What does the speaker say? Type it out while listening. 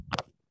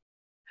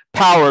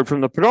powered from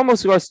the Perdomo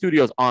Cigar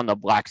Studios on the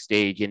Black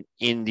Stage in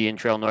Indian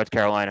Trail, North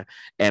Carolina,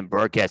 and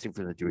broadcasting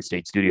from the Drew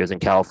Estate Studios in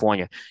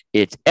California.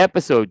 It's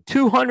episode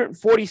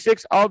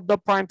 246 of the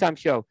Primetime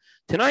Show.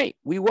 Tonight,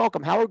 we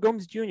welcome Howard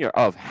Gomes Jr.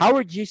 of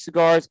Howard G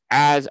Cigars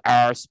as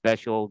our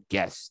special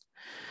guest.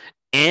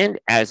 And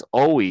as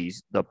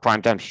always, the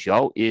Primetime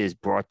Show is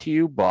brought to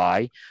you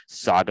by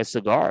Saga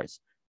Cigars.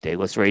 De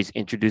los Reyes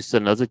introduced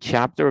another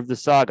chapter of the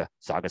saga,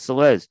 Saga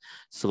Celez.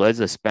 Celez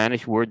is a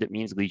Spanish word that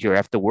means leisure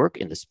after work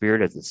in the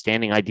spirit of the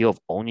standing ideal of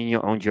owning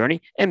your own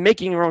journey and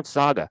making your own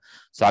saga.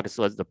 Saga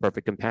Celez is the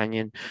perfect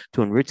companion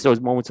to enrich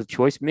those moments of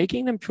choice,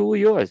 making them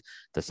truly yours.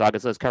 The Saga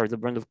Celez carries a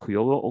blend of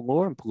Criollo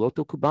Olor and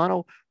Piloto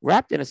Cubano,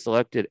 wrapped in a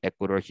selected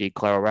Ecuador Shade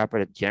Claro wrapper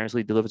that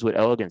generously delivers with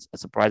elegance a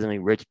surprisingly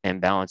rich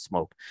and balanced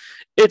smoke.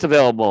 It's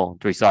available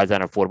 3 sizes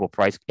at an affordable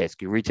price.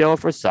 Ask your retailer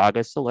for Saga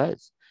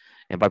Celez.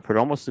 And by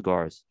Perdomo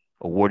Cigars.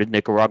 Awarded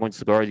Nicaraguan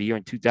Cigar of the Year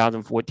in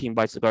 2014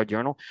 by Cigar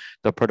Journal,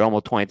 the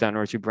Perdomo 20th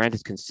Anniversary brand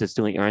has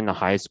consistently earned the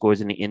highest scores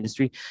in the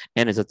industry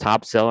and is a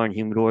top seller in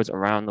humidors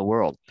around the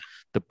world.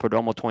 The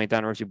Perdomo 20th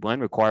Anniversary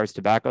blend requires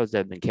tobaccos that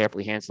have been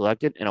carefully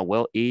hand-selected and are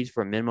well-aged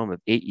for a minimum of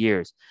 8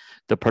 years.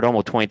 The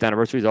Perdomo 20th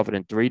Anniversary is offered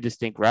in 3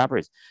 distinct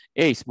wrappers: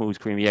 a smooth,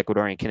 creamy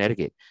Ecuadorian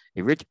Connecticut,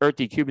 a rich,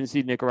 earthy Cuban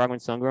seed Nicaraguan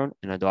Sun-Grown,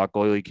 and a dark,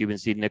 oily Cuban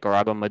seed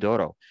Nicaraguan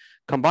Maduro.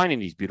 Combining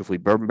these beautifully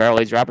bourbon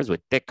barrel-aged wrappers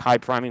with thick,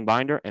 high-priming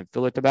binder and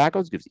filler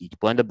tobaccos gives each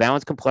blend a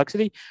balanced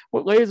complexity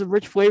with layers of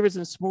rich flavors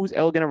and smooth,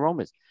 elegant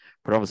aromas.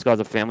 Perdomo Cigars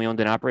is a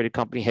family-owned and operated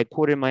company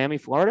headquartered in Miami,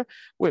 Florida,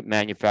 with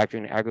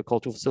manufacturing and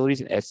agricultural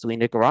facilities in Esteli,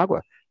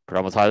 Nicaragua.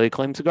 Perdomo's highly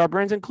acclaimed cigar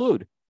brands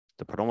include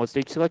the Perdomo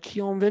Stage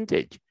Selection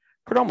Vintage,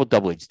 Perdomo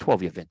Double Aged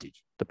 12-year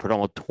Vintage, the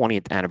Perdomo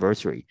 20th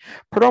Anniversary,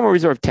 Perdomo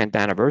Reserve 10th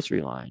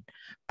Anniversary line,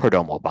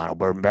 Perdomo Habano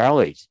Bourbon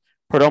Barrel Aged,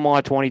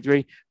 Perdomo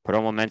R23,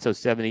 Perdomo Menso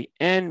 70,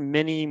 and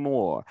many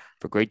more.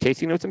 For great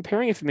tasting notes and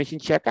pairing information,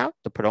 check out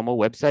the Perdomo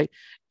website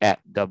at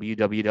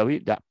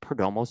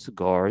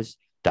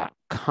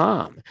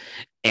www.perdomocigars.com.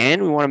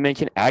 And we want to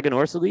mention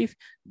Aganorsa Leaf.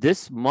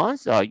 This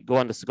month, you go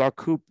on the Cigar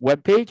Coop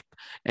webpage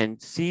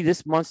and see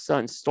this month's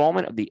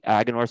installment of the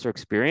Aganorsa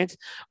Experience.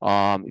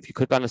 If you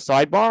click on the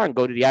sidebar and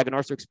go to the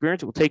Aganorsa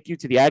Experience, it will take you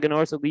to the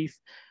Aganorsa Leaf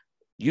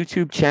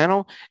YouTube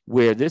channel,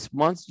 where this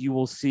month you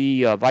will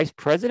see Vice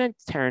President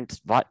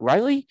Terrence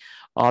Riley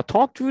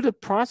talk through the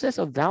process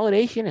of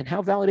validation and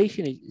how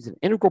validation is an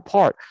integral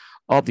part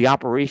of the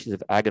operations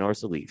of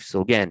Aganorsa Leaf.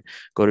 So again,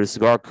 go to the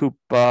Cigar Coop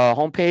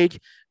homepage,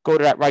 go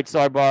to that right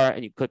sidebar,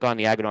 and you click on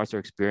the Aganorsa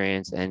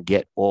Experience and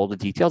get all the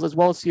details, as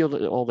well as see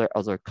all their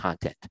other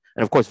content.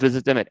 And of course,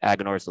 visit them at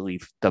Aganorsa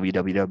Leaf,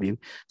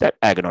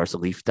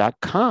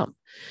 www.aganorsaleaf.com.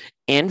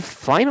 And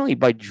finally,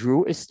 by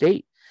Drew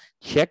Estate.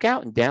 Check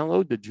out and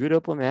download the Drew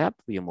Diplomat app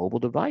for your mobile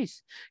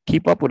device.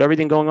 Keep up with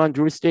everything going on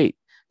Drew Estate.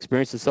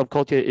 Experience the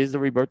subculture that is the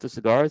rebirth of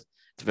cigars.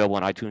 It's available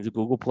on iTunes and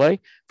Google Play.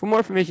 For more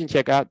information,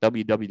 check out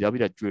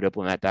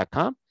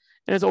www.drewdiplomat.com.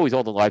 And as always,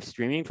 all the live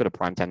streaming for the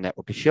Primetime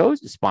Network of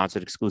shows is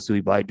sponsored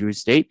exclusively by Drew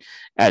Estate,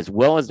 as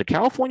well as the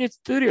California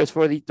studios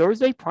for the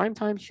Thursday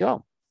Primetime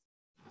Show.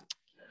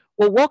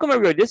 Well, welcome,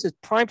 everybody. This is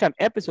Primetime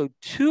episode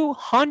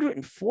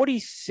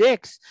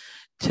 246.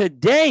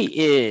 Today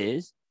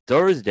is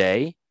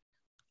Thursday,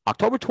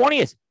 October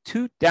 20th,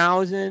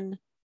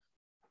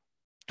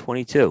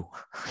 2022.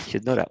 I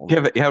should know that one. You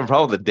have a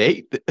problem with the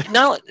date?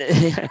 No,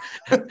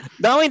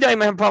 not only do I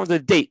have a problem with the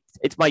date,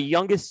 it's my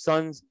youngest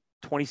son's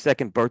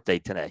 22nd birthday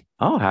today.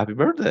 Oh, happy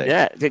birthday.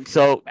 Yeah.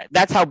 So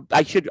that's how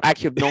I should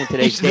actually have known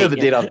today's date. You know the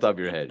date off the top of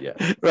your head,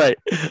 yeah. Right.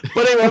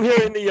 But anyway, I'm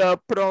here in the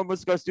Perdomo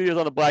Cigar Studios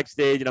on the Black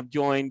Stage, and I'm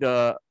joined,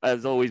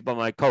 as always, by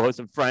my co-host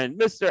and friend,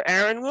 Mr.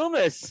 Aaron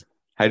Loomis.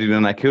 How do you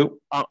know that, Coop?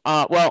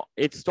 Well,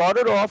 it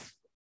started off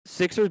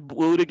Sixers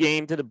blew the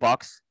game to the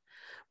Bucks,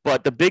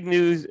 but the big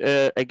news,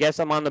 I guess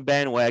I'm on the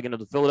bandwagon of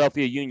the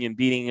Philadelphia Union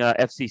beating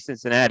FC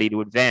Cincinnati to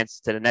advance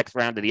to the next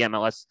round of the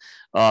MLS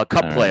Cup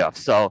playoffs.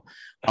 So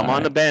I'm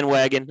on the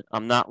bandwagon.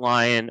 I'm not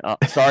lying.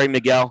 Sorry,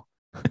 Miguel.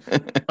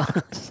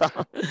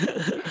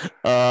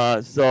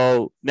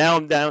 So now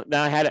I'm down.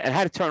 Now I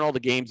had to turn all the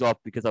games off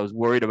because I was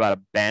worried about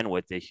a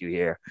bandwidth issue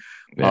here.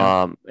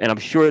 Yeah. And I'm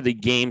sure the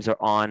games are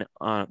on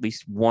at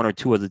least one or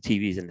two of the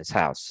TVs in this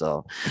house.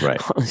 So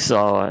right.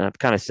 So I've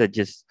kind of said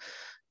just,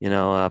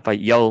 if I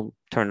yell,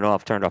 turn it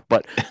off.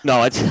 But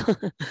no, it's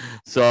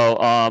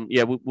so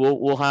yeah,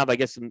 we'll have, I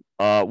guess, some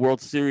World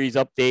Series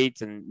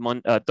updates and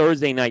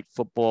Thursday night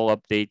football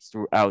updates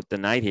throughout the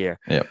night here.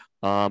 Yep.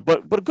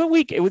 But a good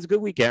week. It was a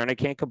good week, Aaron. I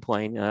can't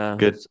complain.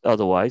 Good.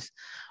 Otherwise,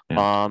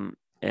 yeah.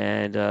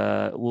 And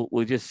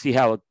we'll just see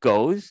how it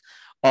goes.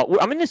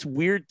 I'm in this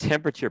weird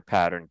temperature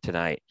pattern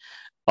tonight.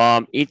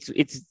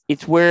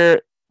 It's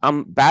where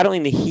I'm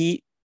battling the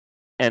heat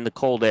and the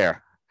cold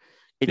air.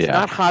 It's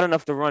not hot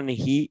enough to run the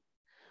heat,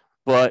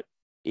 but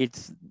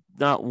it's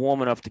not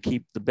warm enough to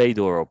keep the bay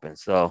door open.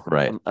 So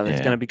right.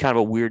 It's going to be kind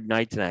of a weird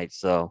night tonight.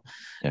 So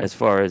as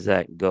far as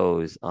that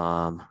goes,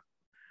 but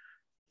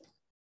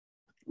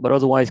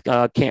otherwise,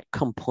 can't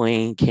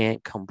complain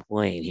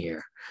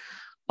here.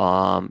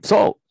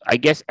 So I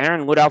guess,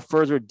 Aaron, without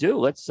further ado,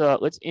 let's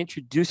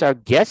introduce our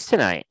guest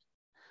tonight.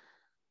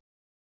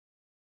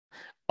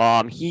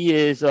 He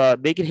is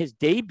making his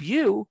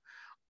debut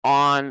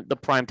on the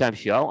Primetime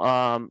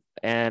Show.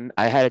 And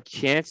I had a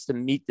chance to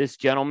meet this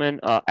gentleman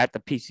at the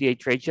PCA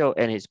trade show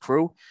and his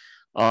crew.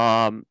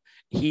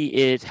 He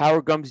is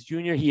Howard Gums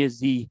Jr. He is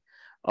the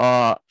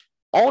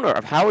owner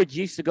of Howard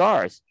G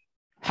Cigars.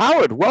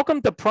 Howard,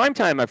 welcome to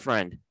Primetime, my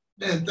friend.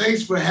 Man,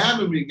 thanks for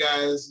having me,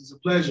 guys. It's a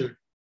pleasure.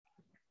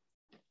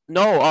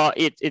 No,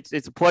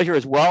 it's a pleasure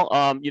as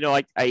well.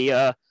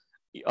 You've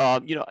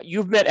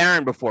met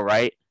Aaron before,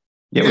 right?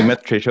 Yeah, we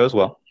met the trade show as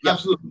well. Yep.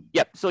 Absolutely.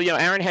 Yep. So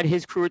Aaron had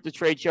his crew at the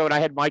trade show, and I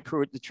had my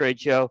crew at the trade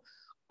show.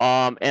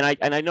 And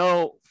I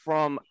know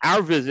from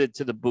our visit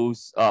to the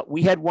booth,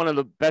 we had one of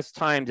the best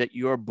times at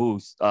your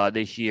booth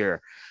this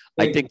year.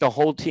 I think the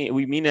whole team.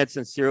 We mean that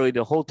sincerely.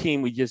 The whole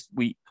team.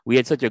 We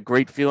had such a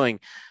great feeling.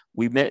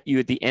 We met you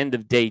at the end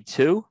of day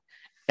 2,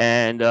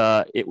 and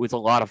it was a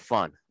lot of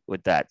fun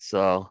with that.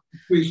 So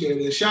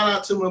appreciate it. Shout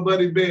out to my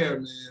buddy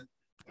Bear, man.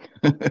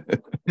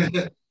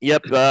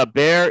 Yep,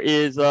 Bear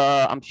is.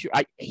 I'm sure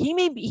he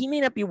may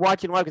not be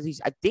watching live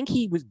because I think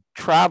he was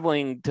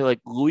traveling to like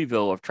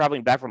Louisville or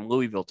traveling back from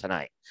Louisville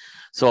tonight.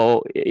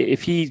 So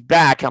if he's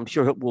back, I'm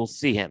sure we'll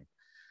see him.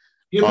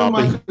 Give him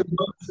my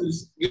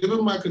condolences. Give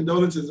him my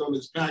condolences on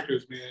his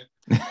Packers, man.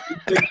 2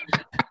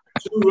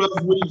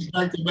 rough weeks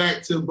back to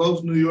back to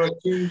both New York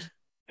teams.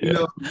 You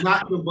know,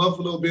 not the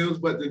Buffalo Bills,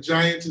 but the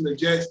Giants and the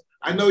Jets.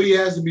 I know he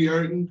has to be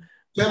hurting.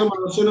 Tell him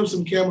I'll send him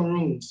some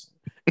Cameroons.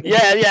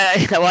 Yeah.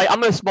 Well, I'm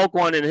gonna smoke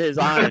one in his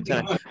honor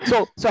tonight.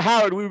 So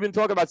Howard, we've been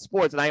talking about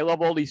sports, and I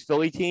love all these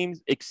Philly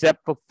teams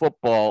except for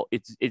football.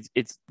 It's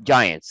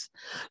Giants.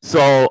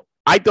 So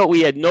I thought we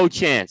had no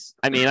chance.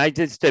 I mean, I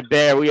just said,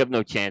 Bear, we have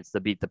no chance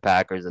to beat the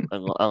Packers in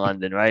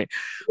London, right?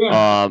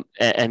 Yeah.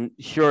 And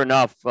sure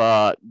enough,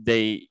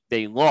 they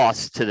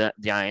lost to the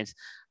Giants,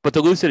 but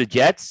to lose to the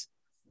Jets.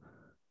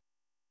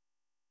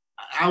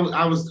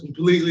 I was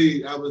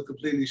completely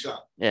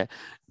shocked. Yeah.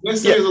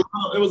 Let's say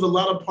it was a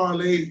lot of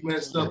parlays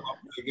messed up off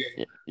the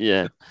game.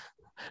 Yeah.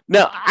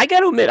 Now, I got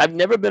to admit, I've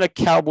never been a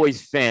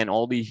Cowboys fan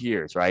all these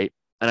years, right?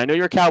 And I know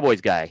you're a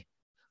Cowboys guy,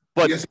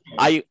 but yes,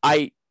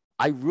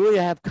 I really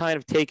have kind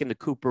of taken the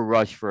Cooper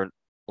Rush for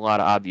a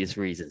lot of obvious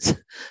reasons.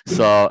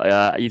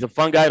 So he's a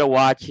fun guy to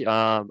watch.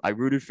 I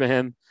rooted for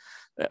him,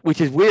 which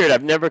is weird.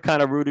 I've never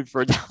kind of rooted for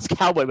a Dallas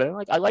Cowboy,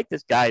 but I like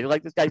this guy. I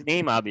like this guy's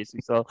name,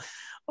 obviously. So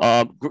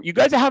you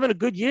guys are having a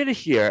good year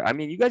this year. I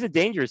mean, you guys are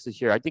dangerous this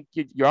year. I think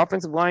your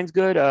offensive line's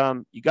good.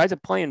 You guys are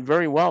playing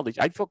very well.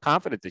 I feel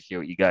confident this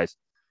year with you guys.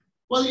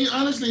 Well,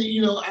 honestly,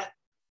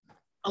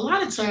 a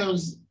lot of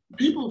times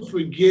people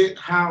forget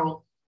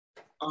how,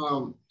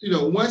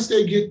 once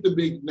they get the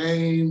big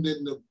name,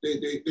 then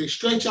they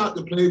stretch out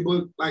the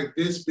playbook like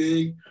this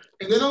big,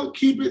 and they don't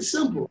keep it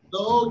simple, the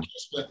old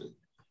Kiss method.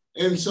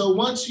 And so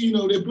once,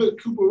 they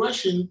put Cooper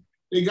Rush in,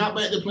 they got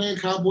back to playing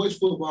Cowboys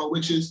football,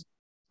 which is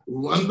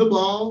run the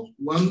ball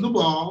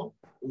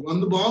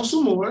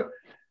some more,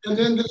 and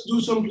then just do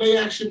some play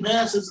action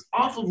passes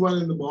off of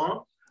running the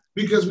ball,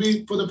 because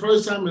we, for the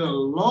first time in a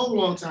long,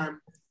 long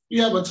time, we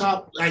have a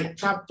top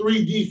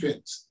 3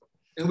 defense.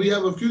 And we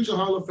have a future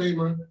Hall of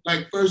Famer,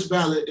 like first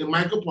ballot, in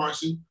Michael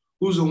Parsons,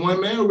 who's a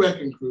one-man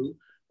wrecking crew.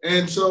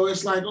 And so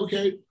it's like,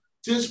 okay,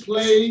 just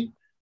play,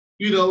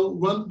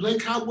 play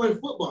Cowboy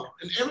football.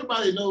 And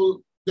everybody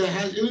knows that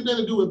has anything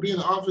to do with being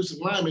an offensive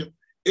lineman,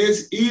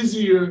 it's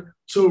easier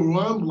to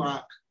run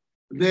block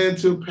than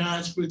to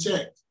pass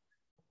protect.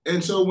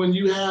 And so when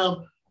you have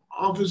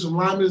offensive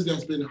linemen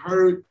that's been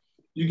hurt,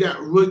 you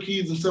got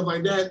rookies and stuff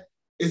like that,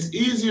 it's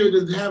easier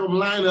to have them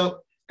line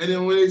up. And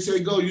then when they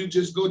say go, you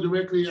just go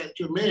directly at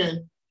your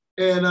man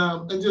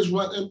and just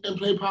run and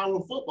play power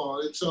football.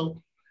 And so,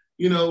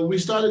 we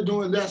started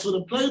doing that. So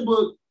the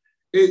playbook,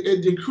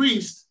 it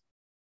decreased,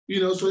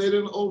 so they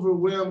didn't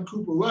overwhelm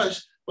Cooper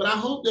Rush. But I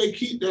hope they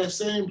keep that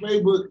same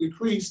playbook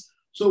decreased,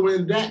 so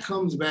when Dak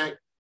comes back,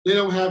 they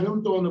don't have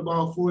him throwing the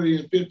ball 40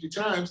 and 50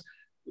 times,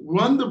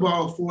 run the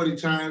ball 40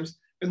 times,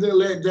 and then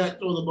let Dak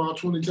throw the ball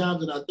 20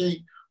 times. And I think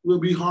it'll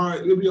be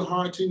a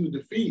hard team to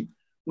defeat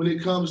when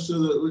it comes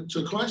to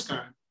crunch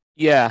time.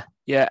 Yeah.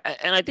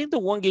 And I think the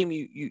one game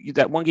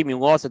that one game you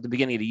lost at the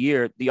beginning of the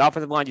year, the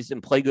offensive line just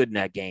didn't play good in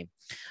that game.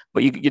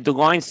 But the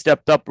line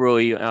stepped up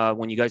really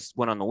when you guys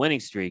went on the winning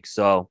streak.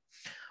 So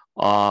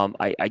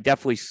I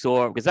definitely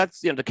saw, because that's,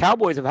 the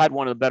Cowboys have had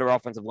one of the better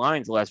offensive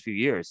lines the last few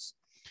years.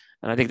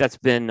 And I think that's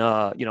been, in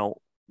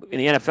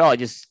the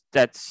NFL,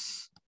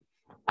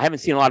 I haven't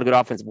seen a lot of good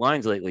offensive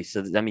lines lately.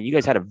 So, I mean, you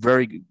guys had a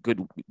very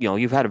good,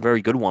 you've had a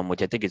very good one,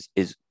 which I think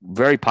is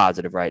very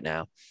positive right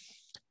now.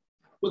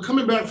 Well,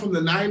 coming back from the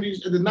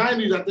 90s, in the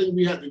 90s, I think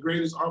we had the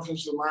greatest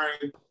offensive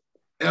line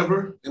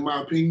ever, in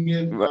my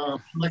opinion,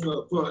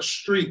 for a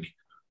streak.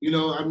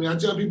 I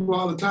tell people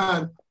all the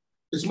time,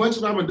 as much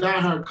as I'm a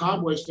diehard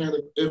Cowboys fan,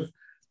 if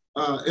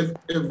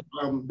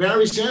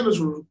Barry Sanders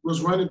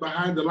was running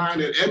behind the line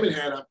that Emmett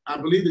had, I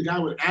believe the guy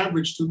would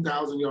average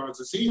 2,000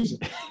 yards a season.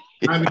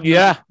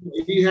 Yeah.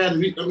 He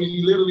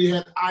literally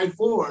had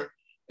I-4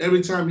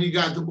 every time he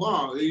got the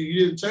ball.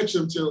 You didn't touch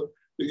him till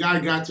the guy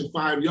got to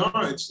 5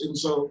 yards. And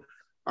so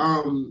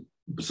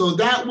So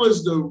that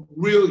was the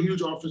real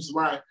huge offensive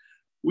line.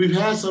 We've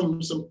had some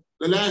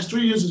the last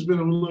 3 years has been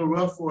a little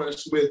rough for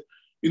us with,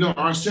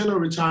 our center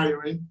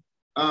retiring.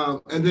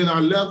 And then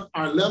our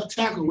left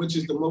tackle, which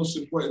is the most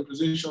important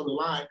position on the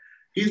line,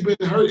 he's been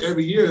hurt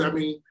every year. I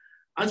mean,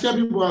 I tell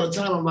people all the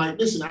time, I'm like,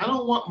 listen, I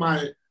don't want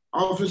my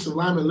offensive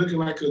lineman looking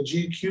like a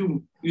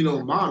GQ,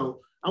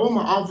 model. I want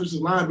my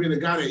offensive line being a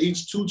guy that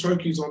eats 2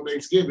 turkeys on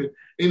Thanksgiving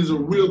and is a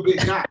real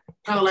big guy,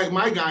 kind of like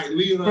my guy,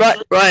 Leon.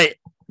 Right.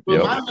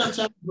 But my left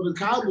tackle for the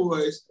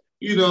Cowboys,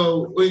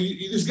 when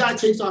this guy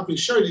takes off his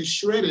shirt, he's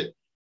shredded,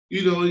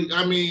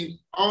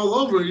 all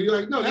over. You're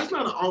like, no, that's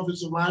not an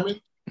offensive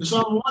lineman. And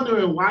so I'm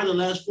wondering why the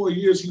last 4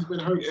 years he's been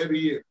hurt every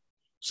year.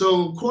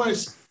 So, of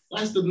course,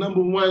 that's the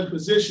number one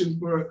position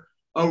for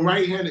a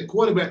right-handed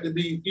quarterback to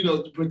be,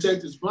 to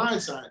protect his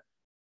blind side.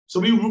 So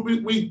we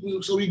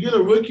get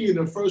a rookie in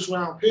the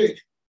first-round pick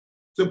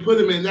to put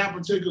him in that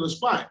particular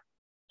spot.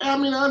 I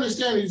mean, I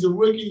understand he's a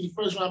rookie, he's a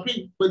first-round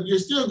pick, but you're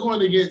still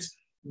going against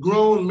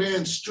grown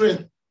man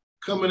strength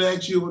coming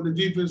at you on the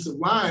defensive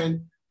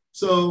line.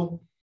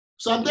 So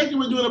I'm thinking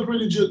we're doing a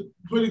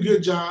pretty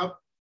good job.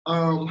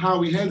 How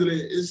we handle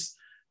it is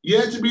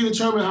yet to be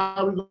determined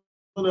how we're going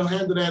to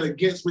handle that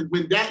against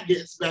when that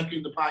gets back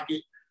in the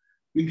pocket,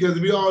 because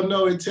we all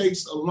know it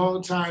takes a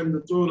long time to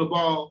throw the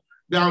ball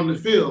down the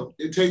field.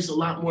 It takes a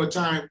lot more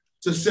time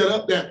to set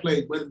up that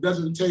play, but it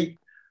doesn't take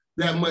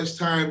that much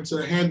time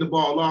to hand the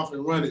ball off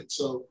and run it.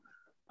 So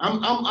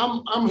I'm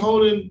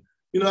holding,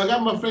 I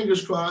got my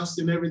fingers crossed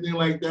and everything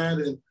like that.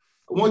 And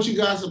I want you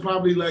guys to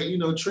probably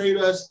trade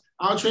us.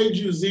 I'll trade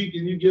you Zeke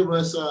and you give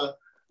us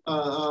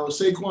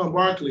Saquon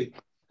Barkley.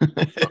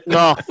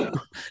 No.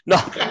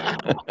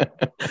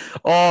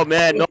 Oh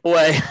man, no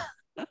way.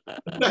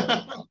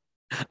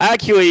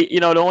 Actually,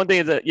 the one thing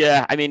is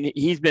that,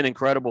 he's been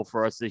incredible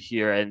for us this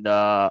year. And,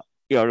 I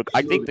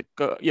think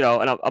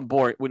and I'm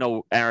bored. We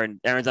know Aaron's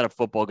not a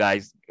football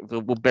guy.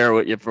 We'll bear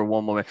with you for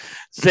one moment.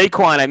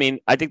 Saquon,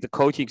 I think the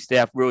coaching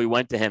staff really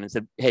went to him and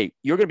said, hey,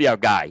 you're going to be our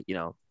guy.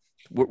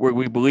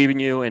 We believe in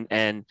you.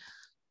 And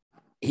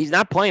he's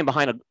not playing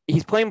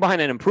he's playing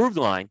behind an improved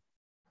line,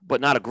 but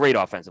not a great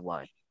offensive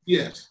line.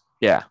 Yes.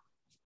 Yeah.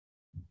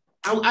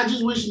 I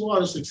just wish him all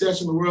the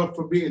success in the world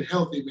for being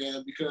healthy,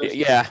 man, because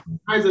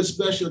he's a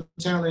special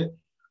talent.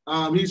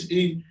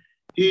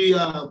 You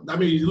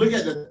look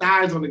at the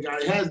thighs on the guy.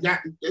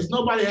 There's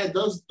nobody had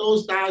those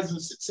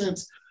thighs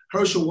since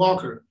Herschel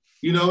Walker,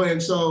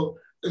 and so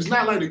it's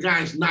not like the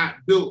guy's not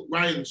built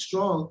right and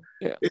strong.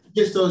 Yeah. It's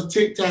just those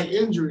tic-tac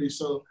injuries.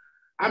 So,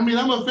 I'm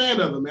a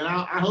fan of him, man.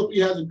 I hope he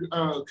has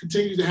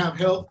continues to have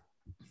health.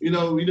 They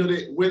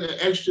win an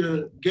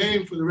extra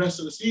game for the rest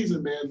of the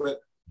season, man, but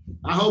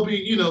I hope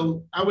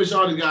I wish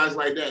all the guys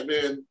like that,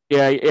 man.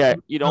 Yeah.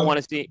 You don't want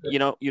to see, you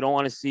don't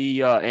want to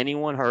see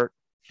anyone hurt.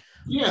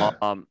 Yeah.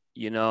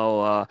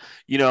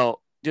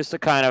 Just to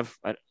kind of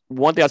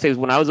one thing I'll say is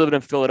when I was living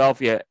in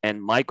Philadelphia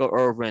and Michael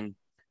Irvin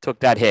took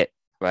that hit,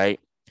 right,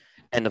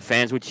 and the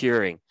fans were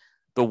cheering.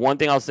 The one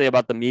thing I'll say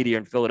about the media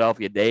in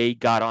Philadelphia, they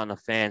got on the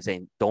fans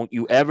saying, "Don't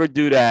you ever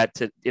do that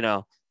to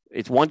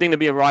It's one thing to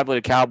be a rival to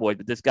the Cowboys,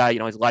 but this guy,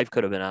 his life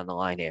could have been on the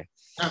line here."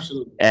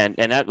 Absolutely. And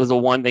that was the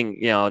one thing,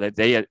 that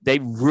they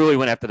really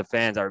went after the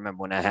fans. I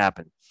remember when that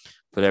happened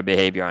for their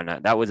behavior on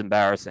that. That was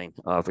embarrassing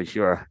for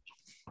sure.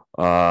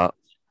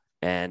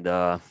 Best.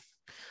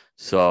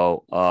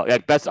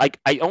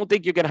 I don't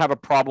think you're gonna have a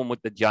problem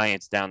with the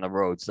Giants down the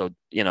road. So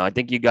I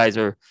think you guys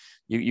are.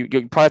 You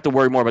probably have to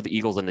worry more about the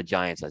Eagles and the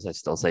Giants, as I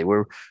still say.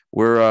 We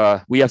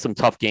have some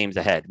tough games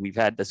ahead.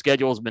 The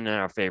schedule's been in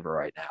our favor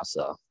right now.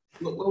 So.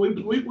 Well, we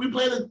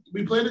play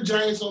the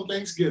Giants on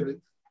Thanksgiving.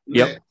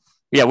 Yep.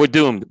 Yeah, we're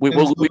doomed. We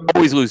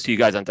always lose to you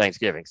guys on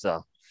Thanksgiving.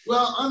 So.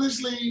 Well,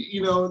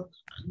 honestly,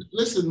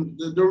 listen,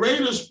 the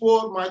Raiders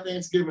spoiled my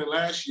Thanksgiving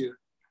last year,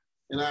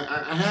 and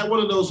I had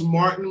one of those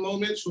Martin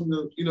moments from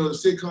the the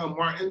sitcom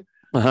Martin.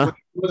 Uh-huh. I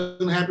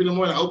wasn't happy no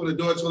more. I opened the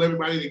door, told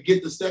everybody to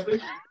get to stepping,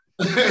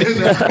 because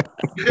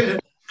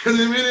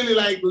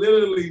it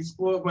literally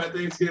spoiled my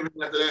Thanksgiving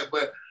after that.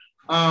 But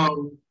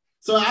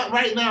so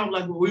right now I'm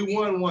like, well, we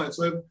won one.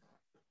 So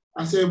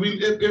I said,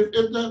 if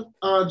the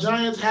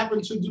Giants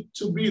happen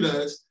to beat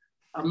us,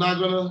 I'm not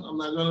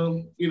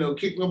gonna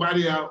kick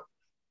nobody out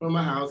from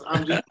my house.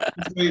 I'm just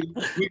we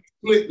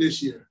split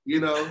this year,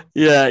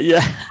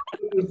 Yeah.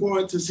 Looking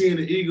forward to seeing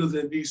the Eagles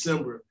in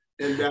December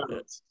in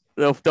Dallas.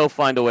 They'll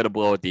find a way to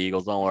blow at the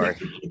Eagles. Don't worry.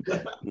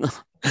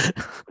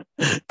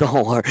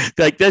 Don't worry.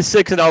 Like they're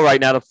 6-0 right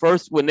now. The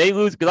first when they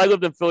lose, because I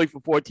lived in Philly for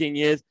 14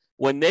 years.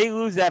 When they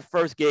lose that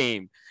first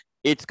game,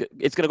 it's going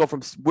to go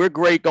from we're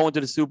great going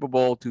to the Super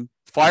Bowl to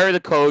fire the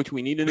coach.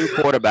 We need a new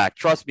quarterback.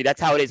 Trust me, that's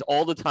how it is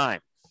all the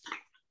time.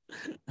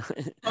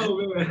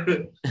 Oh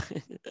man.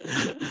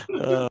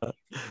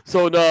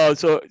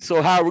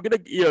 So Howard, we're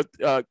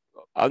gonna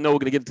I know we're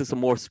gonna get into some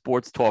more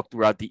sports talk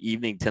throughout the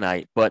evening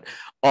tonight, but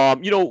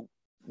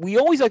we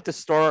always like to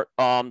start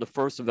the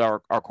first of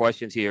our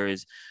questions here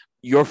is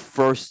your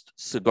first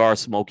cigar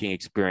smoking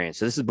experience.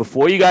 So this is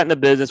before you got into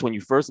business, when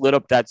you first lit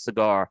up that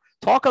cigar.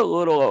 Talk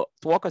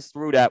us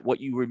through that, what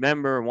you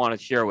remember and want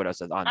to share with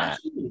us on that.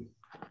 Absolutely.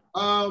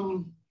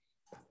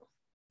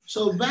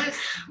 So back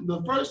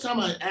the first time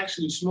I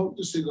actually smoked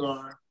a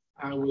cigar,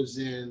 I was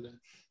in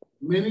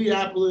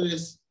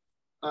Minneapolis,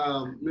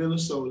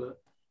 Minnesota.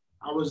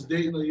 I was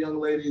dating a young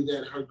lady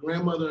that her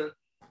grandmother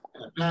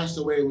had passed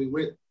away. We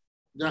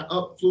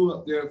flew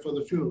up there for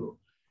the funeral.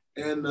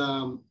 And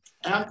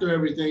after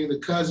everything,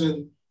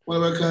 one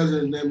of our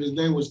cousins, his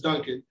name was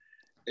Duncan,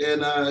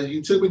 and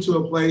he took me to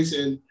a place,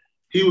 and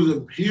he was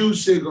a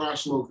huge cigar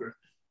smoker.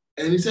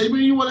 And he said,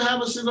 "You want to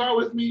have a cigar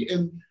with me?"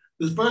 And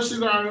the first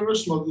cigar I ever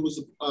smoked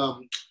was a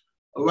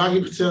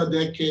Rocky Patel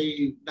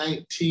Decade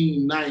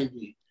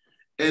 1990.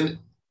 And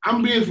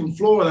I'm being from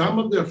Florida. I'm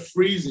up there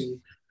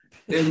freezing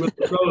in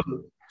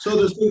Minnesota. So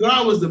the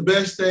cigar was the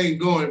best thing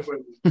going for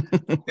me.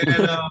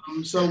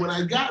 And so when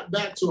I got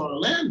back to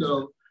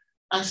Orlando,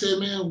 I said,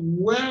 "Man,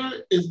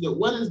 what is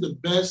the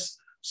best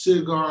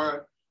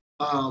cigar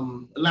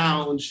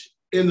lounge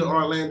in the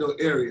Orlando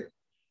area?"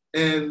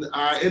 And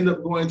I ended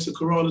up going to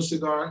Corona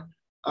Cigar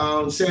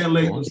on Sand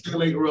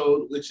Lake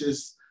Road, which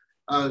is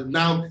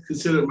now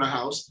considered my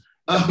house.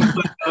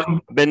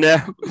 Been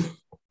there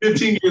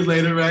 15 years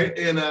later, right?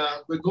 And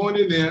we're going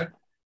in there,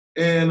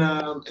 and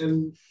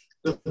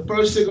the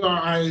first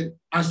cigar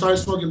I started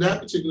smoking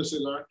that particular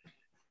cigar,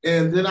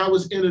 and then I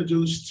was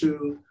introduced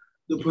to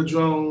the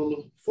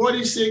Padron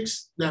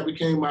 46 that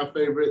became my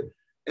favorite,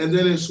 and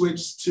then it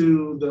switched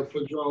to the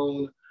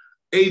Padron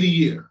 80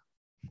 year.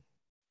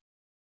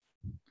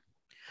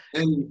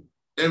 And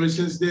ever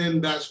since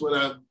then, that's what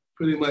I've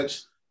pretty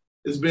much,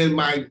 it's been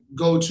my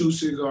go-to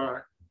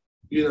cigar,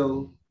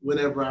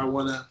 whenever I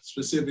want to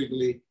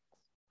specifically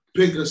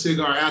pick a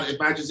cigar out. If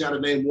I just had to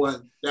name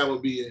one, that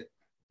would be it.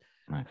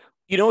 Nice.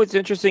 It's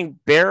interesting.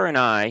 Bear and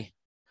I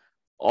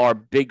are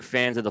big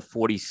fans of the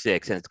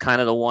 46, and it's kind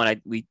of the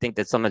one we think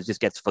that sometimes just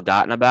gets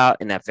forgotten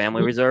about in that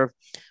family reserve.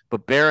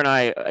 But Bear and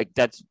I,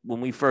 that's when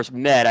we first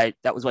met.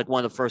 That was like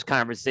one of the first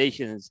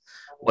conversations.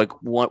 Like,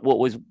 what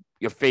was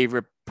your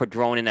favorite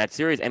Padron in that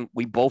series? And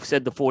we both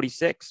said the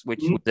 46,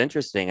 which was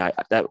interesting.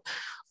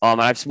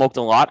 I've smoked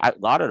a lot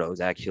of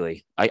those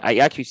actually. I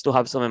actually still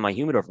have some in my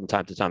humidor from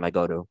time to time I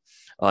go to,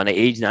 and they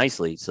age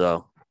nicely.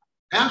 So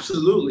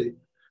absolutely.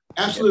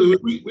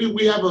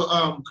 We have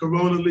a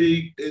Corona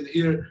League in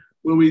here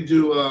where we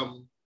do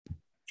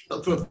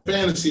for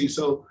fantasy.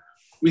 So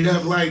we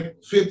have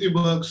like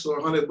 $50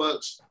 or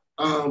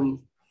 $100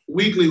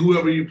 weekly,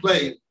 whoever you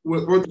play,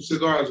 worth of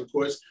cigars, of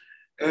course.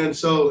 And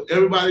so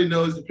everybody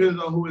knows, depending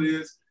on who it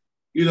is,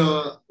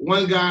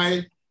 one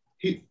guy,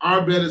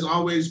 our bet is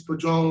always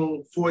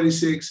Padron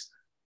 46.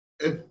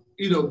 If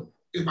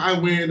I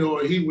win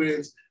or he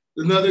wins,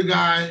 another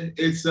guy,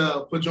 it's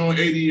Padron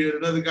 80 year,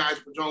 another guy's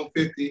Padron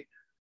 50,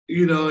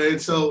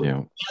 and so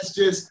that's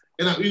just,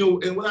 and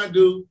and what I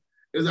do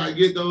is I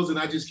get those and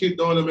I just keep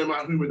throwing them in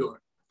my humidor.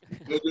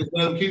 And just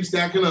let them keep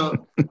stacking up.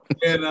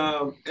 And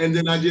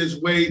then I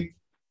just wait,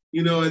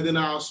 and then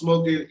I'll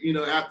smoke it,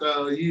 after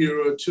a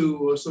year or two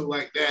or something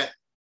like that.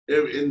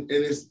 And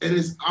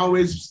it's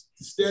always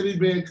steady,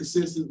 been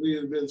consistently,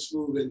 and been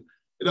smooth, and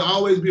it'll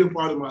always be a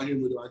part of my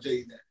humidor. I'll tell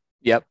you that.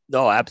 Yep.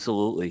 No,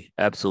 absolutely.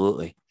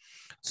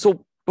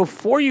 So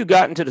before you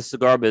got into the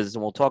cigar business,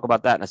 and we'll talk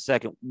about that in a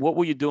second, what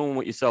were you doing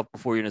with yourself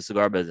before you're in the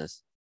cigar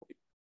business?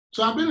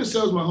 So I've been in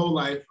sales my whole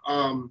life.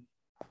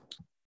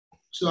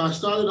 So I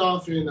started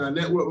off in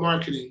network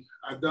marketing.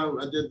 I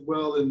did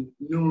well in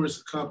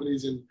numerous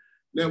companies in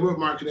network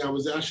marketing. I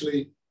was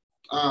actually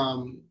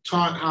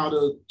taught how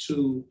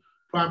to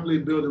properly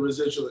build a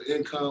residual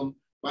income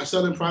by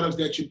selling products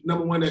that you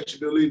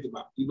believed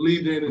about, you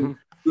believed in, and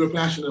you were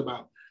passionate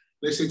about.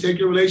 They say, take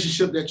your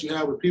relationship that you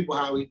have with people,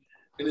 Howie,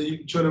 and then you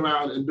can turn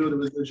around and build a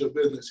residual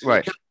business. And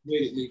right. It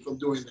captivated me from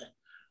doing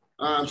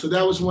that. So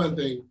that was one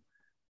thing.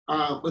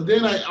 But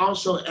then I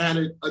also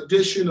added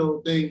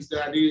additional things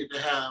that I needed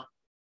to have,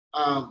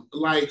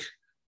 like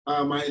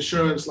my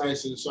insurance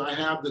license. So I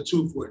have the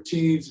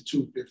 214s, the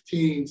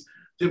 215s,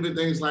 different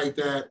things like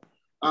that.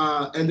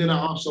 And then I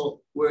also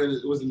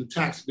was in the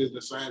tax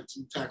business. So I had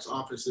some tax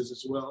offices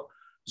as well.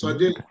 So I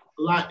did a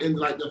lot in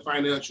like the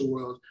financial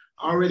world.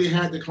 I already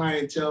had the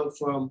clientele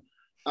from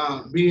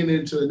being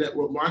into the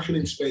network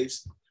marketing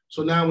space.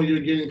 So now when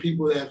you're getting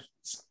people that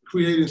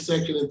creating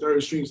second and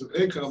third streams of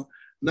income,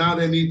 now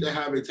they need to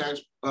have a tax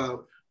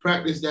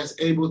practice that's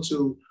able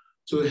to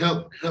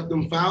help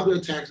them file their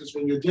taxes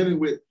when you're dealing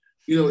with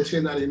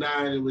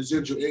 1099 and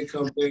residual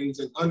income things,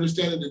 and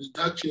understanding the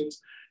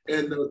deductions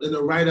and the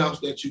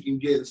write-offs that you can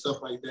get and stuff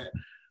like that.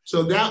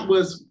 So that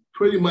was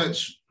pretty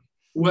much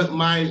what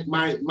my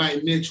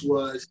niche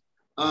was.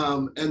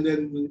 And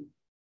then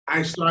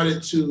I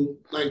started to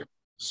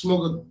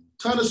smoke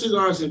a ton of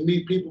cigars and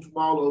meet people from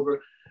all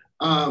over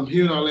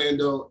here in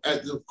Orlando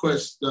at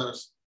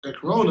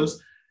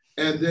Coronas.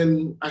 And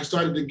then I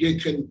started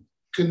to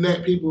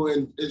connect people,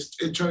 and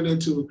it turned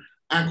into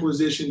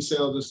acquisition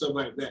sales and stuff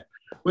like that.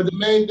 But the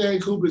main thing,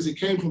 Cooper, is it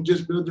came from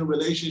just building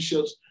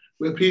relationships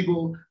with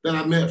people that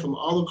I met from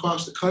all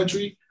across the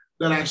country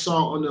that I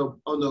saw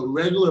on a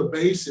regular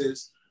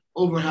basis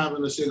over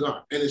having a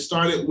cigar. And it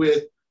started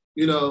with,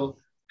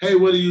 hey,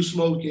 what are you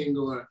smoking?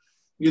 Or,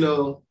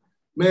 man,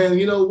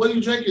 what are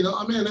you drinking?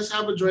 Oh, man, let's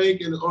have a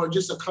drink, or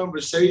just a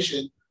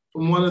conversation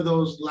from one of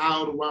those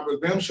loud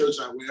Robert Graham shirts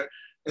I wear.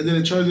 And then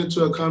it turns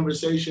into a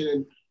conversation,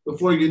 and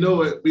before you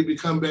know it, we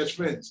become best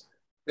friends.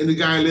 And the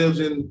guy lives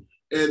in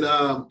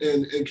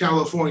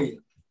California.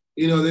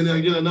 Then I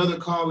get another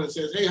call and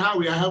says, hey,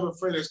 Howie, I have a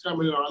friend that's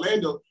coming to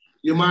Orlando.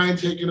 You mind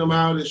taking him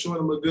out and showing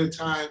him a good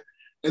time?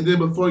 And then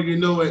before you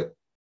know it,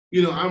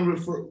 I'm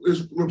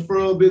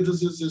referral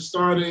businesses is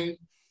starting,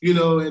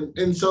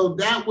 and so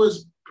that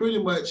was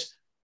pretty much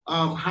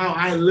how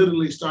I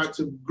literally started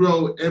to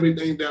grow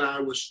everything that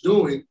I was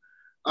doing,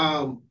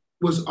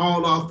 was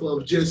all off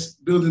of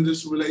just building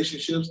these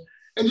relationships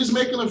and just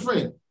making a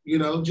friend,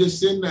 just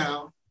sitting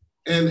down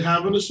and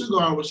having a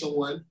cigar with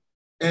someone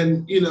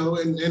and,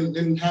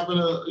 and having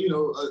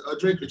a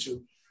drink or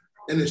two.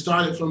 And it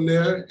started from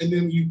there. And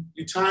then you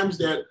times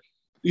that,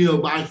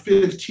 by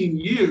 15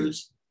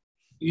 years,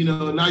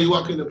 now you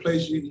walk into a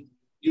place, you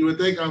would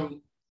think I'm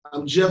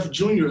Jeff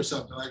Jr. or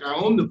something, like I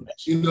own the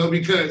place,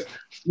 because,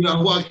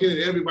 I walk in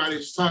and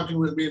everybody's talking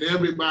with me and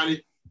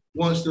everybody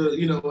wants to,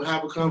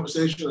 have a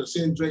conversation or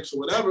send drinks or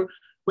whatever.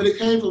 But it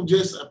came from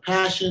just a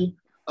passion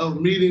of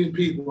meeting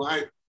people.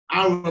 I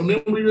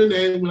remember your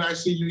name when I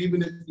see you,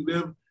 even if you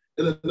live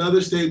in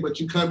another state, but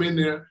you come in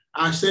there,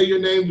 I say your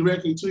name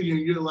directly to you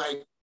and you're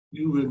like,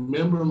 you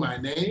remember my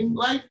name?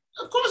 Like,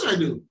 of course I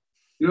do.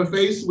 Your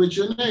face with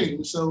your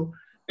name. So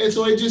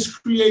it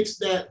just creates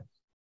that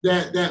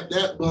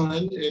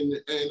bond. And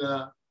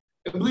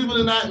believe it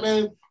or not,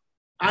 man,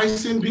 I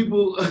send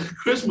people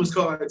Christmas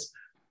cards,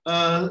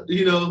 to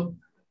them,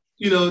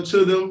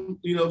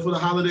 for the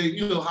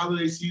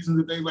holiday seasons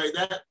and things like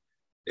that.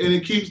 And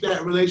it keeps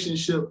that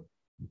relationship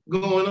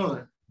going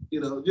on.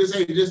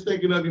 Just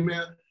thinking of you,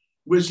 man,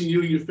 wishing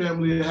you and your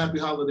family a happy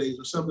holidays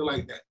or something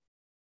like that.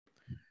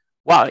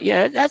 Wow.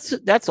 Yeah,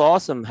 that's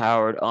awesome,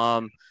 Howard.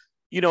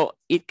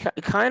 It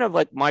kind of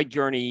like my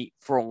journey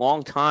for a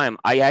long time.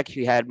 I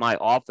actually had my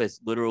office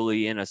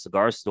literally in a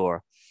cigar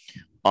store.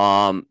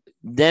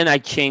 Then I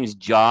changed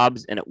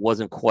jobs and it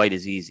wasn't quite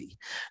as easy.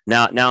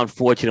 Now,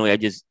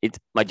 unfortunately,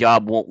 my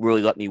job won't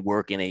really let me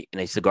work in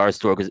a cigar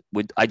store because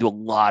I do a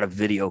lot of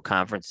video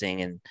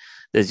conferencing and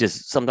there's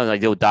just sometimes I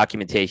deal with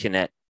documentation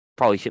that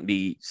probably shouldn't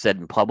be said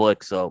in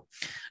public. So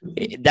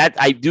that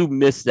I do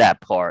miss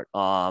that part.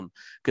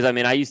 Because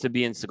I used to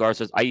be in cigar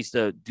stores. I used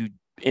to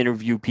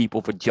interview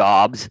people for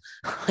jobs.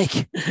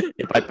 Like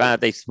if I found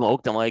out they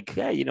smoked, I'm like,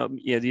 hey, I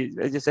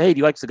just say, hey, do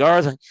you like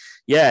cigars? Like,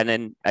 yeah. And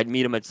then I'd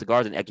meet them at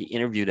cigars and actually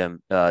interview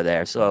them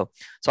there. So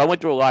I went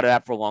through a lot of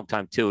that for a long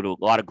time too. A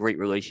lot of great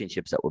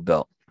relationships that were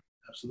built.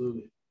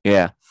 Absolutely.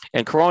 Yeah.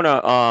 And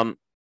Corona,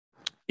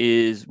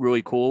 is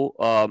really cool.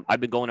 I've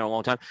been going there a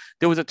long time.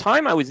 There was a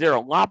time I was there a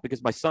lot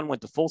because my son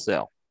went to Full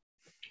Sail.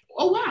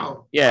 Oh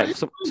wow! Yeah,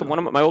 so one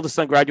of my oldest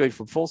son graduated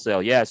from Full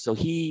Sail. Yeah, so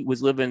he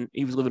was living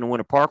in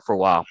Winter Park for a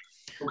while.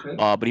 Okay.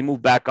 But he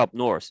moved back up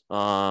north.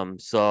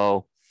 But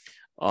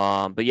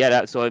yeah,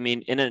 and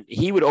then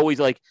he would always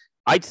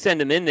I'd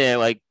send him in there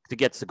to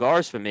get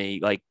cigars for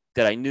me,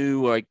 that I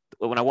knew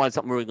when I wanted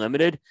something really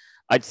limited,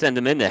 I'd send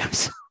him in there.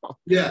 So.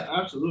 Yeah,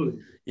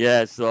 absolutely.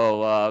 Yeah,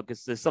 so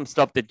because there's some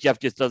stuff that Jeff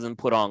just doesn't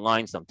put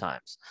online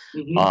sometimes,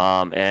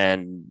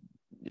 and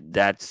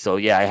that's so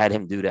yeah, I had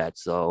him do that.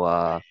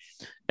 So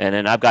and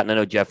then I've gotten to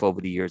know Jeff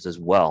over the years as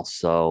well.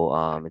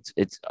 So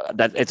it's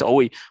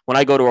always when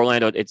I go to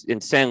Orlando, it's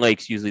in Sand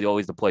Lake's usually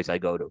always the place I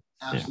go to.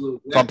 Absolutely.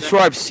 Yeah. So I'm sure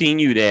I've seen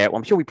you there. Well,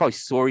 I'm sure we probably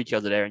saw each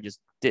other there and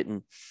just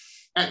didn't.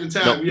 At the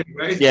time, yeah,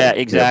 right? Yeah,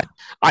 exactly.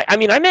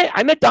 Yeah.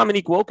 I met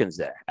Dominique Wilkins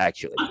there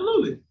actually.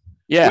 Absolutely.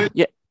 Yeah,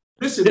 yeah.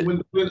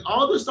 Listen, when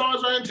all the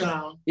stars are in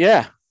town,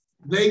 yeah,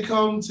 they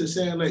come to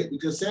Sand Lake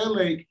because Sand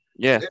Lake.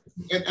 Yeah.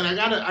 And I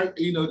gotta,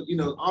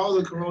 all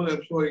the Corona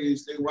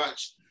employees they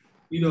watch,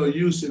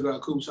 you Cigar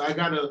Coop. So I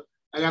gotta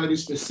be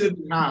specific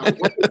now.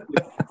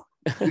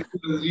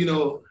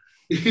 Because,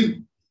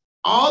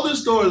 all the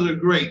stores are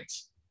great.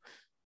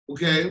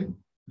 Okay,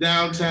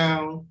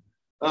 downtown,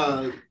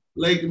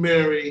 Lake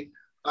Mary,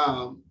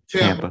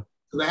 Tampa.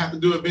 Because I have to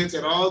do events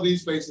at all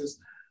these places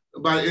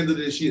by the end of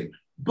this year.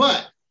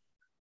 But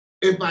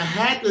if I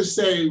had to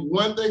say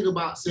one thing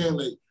about Sand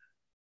Lake,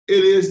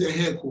 it is the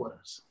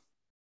headquarters.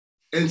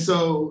 And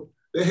so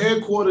the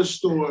headquarters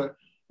store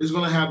is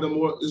going to have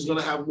more cigars. It's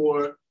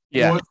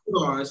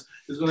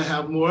going to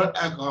have more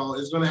alcohol.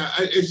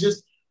 It's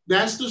just,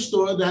 that's the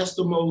store that's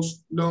the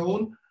most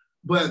known.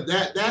 But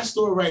that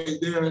store right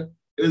there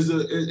is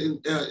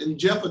and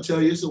Jeff will tell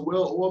you, it's a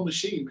well-oiled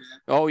machine, man.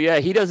 Oh yeah.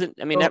 He doesn't,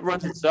 that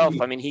runs itself.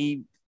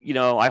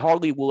 I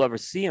hardly will ever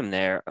see him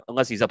there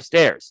unless he's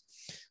upstairs.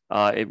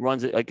 It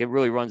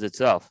really runs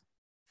itself.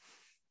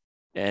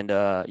 And,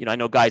 I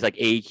know guys like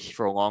H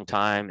for a long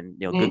time and,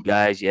 good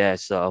guys. Yeah.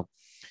 So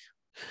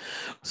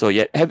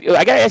yeah, I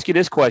got to ask you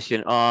this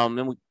question.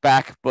 And we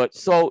back,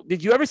 so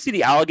did you ever see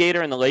the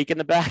alligator in the lake in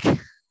the back?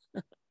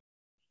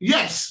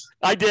 Yes.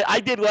 I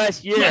did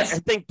last year. Yes.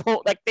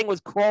 That thing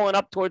was crawling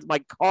up towards my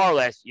car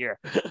last year.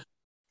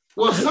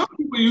 Well, some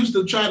people used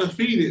to try to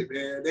feed it,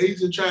 man. They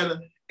used to try to,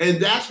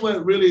 and that's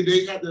what really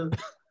they had to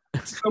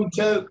come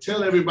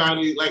tell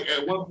everybody, like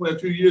at one point a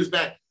few years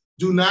back,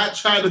 do not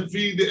try to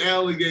feed the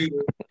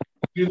alligator,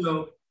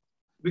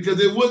 because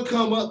it would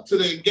come up to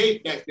that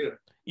gate back there.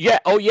 Yeah.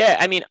 Oh, yeah.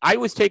 I mean, I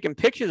was taking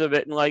pictures of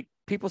it, and like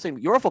people saying,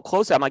 "You're awful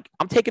close." I'm like,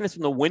 I'm taking this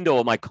from the window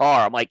of my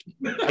car. I'm like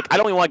I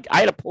don't even want. I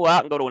had to pull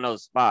out and go to another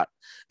spot.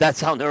 That's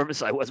how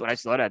nervous I was when I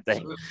saw that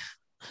thing.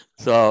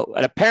 So,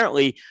 and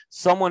apparently,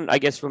 someone, I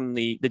guess, from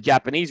the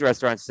Japanese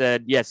restaurant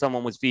said, yeah,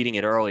 someone was feeding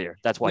it earlier.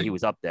 That's why he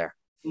was up there.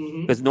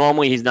 Because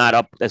normally he's not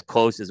up as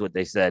close as what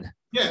they said.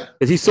 Yeah.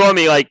 Because he saw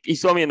me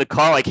in the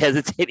car, like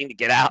hesitating to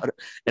get out,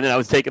 and then I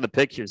was taking the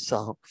pictures.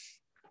 So,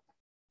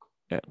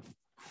 yeah.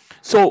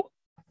 So,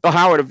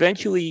 Howard,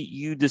 eventually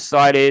you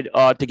decided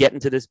to get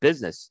into this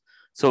business.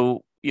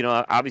 So,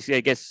 obviously,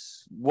 I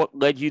guess what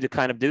led you to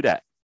kind of do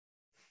that?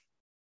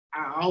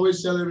 I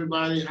always tell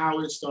everybody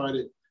how it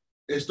started.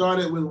 It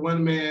started with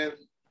one man.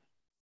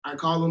 I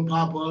call him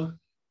Papa.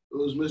 It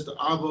was Mr.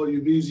 Avo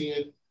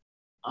Ubizian.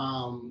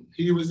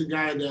 He was the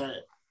guy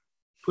that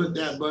put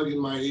that bug in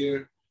my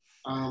ear.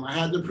 I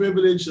had the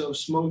privilege of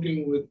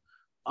smoking with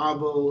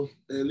Avo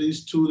at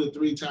least 2 to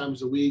 3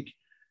 times a week.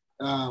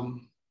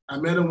 I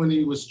met him when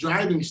he was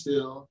driving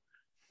still,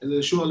 and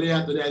then shortly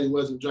after that, he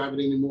wasn't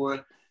driving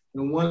anymore.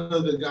 And one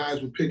of the guys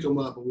would pick him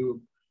up, and we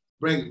would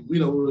bring,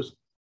 it was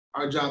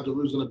our job that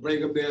we was going to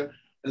bring him there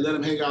and let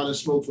him hang out and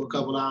smoke for a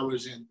couple of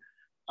hours. And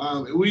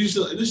we used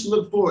to just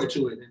look forward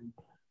to it. And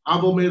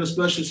Avo made a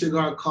special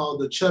cigar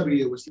called the Chubby.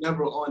 It was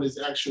never on his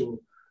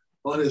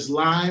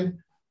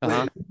line.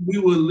 Uh-huh. We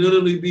would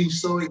literally be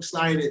so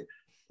excited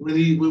when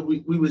we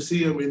would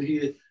see him, and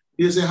he'd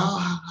say,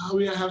 how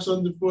we have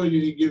something for you?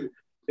 He'd give it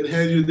and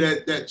hand you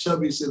that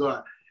Chubby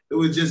cigar. It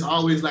was just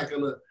always like it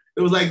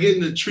was like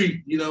getting a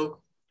treat,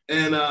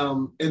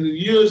 And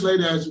years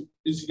later, as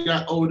he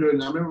got older,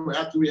 and I remember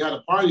after we had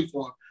a party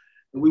for him,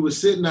 and we were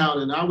sitting out,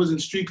 and I was in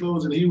street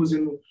clothes, and he was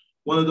in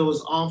one of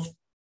those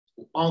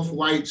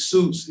off-white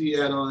suits he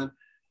had on,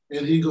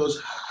 and he goes,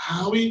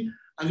 Howie,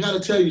 I got to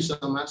tell you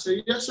something. I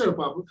said, yes, sir,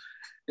 Papa.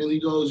 And he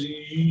goes,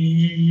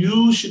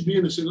 you should be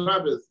in the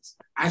cigar business.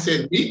 I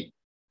said, me?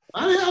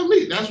 Why the hell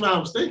me? That's what I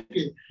was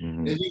thinking.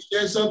 Mm-hmm. And he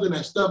said something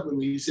that stuck with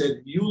me. He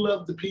said, you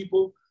love the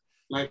people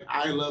like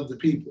I love the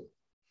people.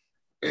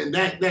 And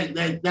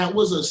that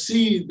was a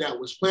seed that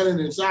was planted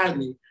inside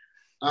me.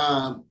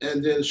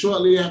 And then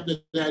shortly after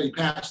that, he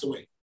passed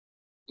away.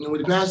 And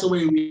when he passed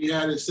away, we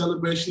had a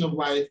celebration of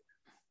life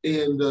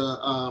in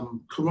the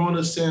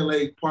Corona Sand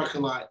Lake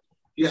parking lot.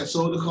 He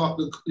sold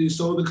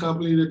the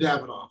company to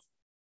Davidoff.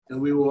 And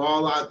we were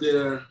all out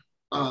there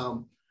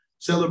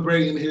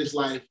celebrating his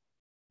life.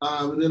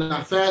 And then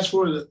I fast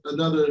forward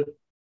another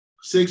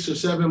 6 or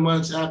 7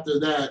 months after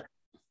that,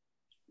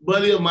 a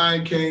buddy of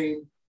mine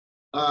came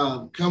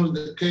down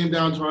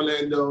to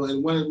Orlando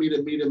and wanted me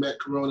to meet him at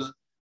Corona.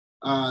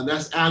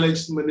 That's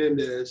Alex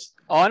Menendez.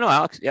 Oh, I know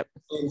Alex. Yep.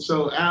 And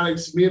so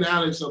me and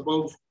Alex are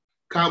both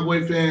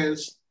Cowboy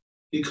fans.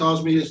 He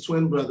calls me his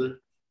twin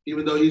brother,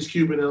 even though he's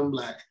Cuban and I'm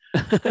black.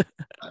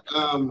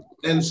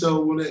 And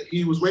so when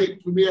he was waiting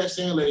for me at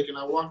Sand Lake, and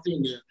I walked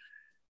in there,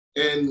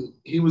 and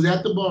he was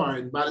at the bar.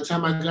 And by the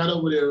time I got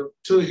over there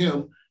to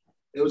him,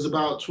 it was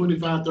about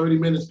 25, 30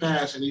 minutes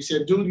past. And he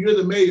said, dude, you're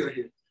the mayor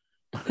here.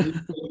 Said,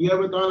 you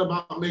ever thought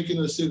about making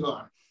a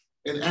cigar?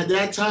 And at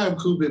that time,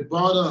 Coop, it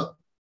brought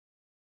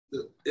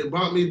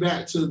me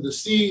back to the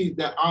seed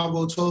that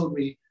Avo told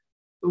me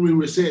when we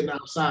were sitting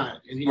outside.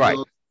 And he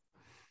goes,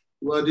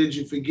 well, did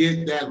you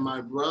forget that my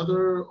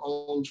brother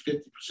owns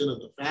 50% of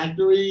the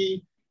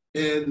factory?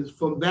 And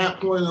from that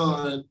point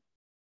on,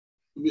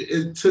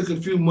 it took a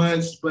few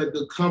months, but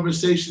the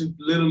conversation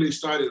literally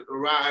started to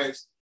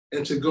rise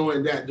and to go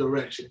in that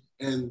direction.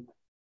 And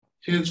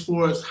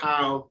henceforth,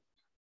 how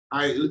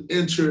I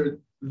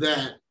entered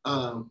that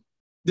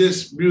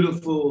this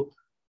beautiful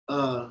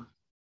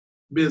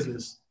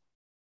business.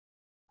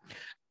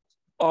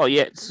 Oh,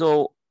 yeah.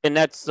 So, and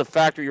that's the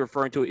factory you're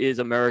referring to is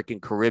American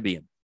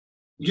Caribbean.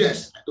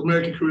 Yes,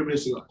 American Caribbean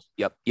cigars.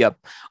 Yep.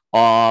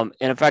 And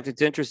in fact,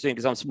 it's interesting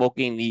because I'm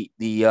smoking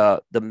the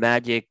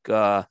Magic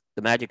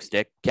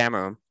Stick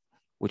Cameroon,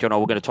 which I know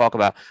we're going to talk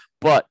about.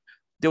 But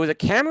there was a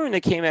Cameroon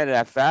that came out of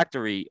that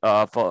factory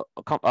for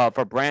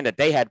a brand that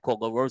they had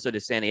called La Rosa de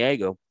San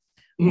Diego,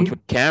 which was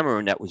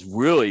Cameroon that was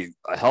really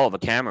a hell of a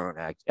Cameroon,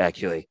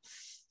 actually.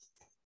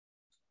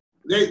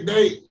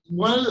 They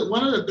one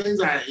of the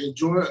things I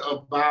enjoy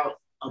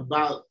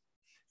about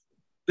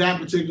that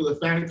particular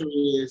factory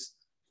is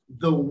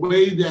the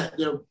way that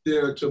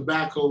their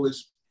tobacco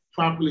is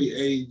properly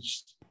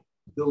aged,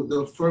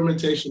 the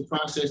fermentation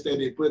process that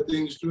they put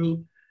things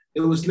through. It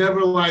was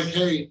never like,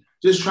 hey,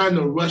 just trying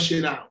to rush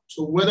it out.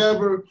 So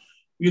whatever,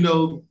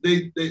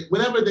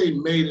 whatever they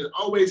made, it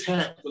always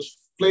was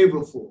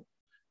flavorful.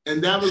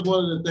 And that was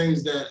one of the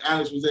things that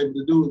Alex was able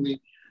to do with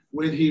me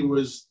when he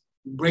was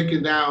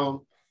breaking down,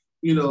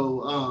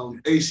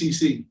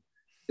 ACC.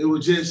 It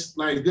was just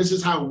like, this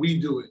is how we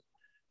do it.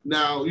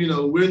 Now,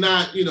 we're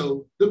not,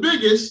 the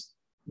biggest,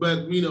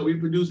 but, we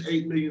produce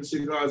 8 million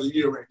cigars a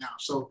year right now.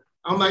 So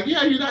I'm like,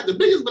 yeah, you're not the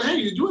biggest, but hey,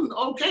 you're doing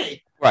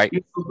okay. Right.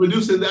 You're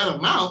producing that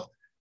amount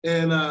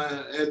and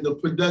the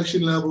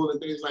production level and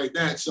things like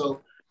that.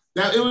 So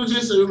that it was a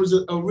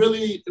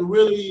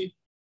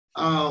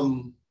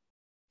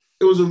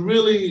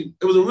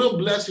real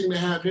blessing to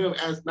have him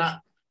as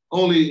not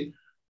only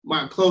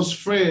my close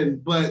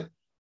friend, but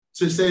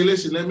to say,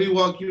 listen, let me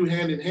walk you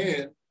hand in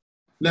hand.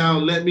 Now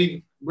let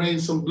me bring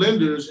some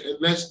blenders and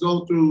let's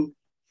go through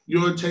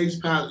your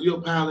taste palette, your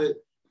palette,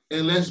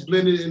 and let's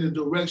blend it in the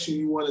direction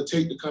you want to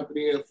take the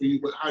company in for you,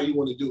 but how you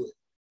want to do it.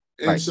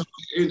 And right. so,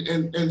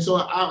 and so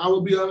I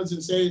will be honest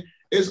and say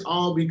it's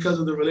all because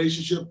of the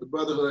relationship, the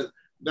brotherhood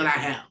that I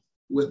have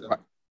with them.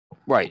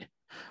 Right.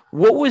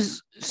 What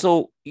was,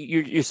 so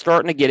you're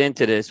starting to get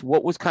into this.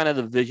 What was kind of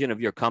the vision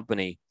of your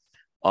company?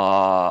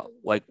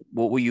 Like,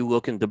 what were you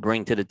looking to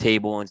bring to the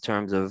table in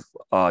terms of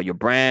your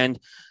brand,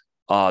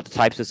 the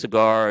types of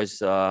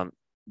cigars,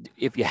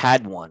 if you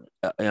had one,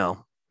 you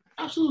know?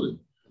 Absolutely.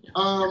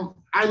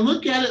 I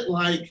look at it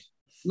like,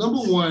 number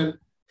one,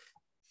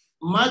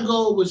 my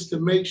goal was to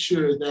make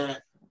sure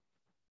that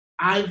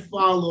I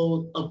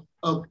followed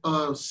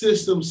a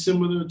system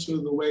similar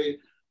to the way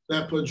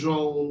that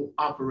Padron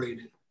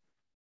operated.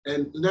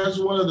 And that's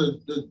one of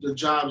the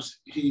jobs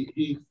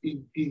he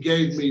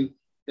gave me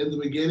in the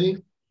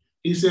beginning.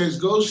 He says,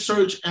 go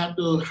search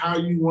after how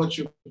you want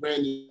your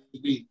brand to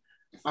be.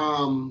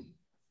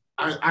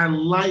 I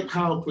like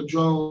how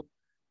Padron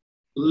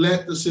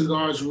let the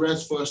cigars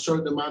rest for a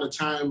certain amount of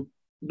time,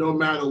 no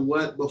matter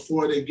what,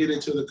 before they get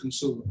into the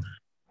consumer.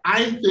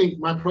 I think,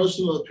 my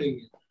personal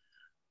opinion,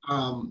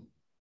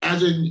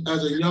 as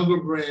a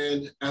younger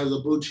brand, as a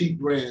boutique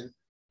brand,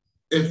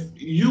 if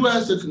you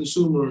as a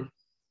consumer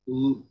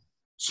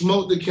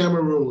smoke the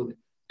Cameroon,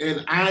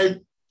 and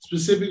I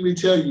specifically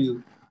tell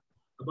you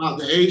about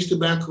the aged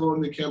tobacco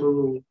in the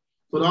Cameroon,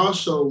 but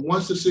also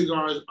once the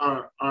cigars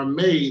are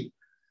made,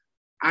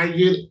 I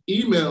get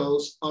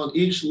emails on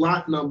each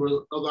lot number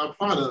of our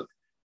product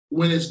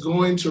when it's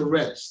going to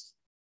rest.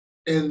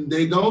 And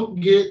they don't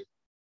get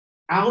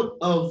out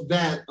of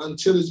that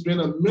until it's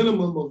been a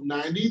minimum of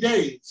 90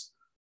 days.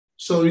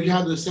 So you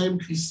have the same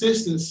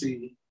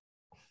consistency.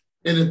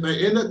 And if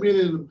it end up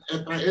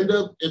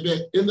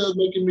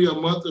making me a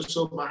month or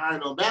so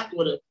behind on back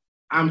order,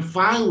 I'm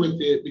fine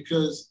with it,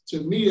 because to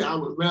me, I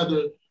would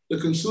rather the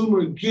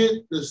consumer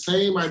get the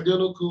same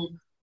identical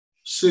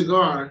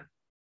cigar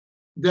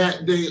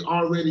that they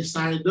already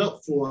signed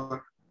up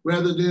for,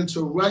 rather than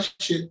to rush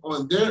it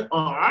on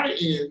our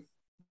end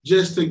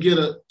just to get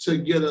a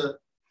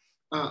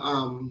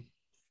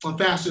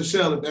faster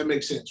sale, if that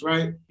makes sense,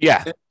 right?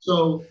 Yeah. And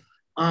so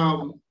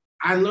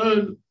I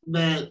learned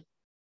that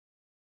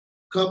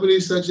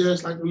companies such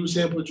as, like we were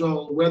saying,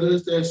 Padron, whether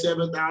it's their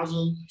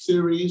 7,000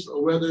 series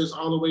or whether it's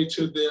all the way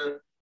to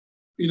their,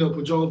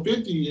 Padron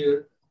 50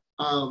 year,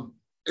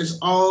 it's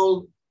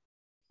all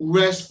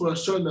rest for a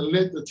certain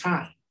length of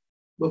time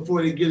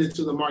before they get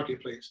into the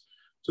marketplace.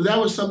 So that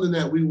was something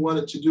that we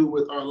wanted to do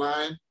with our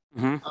line,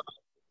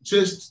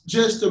 just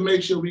to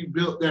make sure we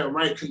built that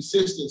right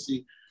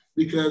consistency,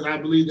 because I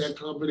believe that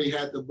company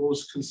had the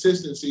most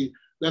consistency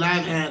that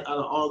I've had out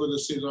of all of the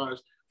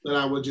cigars that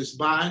I would just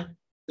buy.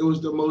 It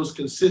was the most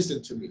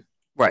consistent to me.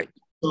 Right.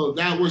 So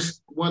that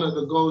was one of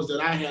the goals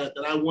that I had,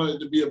 that I wanted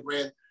to be a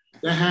brand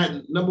that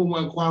had, number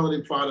one,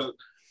 quality product,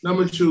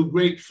 number two,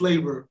 great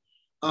flavor,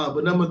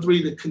 but number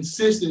three, the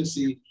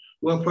consistency,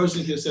 where a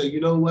person can say, you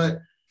know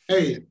what,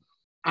 hey,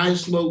 I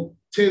smoke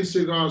 10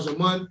 cigars a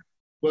month,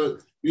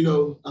 but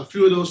a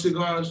few of those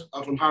cigars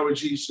are from Howard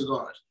G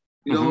Cigars.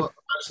 I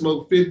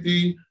smoke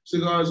 50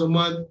 cigars a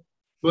month,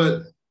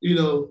 but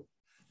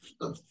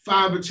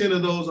 5 or 10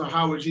 of those are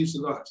Howard G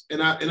cigars.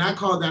 And I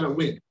call that a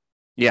win.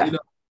 Yeah.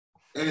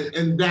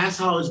 And that's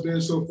how it's been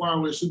so far.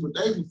 We're super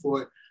thankful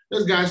for it.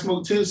 This guy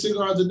smoked 10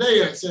 cigars a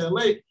day at Sand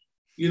Lake,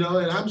 and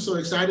I'm so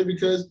excited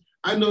because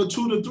I know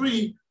 2 to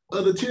 3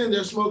 of the 10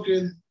 they're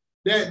smoking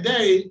that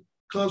day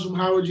comes from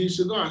Howard G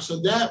cigars. So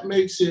that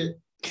makes it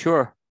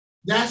sure.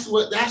 That's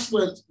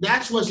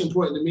what's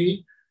important to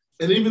me.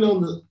 And even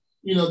on the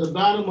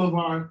bottom of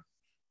our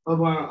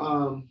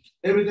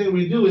everything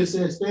we do, it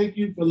says, thank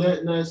you for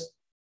letting us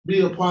be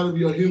a part of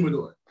your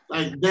humidor.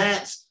 Like,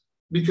 that's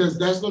because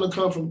that's going to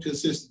come from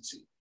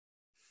consistency,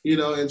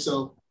 and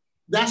so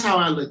that's how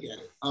I look at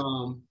it.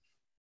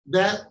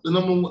 The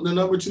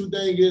number two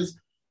thing is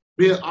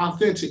being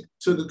authentic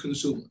to the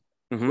consumer,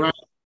 right?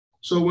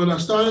 So when I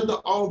started the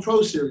All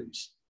Pro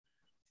series,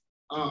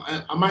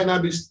 I might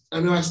not be,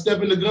 I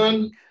step in the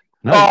gun.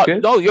 No,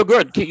 you're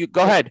good. You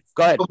go ahead.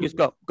 Okay. Just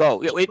go.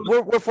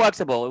 We're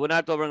flexible. We're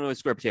not running a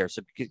script here.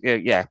 So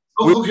yeah,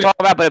 we'll talk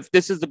about. But if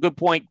this is a good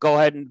point, go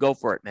ahead and go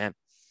for it, man.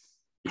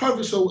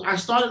 Perfect. So when I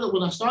started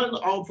the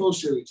All Pro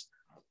series,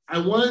 I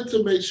wanted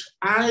to make sure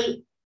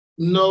I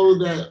know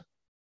that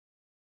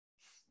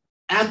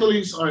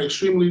athletes are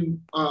extremely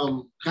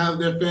have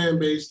their fan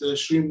base. They're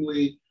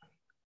extremely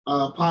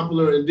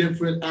popular in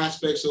different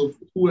aspects of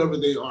whoever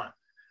they are.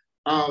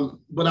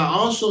 But I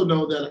also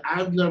know that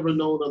I've never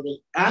known of an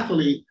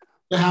athlete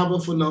to have a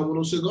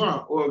phenomenal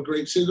cigar or a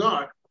great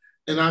cigar,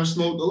 and I've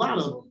smoked a lot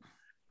of them.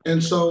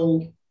 And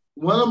so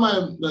one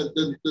of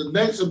the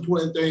next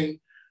important thing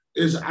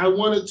is I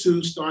wanted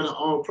to start an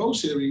all pro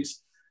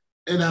series.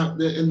 And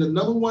the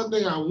number one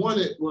thing I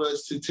wanted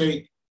was to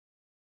take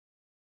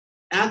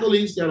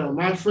athletes that are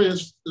my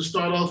friends to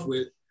start off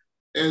with.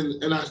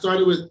 And I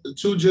started with the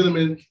two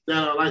gentlemen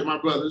that are like my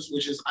brothers,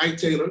 which is Ike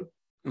Taylor,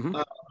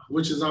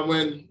 which is I'm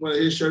wearing one of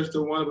his shirts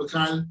to One of a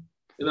Kind.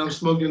 And I'm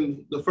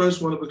smoking the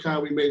first One of a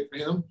Kind we made for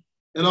him.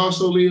 And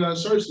also Leon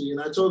Searcy.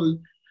 And I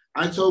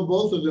told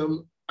both of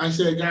them, I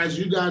said, guys,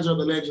 you guys are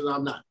the legends,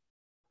 I'm not.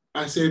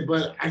 I said,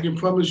 but I can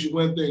promise you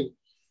one thing.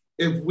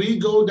 If we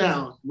go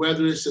down,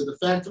 whether it's at the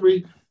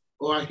factory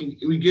or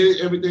we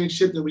get everything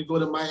shipped and we go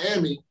to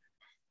Miami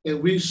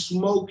and we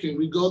smoke and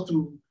we go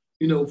through,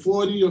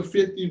 40 or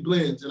 50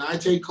 blends and I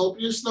take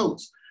copious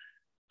notes,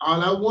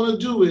 all I want to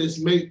do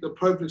is make the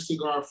perfect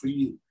cigar for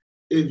you.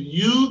 If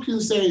you can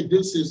say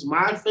this is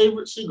my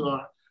favorite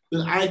cigar,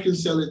 then I can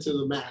sell it to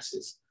the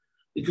masses.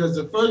 Because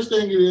the first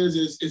thing it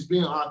is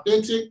being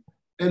authentic,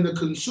 and the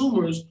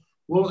consumers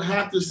won't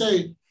have to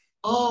say,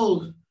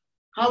 oh,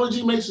 Howard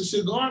G makes a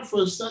cigar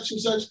for such and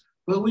such,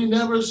 but we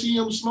never see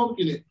him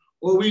smoking it.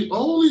 Or we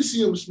only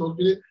see him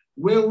smoking it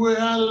when we're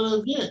at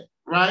an event,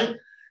 right?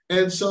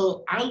 And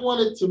so I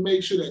wanted to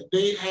make sure that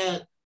they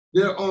had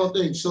their own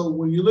thing. So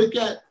when you look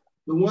at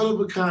the One of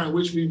a Kind,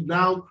 which we've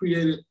now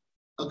created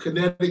a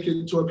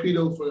Connecticut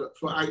torpedo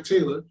for Ike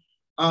Taylor,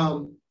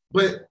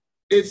 but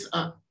it's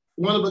a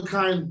One of a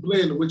Kind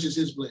blend, which is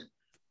his blend.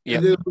 Yep.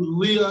 And then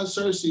Leon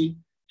Searcy,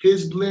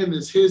 his blend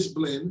is his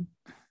blend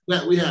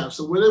that we have.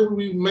 So whatever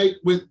we make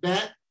with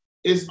that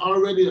is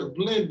already a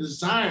blend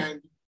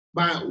designed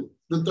by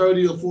the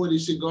 30 or 40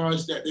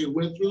 cigars that they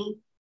went through.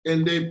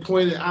 And they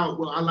pointed out,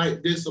 well, I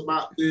like this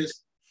about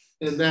this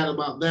and that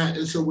about that.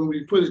 And so when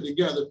we put it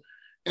together,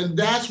 and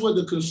that's what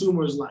the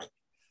consumers like.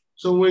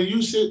 So when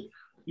you sit,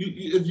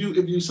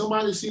 if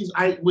somebody sees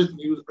Ike with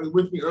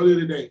me earlier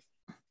today,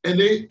 and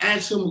they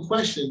ask him a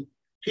question,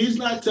 he's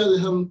not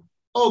telling him,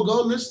 oh,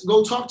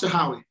 go talk to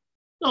Howie.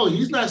 No,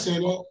 he's not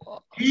saying that.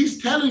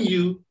 He's telling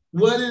you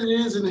what it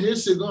is in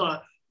his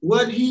cigar,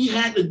 what he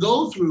had to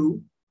go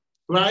through,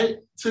 right,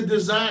 to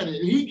design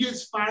it. And he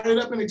gets fired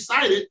up and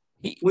excited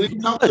when he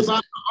talks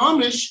about the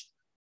Amish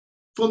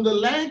from the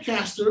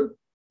Lancaster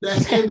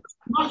that's in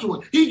the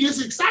module. He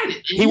gets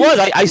excited.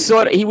 I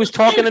saw it. He was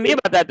talking to me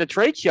about that at the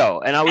trade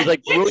show, and I was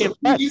like really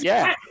impressed.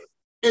 Yeah.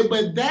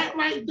 But that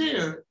right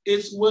there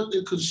is what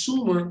the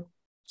consumer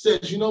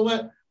says, you know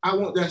what? I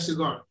want that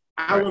cigar.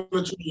 I want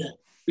to try that.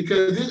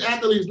 Because this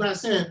athlete is not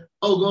saying,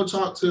 oh, go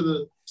talk to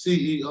the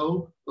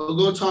CEO or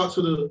go talk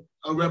to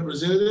a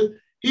representative.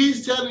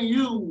 He's telling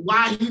you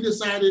why he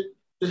decided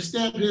to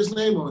stamp his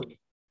name on it,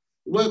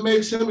 what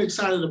makes him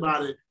excited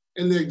about it.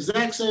 And the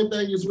exact same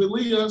thing is with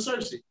Leon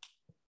Searcy.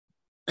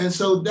 And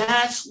so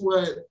that's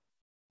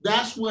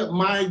what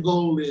my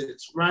goal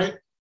is, right?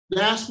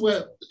 That's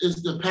what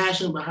is the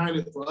passion behind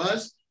it for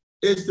us,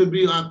 is to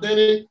be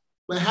authentic,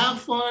 but have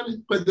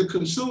fun, but the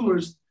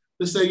consumers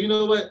to say, you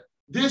know what?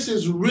 This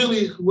is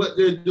really what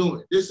they're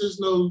doing. This is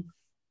no,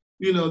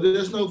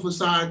 there's no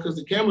facade because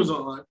the cameras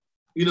are on.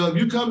 If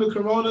you come to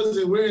Coronas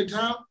and we're in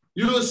town,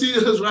 you're going to see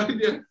us right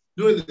there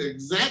doing the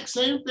exact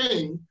same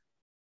thing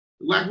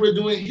like we're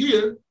doing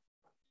here,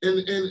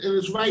 and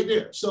it's right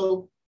there.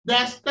 So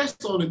that's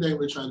the only thing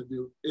we're trying to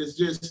do is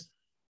just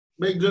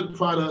make good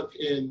product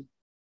and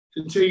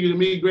continue to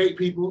meet great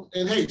people.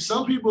 And hey,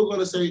 some people are going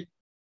to say,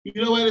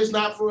 you know what, it's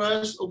not for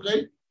us,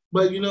 okay?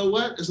 But you know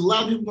what? There's a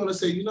lot of people going to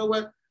say, you know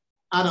what?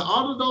 Out of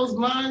all of those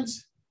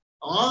lines,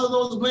 all of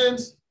those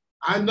blends,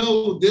 I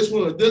know this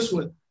one or this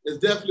one is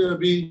definitely going to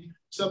be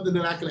something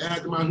that I can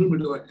add to my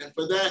humidor. And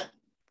for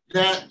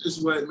that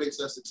is what makes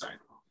us excited.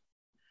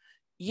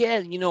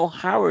 Yeah,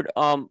 Howard,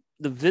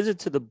 the visit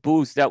to the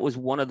booth, that was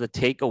one of the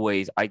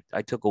takeaways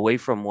I took away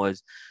from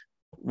was,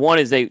 one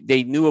is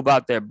they knew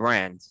about their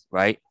brands,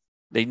 right?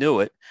 They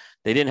knew it.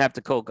 They didn't have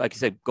to go, like I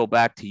said, go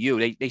back to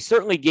you. They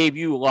certainly gave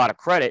you a lot of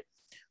credit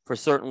for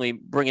certainly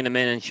bringing them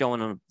in and showing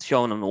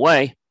them the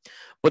way.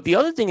 But the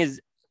other thing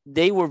is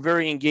they were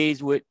very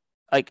engaged with,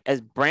 like,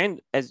 as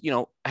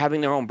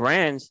having their own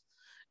brands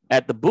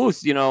at the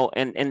booth,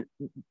 and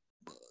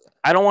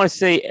I don't want to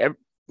say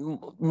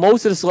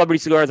most of the celebrity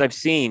cigars I've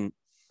seen,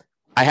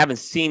 I haven't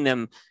seen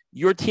them.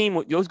 Your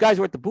team, those guys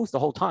were at the booth the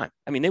whole time.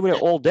 I mean, they were there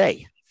all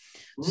day.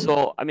 Mm-hmm.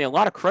 So, I mean, a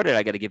lot of credit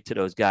I got to give to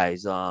those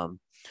guys on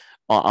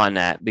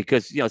that,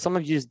 because,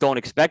 sometimes you just don't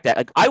expect that.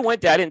 Like, I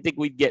went there, I didn't think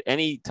we'd get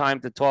any time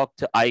to talk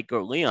to Ike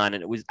or Leon,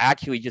 and it was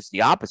actually just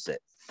the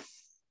opposite.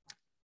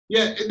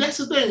 Yeah, and that's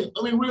the thing.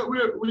 I mean, we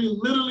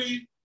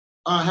literally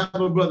have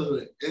a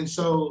brotherhood. And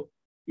so,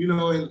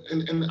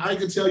 and I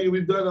can tell you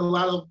we've done a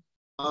lot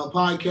of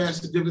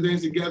podcasts and different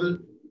things together.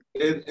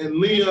 And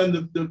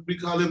Leon, we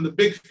call him the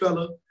big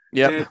fella.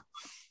 Yeah.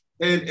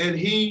 And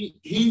he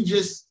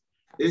gets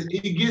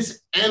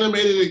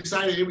animated and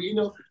excited.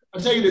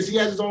 I'll tell you this, he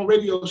has his own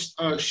radio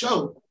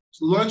show,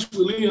 Lunch with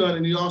Leon,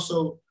 and he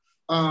also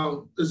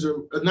is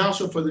an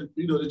announcer for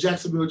the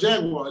Jacksonville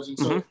Jaguars. And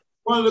so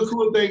one of the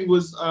cool things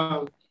was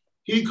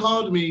he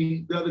called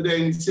me the other day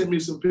and he sent me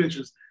some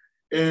pictures.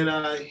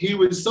 And he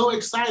was so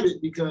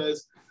excited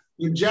because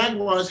the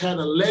Jaguars had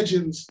a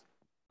legends.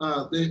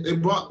 They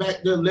brought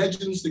back their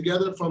legends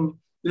together from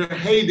their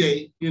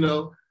heyday, and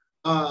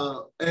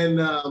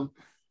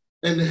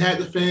they had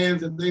the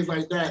fans and things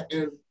like that.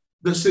 And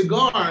the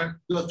cigar,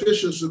 the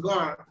official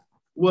cigar,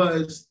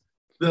 was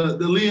the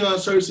Leon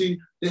Searcy.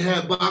 They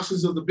had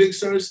boxes of the Big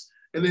Sirs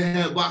and they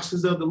had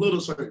boxes of the Little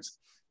Sirs.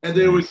 And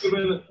they were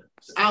giving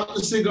out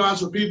the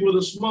cigars for people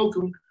to smoke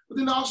them. But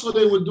then also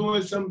they were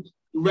doing some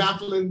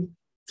raffling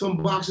some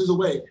boxes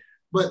away.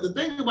 But the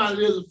thing about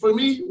it is, for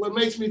me, what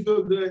makes me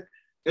feel good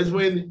is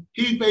when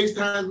he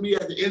FaceTimes me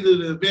at the end of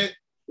the event,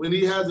 when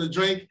he has a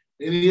drink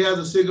and he has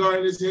a cigar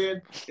in his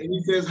hand, and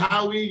he says,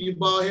 "Howie, you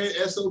bald head,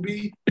 SOB."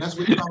 That's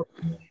what he calls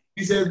me.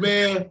 He says,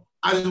 "Man,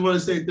 I just want to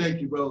say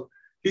thank you, bro."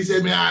 He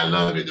said, "Man, I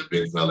love it. The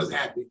big fella's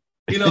happy."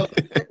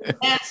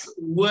 That's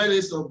what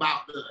it's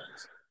about to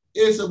us.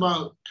 It's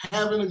about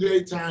having a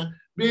great time,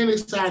 being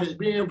excited,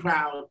 being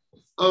proud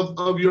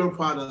of your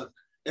product.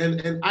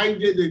 And Ike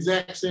did the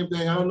exact same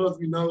thing. I don't know if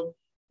you know,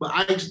 but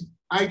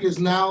Ike is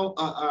now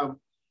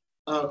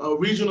a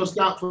regional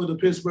scout for the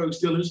Pittsburgh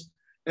Steelers.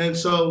 And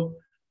so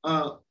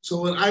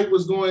when Ike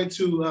was going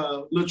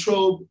to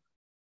Latrobe,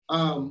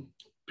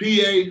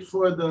 PA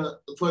for the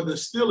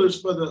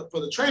Steelers for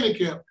the training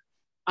camp,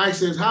 Ike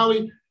says,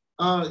 "Howie,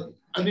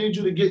 I need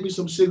you to get me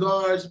some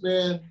cigars,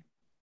 man,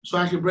 so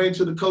I can bring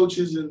to the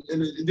coaches and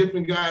the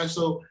different guys."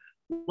 So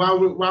while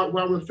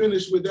we're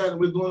finished with that and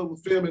we're going over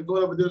film and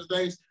going over different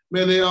things,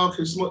 man, they all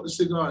can smoke the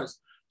cigars.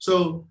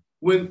 So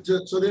then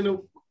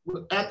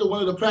after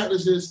one of the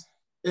practices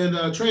in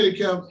training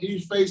camp, he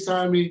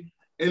FaceTimed me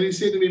and he's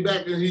hitting me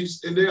back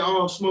and they're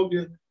all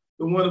smoking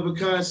the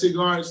one-of-a-kind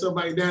cigar and stuff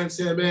like that and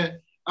saying, "Man,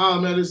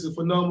 this is a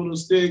phenomenal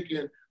stick,"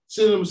 and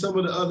sending them some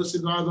of the other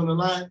cigars on the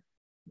line.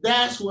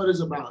 That's what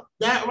it's about.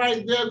 That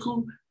right there,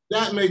 Coop,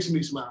 that makes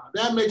me smile.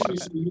 That makes me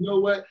say, you know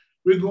what?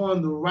 We're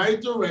going the right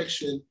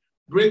direction,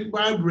 brick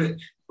by brick,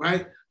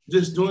 right?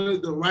 Just doing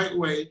it the right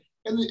way.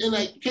 And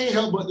I can't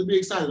help but to be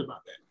excited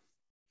about that.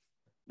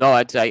 No,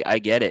 I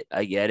get it.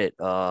 I get it.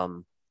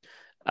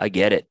 I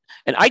get it.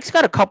 And Ike's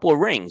got a couple of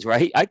rings,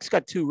 right? Ike's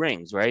got 2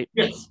 rings, right?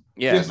 Yes.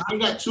 Yeah. Yes, I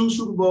got 2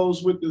 Super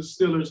Bowls with the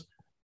Steelers,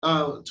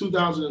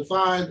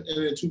 2005 and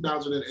then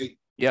 2008.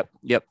 Yep.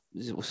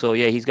 So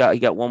yeah, he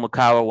got one with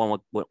Kyle, one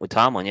with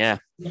Tomlin. Yeah.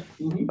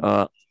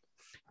 Mm-hmm.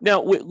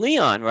 Now with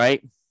Leon,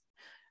 right?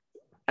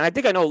 And I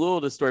think I know a little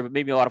of the story, but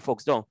maybe a lot of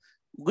folks don't.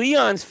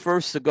 Leon's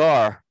first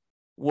cigar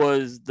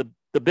was the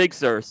Big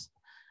Sirs,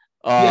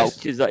 Yes.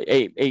 which is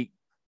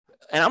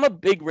and I'm a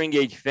big Ring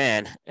Gauge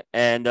fan,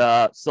 and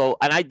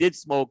I did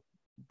smoke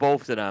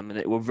both of them, and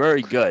they were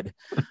very good.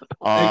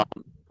 The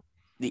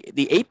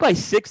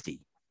 8x60.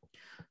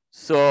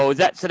 So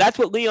that's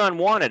what Leon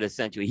wanted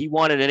essentially. He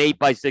wanted an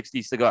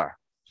 8x60 cigar.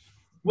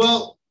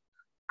 Well,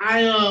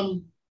 I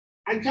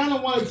kind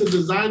of wanted to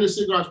design a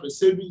cigar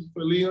specifically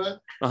for Leon.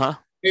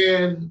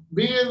 And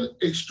being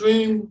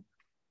extreme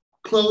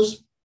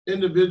close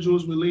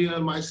individuals with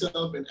Leon,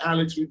 myself, and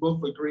Alex, we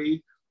both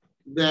agreed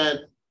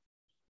that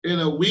in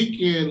a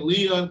weekend,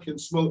 Leon can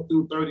smoke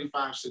through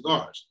 35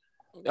 cigars.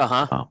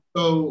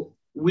 So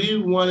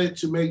we wanted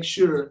to make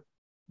sure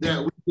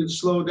that we could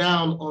slow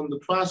down on the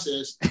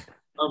process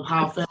of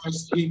how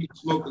fast he can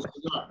smoke a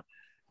cigar.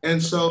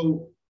 And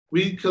so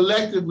we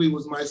collectively,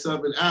 was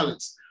myself and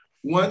Alex,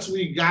 once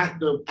we got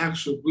the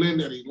actual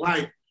blend that he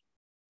liked,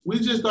 we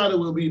just thought it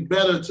would be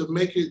better to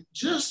make it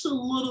just a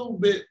little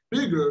bit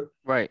bigger,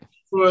 right,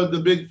 for the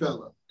big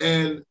fella.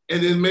 And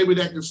then maybe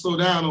that can slow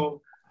down on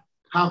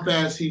how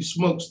fast he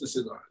smokes the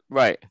cigar.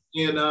 Right.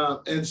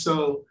 And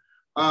so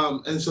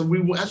that's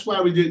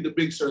why we did the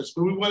Big Sirs,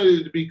 but we wanted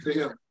it to be to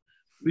him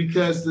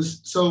because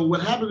so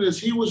what happened is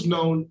he was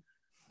known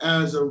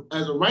as a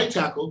right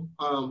tackle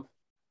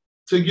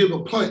to give a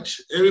punch.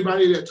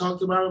 Everybody that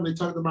talked about him, they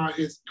talked about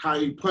how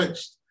he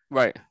punched.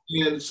 Right.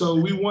 And so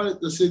we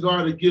wanted the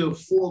cigar to give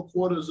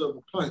 4/4 of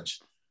a punch.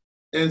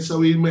 And so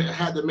we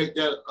had to make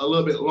that a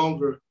little bit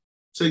longer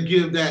to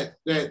give that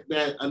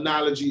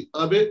analogy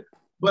of it.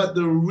 But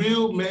the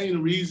real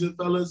main reason,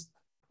 fellas,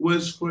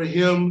 was for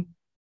him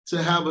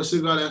to have a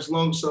cigar that's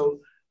long so,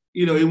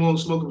 he won't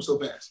smoke them so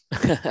fast.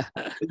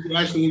 He can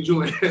actually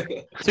enjoy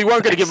it. So you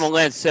weren't going to give him a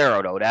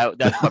Lancero, though.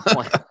 That's my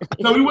point.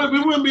 No, we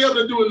wouldn't be able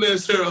to do a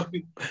Lancero.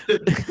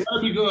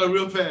 That'd be going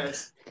real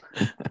fast.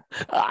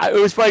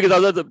 It was funny because I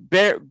was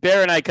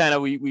Bear and I kind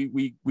of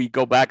we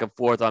go back and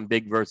forth on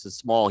big versus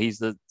small. He's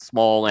the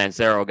small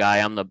Lancero guy.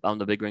 I'm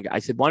the big ring guy. I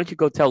said, why don't you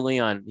go tell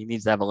Leon he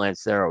needs to have a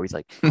Lancero? He's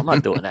like, I'm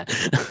not doing that.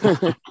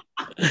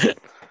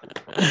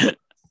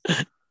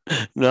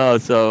 No,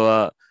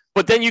 so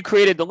but then you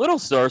created the Little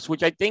Sirs,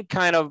 which I think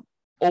kind of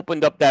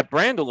opened up that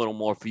brand a little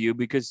more for you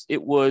because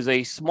it was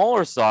a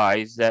smaller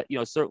size that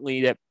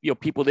certainly that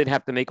people didn't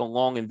have to make a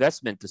long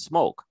investment to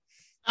smoke.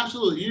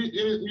 Absolutely. You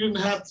didn't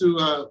have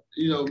to,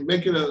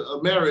 make it a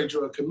marriage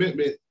or a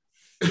commitment,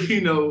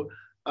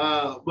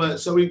 but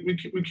so we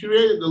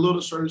created the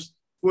Little Sirs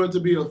for it to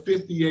be a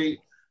 58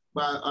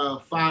 by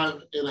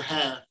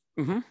 5.5.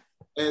 Mm-hmm.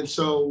 And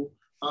so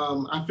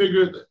I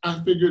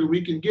figured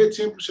we can get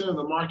 10% of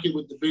the market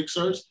with the Big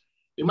Sur's.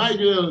 It might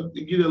get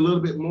a little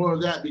bit more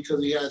of that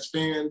because he has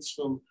fans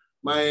from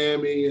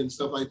Miami and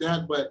stuff like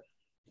that. But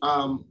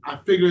I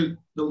figured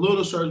the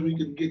Little Sur's, we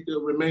could get the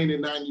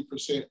remaining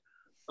 90%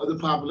 of the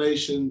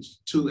population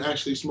to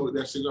actually smoke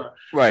that cigar.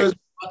 Right. Because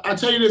I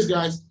tell you this,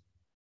 guys,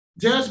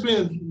 there's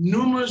been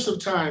numerous of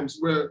times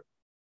where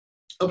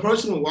a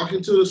person will walk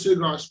into a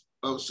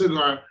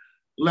cigar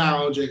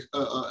lounge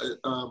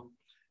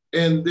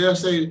and they'll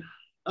say,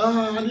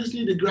 I just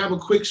need to grab a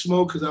quick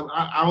smoke because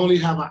I only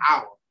have an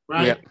hour,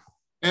 right? Yep.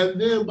 And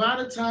then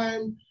by the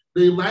time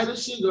they light a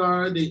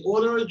cigar, they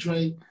order a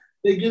drink,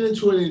 they get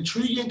into an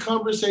intriguing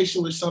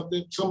conversation with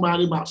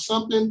somebody about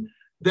something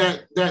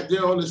that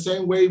they're on the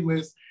same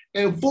wavelength.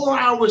 And 4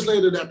 hours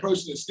later, that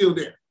person is still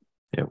there.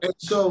 Yep. And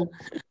so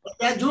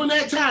during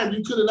that time,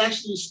 you could have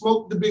actually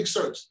smoked the Big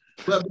Sur's.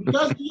 But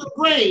because of your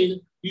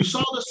brain, you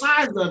saw the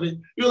size of it,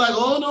 you're like,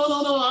 oh, no,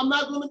 I'm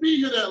not going to be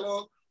here that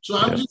long. So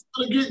I'm just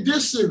going to get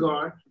this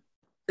cigar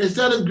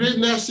instead of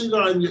getting that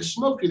cigar and you're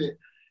smoking it.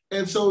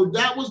 And so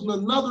that was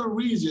another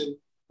reason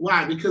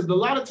why, because a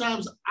lot of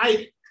times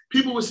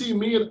people would see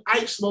me and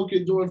Ike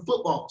smoking during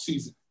football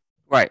season.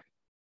 Right.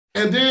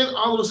 And then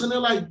all of a sudden they're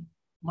like,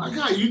 my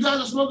God, you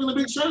guys are smoking the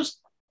Big Sur's?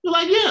 You're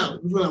like, yeah,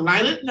 we're going to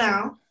light it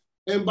now.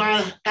 And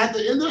at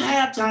the end of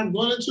halftime,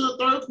 going into the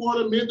third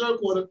quarter, mid-third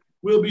quarter,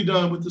 we'll be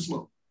done with the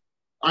smoke.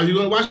 Are you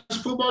going to watch the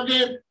football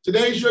game?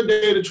 Today's your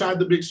day to try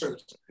the Big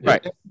Sur's.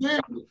 Right.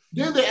 And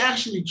then they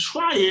actually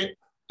try it,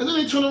 and then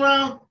they turn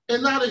around,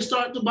 and now they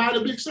start to buy the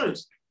Big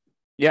Sur's.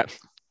 Yep.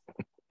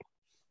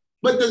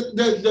 But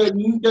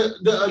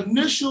the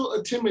initial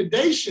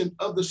intimidation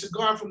of the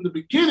cigar from the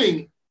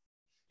beginning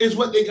is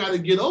what they got to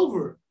get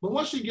over. But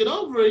once you get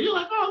over it, you're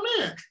like, oh,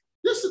 man,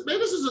 this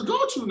is a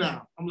go-to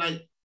now. I'm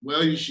like,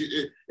 well, you should.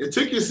 It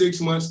took you 6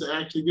 months to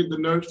actually get the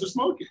nerves to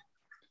smoke it.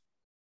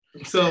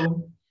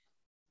 So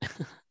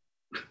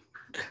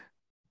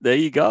there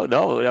you go.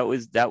 No,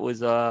 that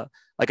was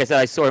like I said,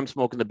 I saw him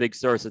smoking the Big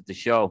Sur's at the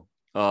show.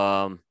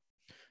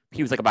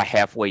 He was like about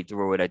halfway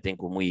through it, I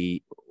think, when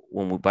we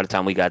by the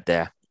time we got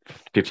there.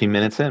 15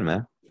 minutes in,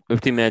 man.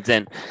 15 minutes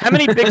in. How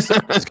many Big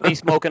Sur's can he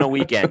smoke in a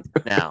weekend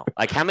now?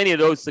 Like, how many of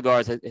those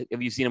cigars have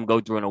you seen him go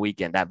through in a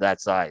weekend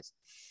that size?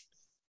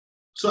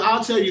 So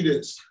I'll tell you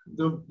this.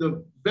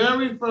 The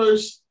very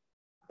first,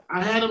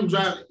 I had him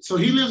drive. So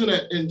he lives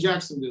in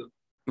Jacksonville.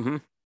 Mm-hmm.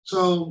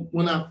 So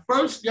when I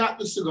first got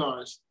the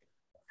cigars,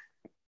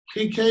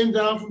 he came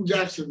down from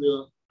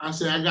Jacksonville. I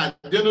said, I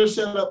got dinner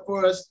set up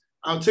for us.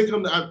 I'll tell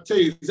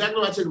you exactly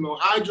what I took him on.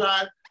 I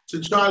drive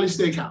to Charlie's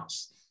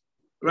Steakhouse,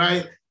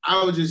 right?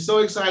 I was just so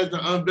excited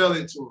to unveil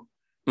it to him.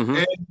 Mm-hmm.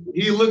 And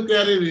he looked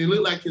at it and he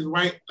looked like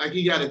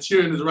he got a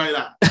tear in his right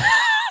eye.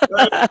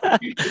 Right?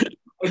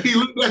 He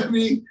looked at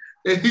me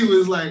and he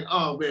was like,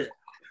 oh, man.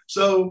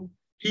 So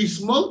he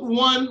smoked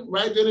one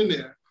right then and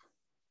there.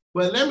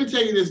 But let me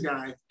tell you this,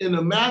 guy. In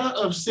a matter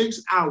of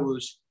 6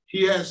 hours,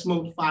 he had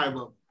smoked 5 of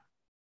them.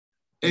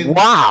 And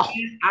wow.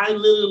 I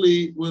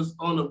literally was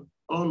on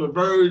the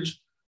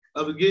verge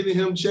of getting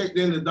him checked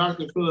in the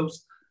Dr.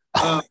 Phillips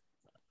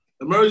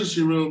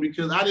emergency room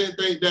because I didn't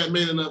think that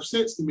made enough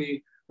sense to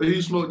me. But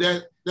he smoked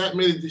that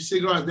many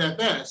cigars that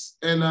fast.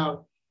 And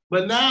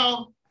but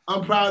now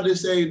I'm proud to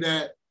say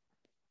that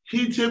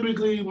he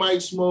typically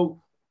might smoke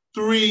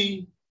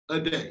 3 a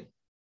day.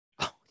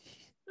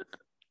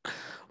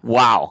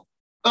 Wow.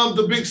 Of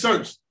the Big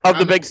Sur's.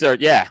 The Big Sur's,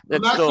 yeah.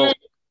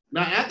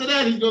 Now, after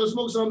that, he's going to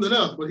smoke something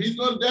else, but he's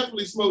going to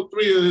definitely smoke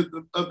 3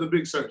 of the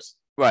Big Sur's.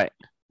 Right.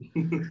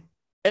 and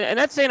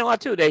that's saying a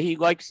lot, too, that he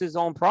likes his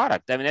own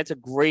product. I mean, that's a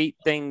great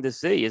thing to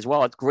see as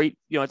well. It's great.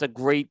 It's a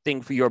great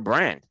thing for your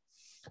brand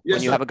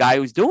when you have a guy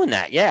who's doing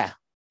that. Yeah.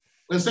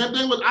 The same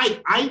thing with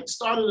Ike. Ike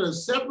started a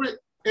separate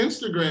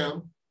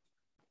Instagram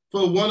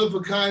for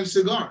one-of-a-kind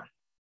cigar,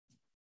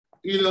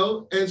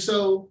 and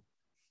so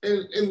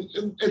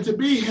and to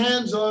be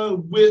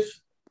hands-on with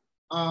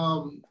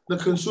the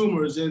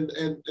consumers and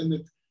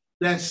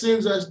that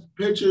sends us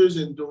pictures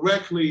and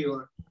directly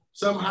or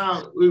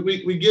somehow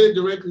we get it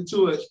directly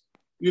to us,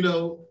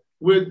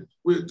 we're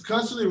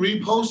constantly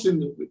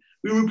reposting them.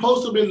 We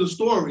repost them in the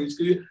stories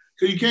because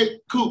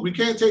we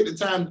can't take the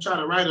time to try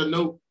to write a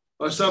note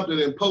or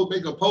something and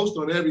make a post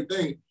on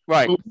everything.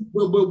 Right.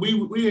 But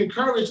we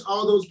encourage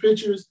all those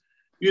pictures,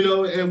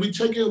 and we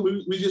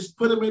just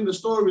put them in the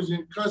stories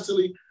and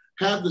constantly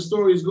have the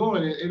stories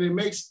going. And it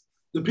makes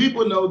the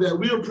people know that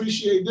we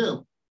appreciate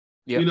them,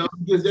 yep.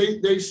 Because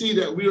they see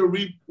that we're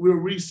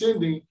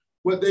resending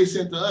what they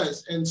sent to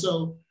us. And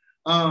so,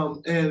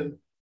 and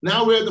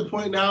now we're at the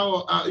point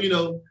now,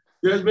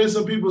 there's been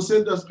some people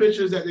sent us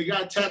pictures that they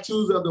got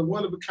tattoos of the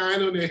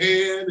one-of-a-kind on their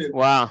hand and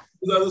wow.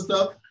 other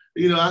stuff.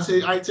 I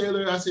say, Ike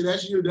Taylor,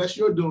 that's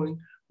your doing.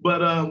 But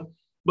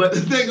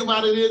the thing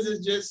about it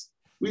is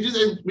we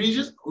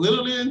just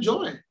literally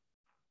enjoy it.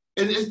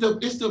 And it's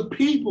the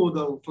people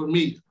though, for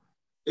me.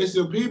 It's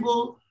the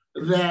people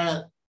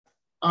that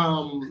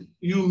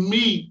you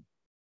meet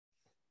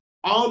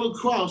all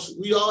across.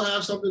 We all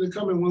have something in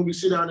common when we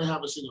sit down and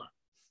have a cigar.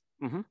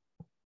 Mm-hmm.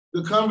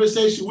 the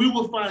conversation, we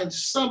will find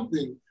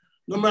something,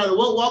 no matter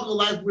what walk of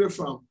life we're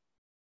from,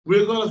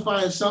 we're going to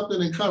find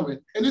something in common.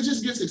 And it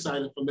just gets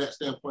exciting from that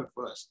standpoint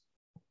for us.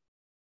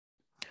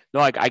 No,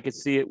 I could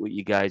see it with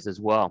you guys as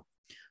well.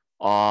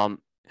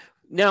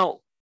 Now,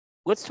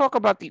 let's talk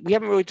about we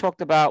haven't really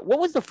talked about, what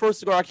was the first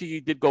cigar actually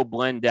you did go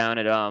blend down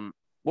at,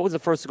 what was the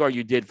first cigar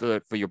you did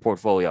for your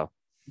portfolio?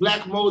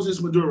 Black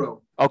Moses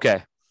Maduro.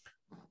 Okay.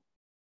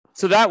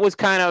 So that was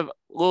kind of a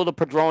little the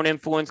Padron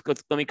influence.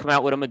 Let me come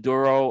out with a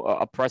Maduro,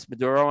 a pressed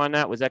Maduro on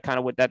that. Was that kind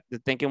of what the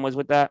thinking was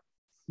with that?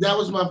 That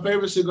was my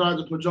favorite cigar,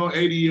 the Padron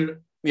 80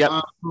 year.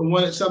 Yeah.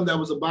 Wanted something that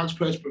was a box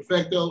press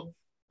perfecto.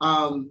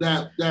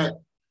 That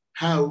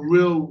had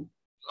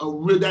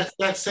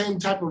that same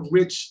type of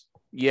rich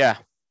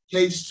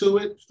taste to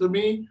it for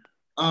me.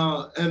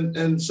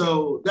 And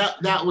so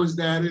that was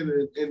that,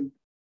 and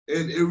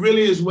it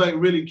really is what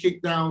really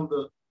kicked down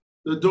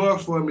the door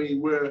for me,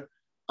 where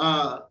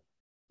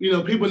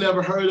people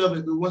never heard of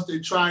it, but once they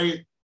try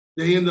it,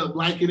 they end up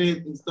liking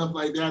it and stuff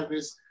like that. And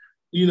it's,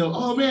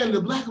 oh man,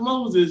 the Black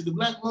Moses.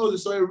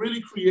 So it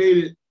really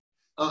created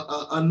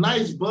a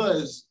nice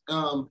buzz,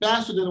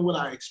 faster than what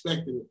I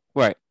expected it.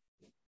 Right.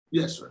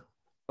 Yes, sir.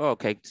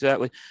 Okay. That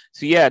was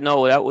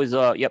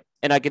yep.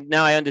 And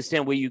I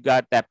understand where you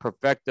got that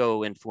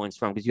Perfecto influence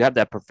from, because you have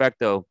that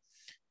Perfecto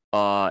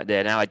that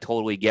now I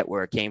totally get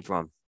where it came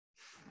from.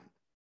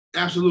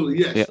 Absolutely.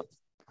 Yes.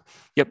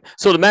 Yep.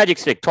 So the Magic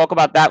Stick, talk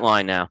about that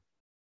line now.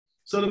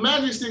 So the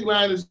Magic Stick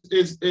line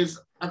is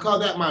I call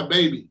that my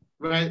baby,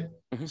 right?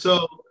 Mm-hmm.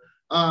 So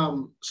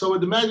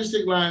with the Magic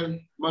Stick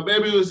line, my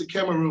baby was the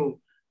Cameroon.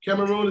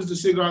 Cameroon is the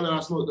cigar that I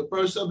smoke the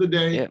first of the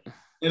day,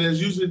 and it's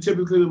usually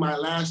typically my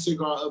last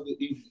cigar of the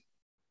evening.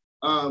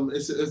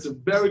 It's a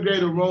very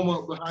great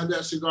aroma behind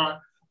that cigar.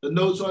 The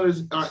notes on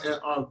it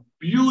are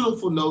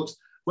beautiful notes,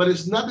 but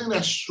it's nothing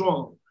that's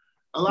strong.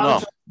 A lot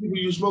of times when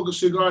you smoke a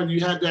cigar and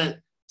you have that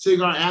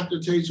cigar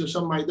aftertaste or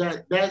something like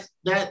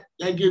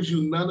that gives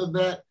you none of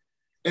that.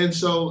 And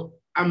so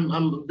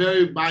I'm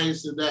very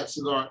biased to that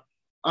cigar.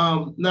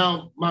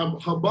 Now my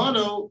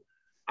Habano,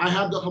 I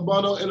have the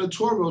Habano in a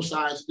Toro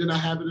size, then I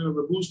have it in a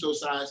Robusto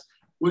size,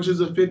 which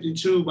is a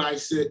 52 by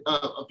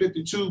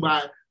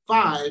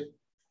 5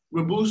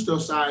 Robusto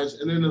size,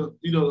 and then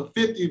the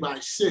 50 by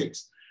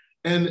 6.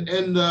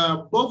 And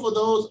both of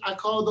those, I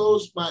call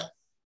those my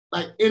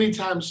like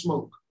anytime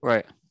smoke.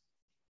 Right.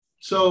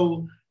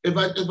 So if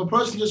a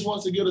person just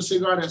wants to get a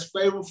cigar that's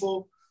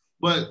flavorful,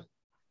 but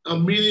a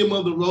medium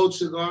of the road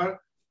cigar,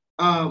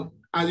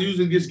 I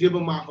usually just give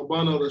them my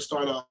Habano to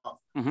start off.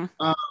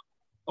 Mm-hmm.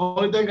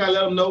 Only thing I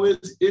let them know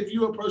is if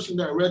you're a person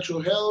that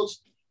retrohales,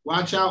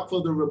 watch out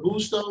for the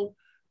Robusto,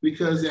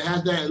 because it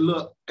has that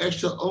little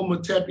extra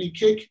Ometepe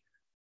kick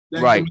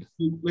that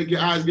can make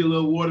your eyes get a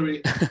little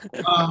watery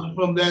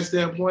from that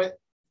standpoint.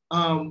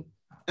 And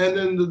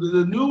then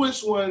the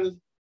newest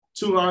one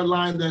to our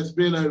line that's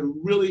been a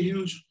really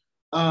huge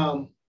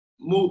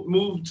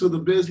move to the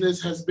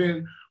business has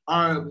been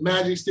our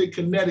Magic Stick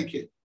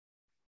Connecticut.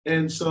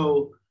 And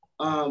so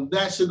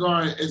that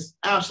cigar is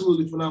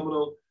absolutely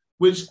phenomenal,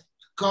 which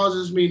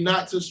causes me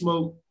not to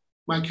smoke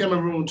my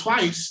Cameroon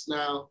twice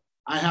now.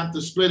 I have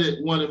to split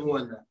it 1 and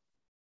 1 now.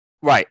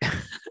 Right.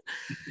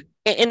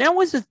 And that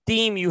was a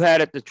theme you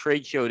had at the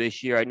trade show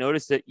this year. I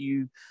noticed that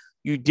you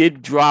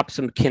did drop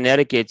some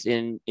Connecticut's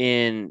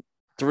in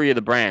 3 of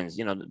the brands.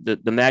 The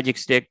Magic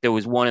Stick, there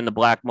was one in the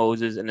Black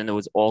Moses, and then there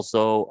was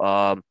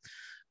also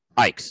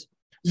Ike's.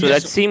 So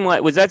that seemed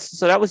like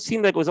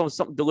seemed like it was almost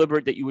something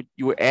deliberate that you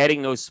were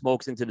adding those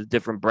smokes into the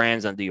different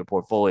brands under your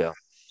portfolio.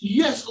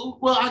 Yes.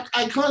 Well,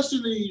 I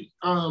constantly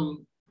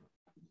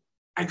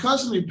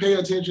pay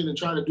attention and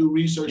try to do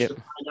research to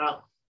find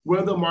out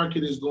where the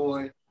market is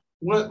going,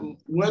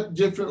 what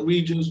different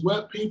regions,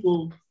 what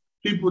people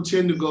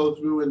tend to go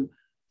through.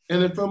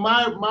 And from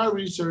my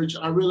research,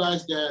 I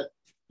realized that,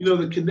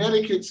 the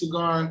Connecticut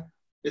cigar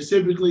is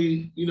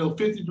typically,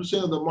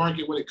 50% of the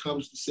market when it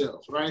comes to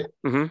sales, right?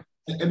 Mm-hmm.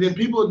 And then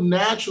people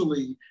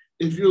naturally,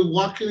 if you're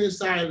walking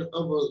inside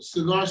of a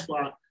cigar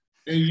spot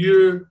and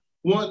you're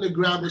wanting to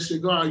grab a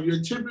cigar,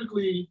 you're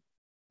typically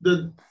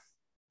in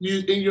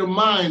your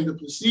mind, the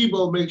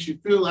placebo makes you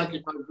feel like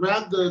if I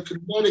grab the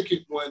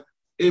Connecticut one,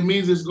 it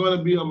means it's going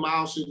to be a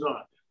mild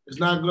cigar. It's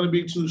not going to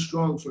be too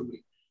strong for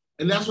me.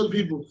 And that's what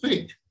people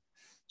think.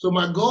 So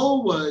my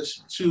goal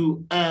was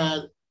to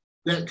add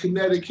that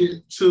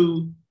Connecticut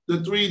to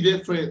the 3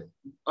 different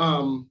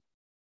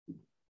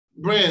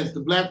brands,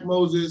 the Black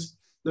Moses,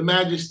 the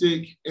Magic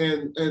Stick,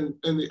 and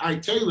the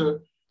Ike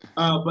Taylor.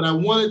 But I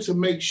wanted to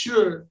make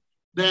sure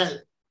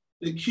that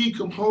the key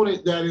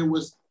component that it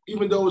was,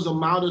 even though it was a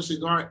milder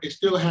cigar, it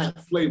still had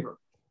flavor.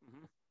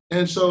 Mm-hmm.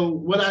 And so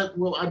what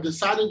I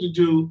decided to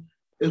do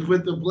is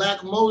with the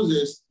Black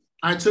Moses,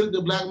 I took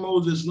the Black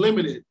Moses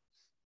Limited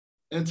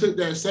and took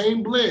that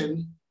same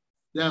blend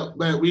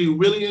that we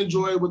really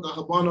enjoyed with the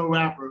Habano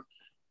wrapper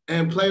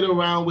and played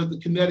around with the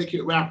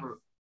Connecticut wrapper.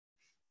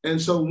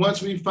 And so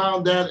once we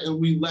found that and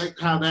we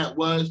liked how that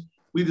was,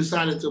 we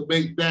decided to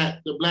make that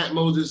the Black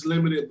Moses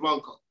Limited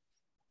Blanco.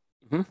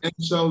 Mm-hmm. And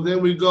so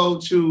then we go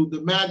to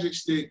the Magic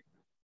Stick,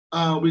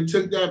 we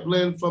took that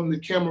blend from the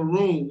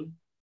Cameroon,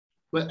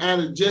 but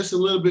added just a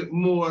little bit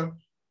more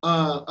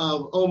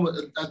of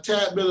a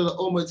tad bit of the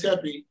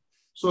Ometepe,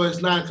 so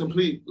it's not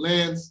complete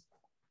Lance,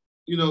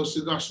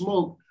 cigar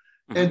smoke,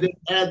 and then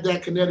add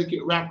that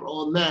Connecticut wrapper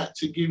on that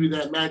to give you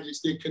that Magic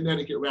Stick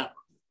Connecticut wrapper.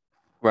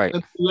 Right.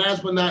 And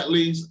last but not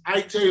least,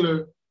 Ike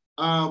Taylor.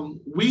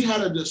 We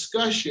had a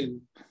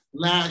discussion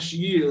last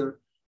year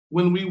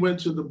when we went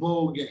to the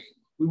bowl game.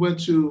 We went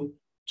to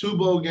 2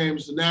 bowl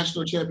games, the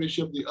national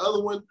championship. The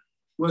other one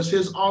was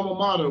his alma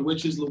mater,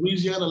 which is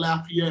Louisiana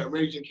Lafayette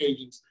Raging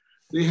Cajuns.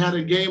 They had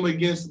a game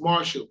against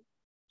Marshall.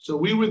 So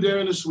we were there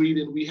in the suite,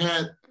 and we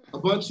had a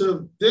bunch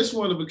of this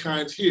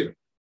one-of-a-kinds here.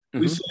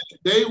 We said,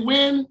 if they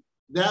win,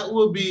 that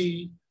will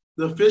be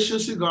the official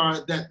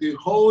cigar that the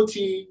whole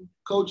team,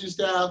 coaching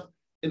staff,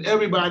 and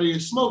everybody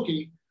is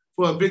smoking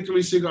for a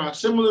victory cigar,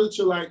 similar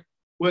to like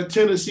what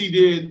Tennessee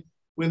did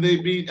when they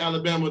beat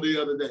Alabama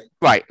the other day.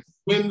 Right.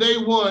 When they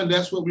won,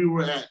 that's what we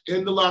were at,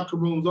 in the locker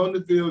rooms, on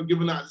the field,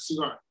 giving out the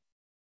cigar.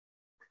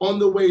 On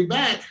the way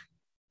back,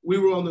 we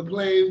were on the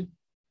plane,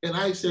 and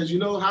I said,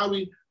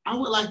 Howie, I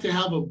would like to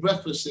have a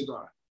breakfast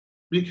cigar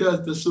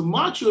because the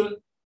Sumatra,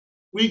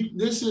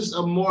 this is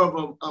a more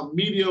of a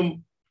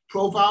medium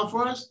profile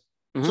for us.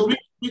 So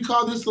we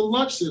call this the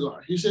lunch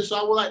cigar. He said, so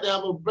I would like to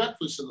have a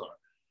breakfast cigar.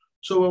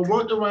 So I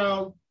worked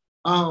around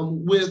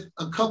with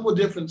a couple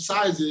different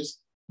sizes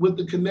with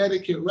the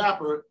Connecticut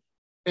wrapper,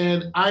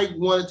 and I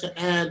wanted to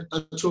add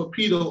a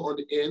torpedo on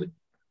the end,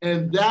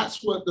 and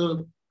that's what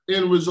the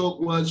end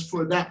result was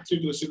for that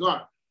particular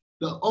cigar.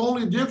 The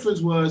only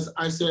difference was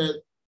I said,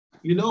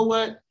 you know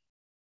what?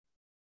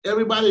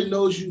 Everybody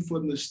knows you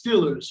from the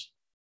Steelers,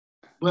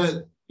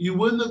 but you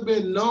wouldn't have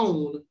been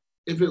known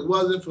if it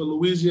wasn't for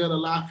Louisiana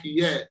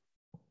Lafayette.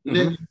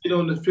 Then you get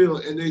on the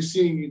field and they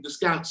seeing you, the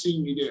scouts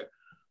seeing you there.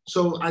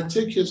 So I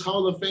took his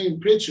Hall of Fame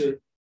picture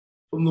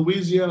from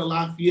Louisiana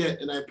Lafayette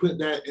and I put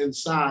that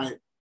inside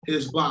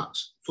his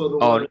box for the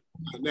one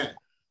like that.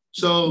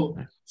 So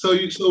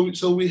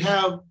we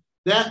have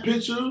that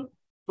picture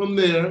from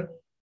there.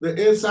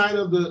 The inside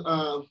of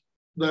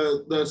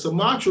the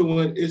Sumatra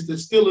one is the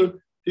Steeler.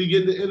 He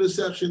get the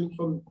interception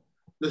from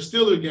the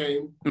Steeler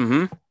game,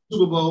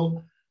 Super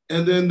Bowl.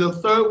 And then the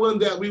third one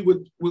that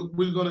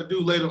we're gonna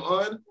do later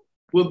on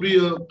will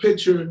be a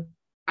picture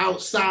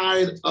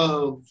outside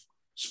of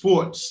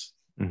sports,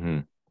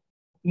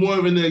 more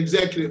of an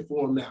executive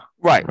form now.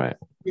 Right.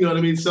 You know what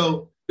I mean?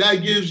 So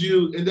that gives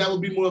you, and that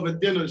would be more of a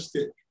dinner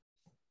stick,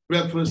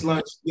 breakfast,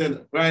 lunch,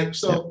 dinner, right?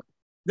 So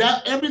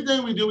that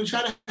everything we do, we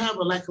try to have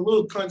a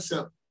little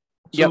concept.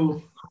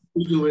 So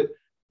we do it.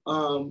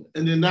 And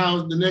then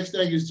now the next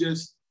thing is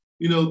just,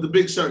 the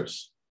big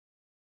search.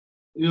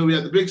 We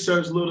have the big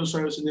search, little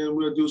search, and then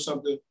we'll do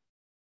something,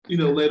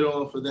 later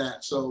on for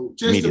that. So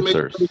just medium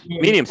to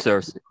make medium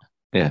search.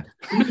 Yeah.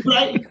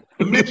 Right?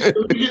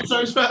 Medium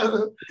search.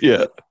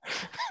 Yeah.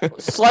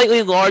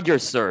 Slightly larger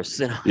search.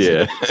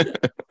 Yeah.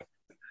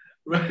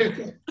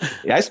 Right.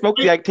 Yeah, I smoked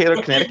the Ike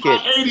Taylor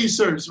Connecticut. 80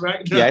 search,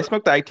 right? Yeah, I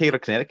smoked the Ike Taylor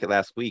Connecticut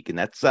last week, and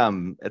that's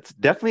it's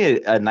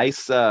definitely a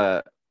nice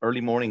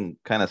early morning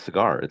kind of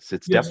cigar. It's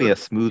definitely a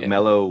smooth,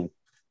 mellow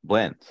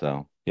blend.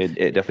 So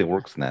it definitely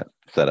works in that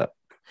setup.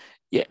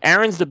 Yeah,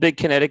 Aaron's the big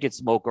Connecticut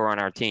smoker on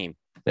our team.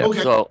 Yep.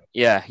 Okay. So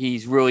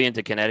he's really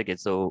into Connecticut.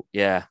 So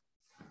he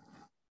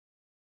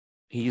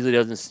usually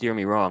doesn't steer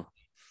me wrong.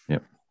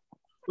 Yep.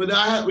 But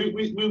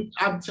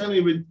I'm telling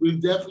you, we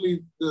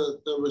definitely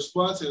the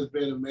response has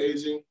been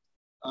amazing,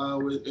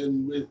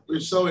 and we're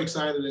so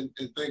excited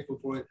and thankful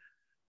for it,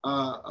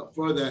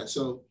 for that.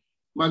 So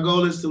my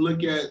goal is to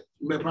look at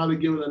probably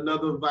giving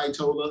another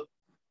Vitola,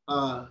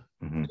 the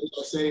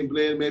same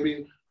blend,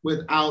 maybe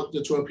without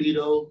the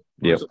torpedo,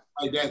 or something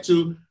like that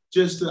too.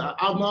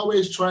 I'm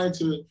always trying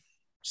to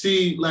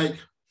see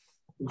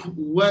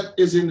what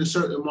is in the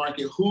certain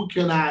market. Who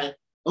can I?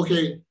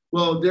 Okay,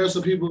 well, there's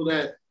some people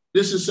that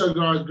this is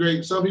cigar is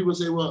great. Some people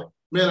say, well,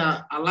 man,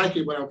 I like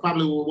it, but I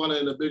probably would want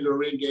it in a bigger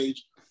ring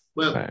gauge,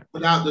 but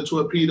without the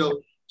torpedo.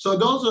 So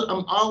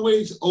I'm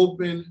always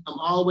open. I'm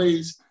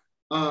always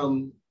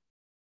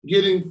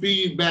getting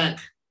feedback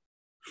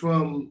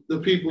from the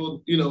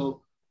people,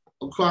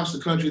 across the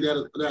country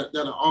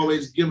that are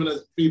always giving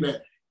us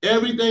feedback.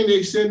 Everything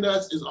they send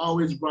us is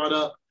always brought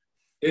up,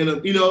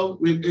 and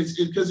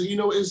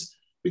it's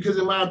because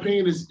in my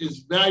opinion, it's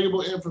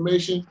valuable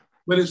information,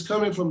 but it's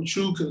coming from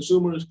true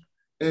consumers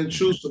and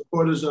true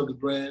supporters of the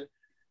brand,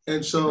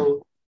 and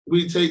so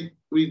we take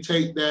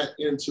that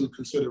into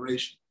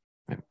consideration.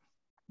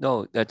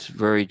 No, that's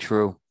very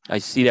true. I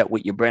see that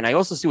with your brand. I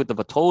also see with the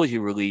Vitolas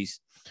you release.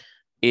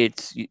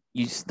 It's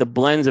the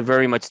blends are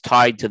very much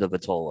tied to the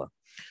Vitola.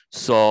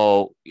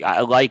 So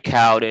I like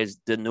how there's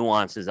the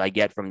nuances I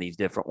get from these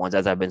different ones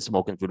as I've been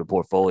smoking through the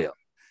portfolio.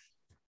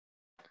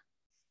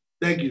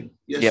 Thank you.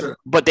 Yes, sir.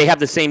 But they have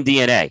the same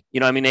DNA.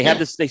 They have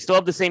this. They still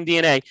have the same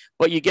DNA,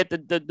 but you get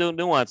the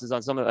nuances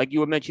on some of, like you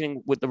were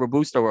mentioning with the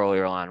Robusto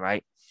earlier on,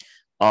 right?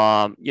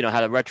 How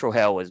the retro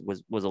hail was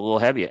a little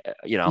heavier.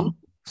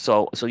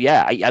 So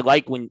yeah, I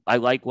like when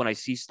I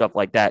see stuff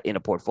like that in a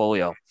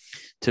portfolio.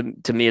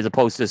 to me, as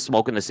opposed to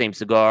smoking the same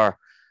cigar.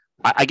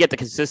 I get the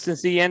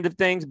consistency end of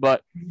things,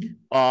 but you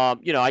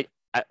know,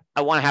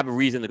 I want to have a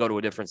reason to go to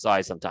a different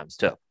size sometimes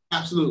too.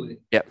 Absolutely.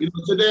 Yeah. You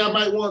know, today I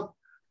might want,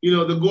 you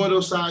know, the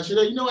Gordo size.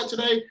 Today, you know what?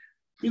 Today,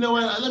 you know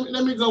what?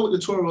 Let me go with the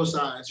Toro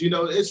size. You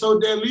know, and so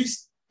they at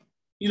least,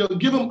 you know,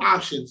 give them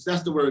options.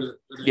 That's the word.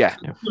 Yeah.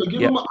 You know,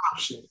 give them an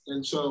option.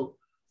 And so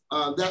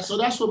that's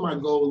what my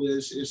goal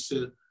is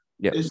to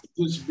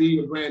just be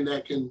a brand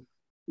that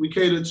we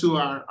cater to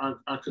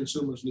our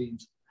consumers'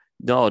 needs.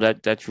 No,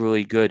 that's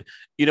really good.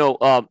 You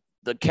know,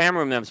 the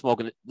Cameroon that I'm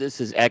smoking,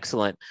 this is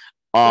excellent.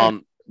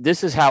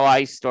 This is how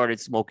I started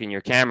smoking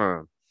your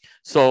Cameroon.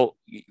 So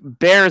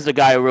Bear is the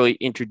guy who really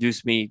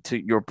introduced me to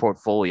your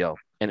portfolio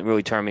and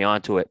really turned me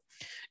on to it.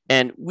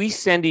 And we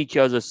send each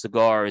other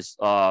cigars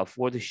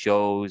for the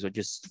shows or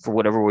just for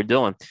whatever we're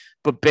doing.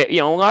 But Bear,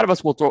 you know, a lot of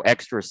us will throw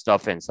extra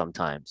stuff in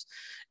sometimes,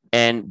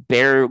 and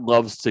Bear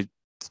loves to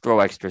throw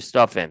extra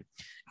stuff in.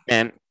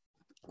 And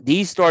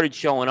these started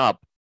showing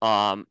up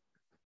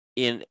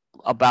in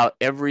about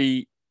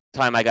every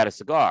time I got a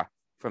cigar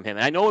from him.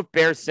 And I know if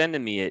Bear's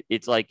sending me it,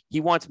 it's like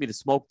he wants me to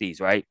smoke these,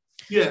 right?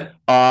 Yeah.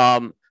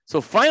 So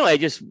finally, I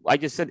just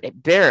said, hey,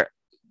 Bear,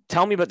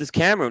 tell me about this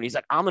Cameroon. He's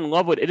like, I'm in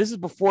love with it. This is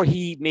before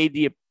he made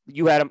he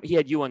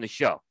had you on the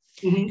show.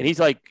 Mm-hmm. And he's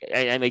like,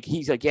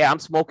 yeah, I'm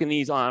smoking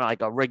these on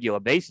like a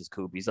regular basis,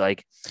 Coop. He's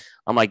like,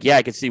 I'm like, yeah,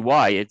 I can see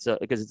why. It's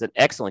because it's an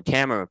excellent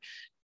Cameroon.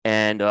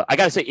 And I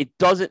gotta say, it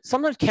doesn't.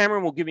 Sometimes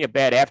Cameroon will give me a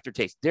bad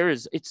aftertaste.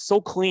 It's so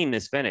clean,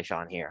 this finish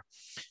on here,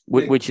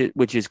 which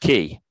is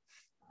key.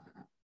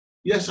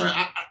 Yes, sir.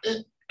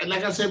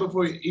 Like I said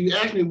before, you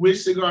asked me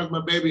which cigar is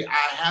my baby.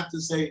 I have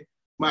to say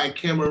my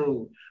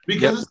Cameroon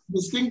because it's a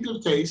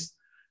distinctive taste.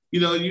 You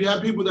know, you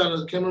have people that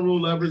are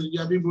Cameroon lovers, and you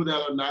have people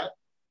that are not.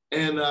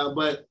 And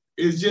but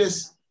it's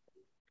just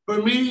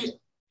for me,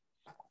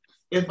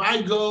 if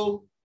I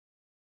go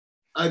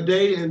a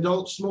day and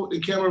don't smoke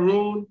the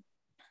Cameroon,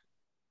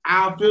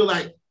 I'll feel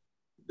like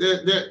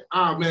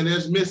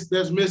there's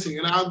missing,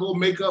 and I'll go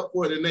make up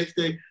for it the next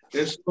day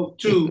and smoke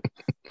two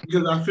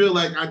because I feel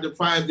like I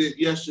deprived it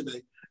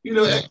yesterday. You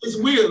know, it's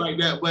weird like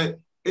that, but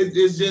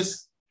it's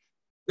just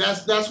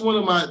that's one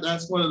of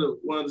the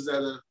ones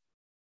that are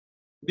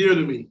dear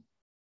to me.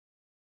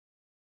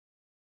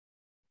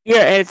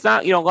 Yeah, and it's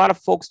not, you know, a lot of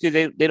folks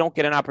they don't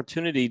get an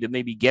opportunity to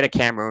maybe get a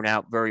Cameroon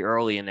out very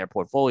early in their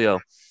portfolio.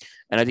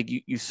 And I think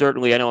you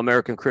certainly, I know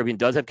American Caribbean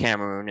does have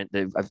Cameroon,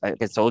 and I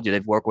told you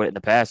they've worked with it in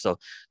the past. So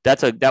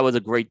that was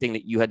a great thing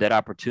that you had that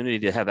opportunity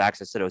to have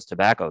access to those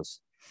tobaccos.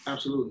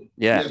 Absolutely.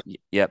 Yeah. Yes.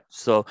 Yep.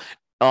 So,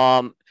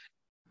 and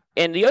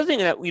the other thing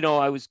that, you know,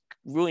 I was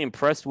really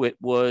impressed with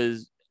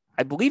was,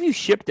 I believe you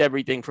shipped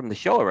everything from the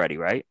show already,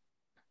 right?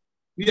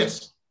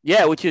 Yes.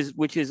 Yeah, which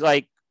is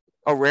like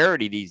a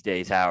rarity these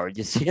days, Howard.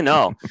 Just, you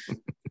know.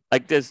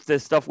 Like there's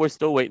stuff we're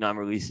still waiting on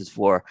releases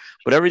for,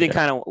 but everything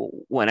kind of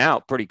went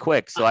out pretty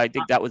quick. So I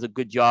think that was a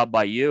good job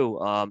by you.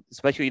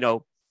 Especially, you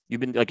know, you've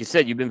been, like you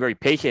said, you've been very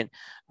patient.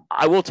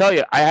 I will tell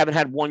you, I haven't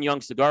had one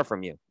young cigar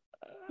from you.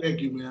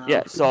 Thank you, man.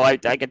 Yeah. So I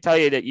can tell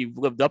you that you've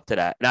lived up to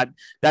that. And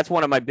that's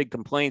one of my big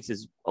complaints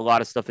is a lot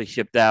of stuff is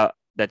shipped out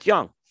that's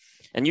young,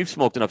 and you've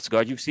smoked enough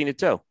cigars. You've seen it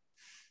too.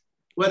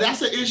 Well,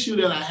 that's an issue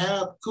that I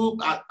have,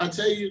 Coop. I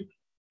tell you,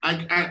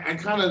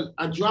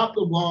 I dropped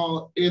the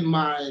ball in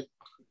my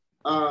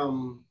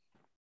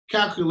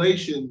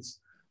calculations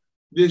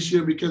this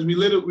year because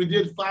we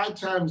did 5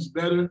 times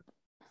better,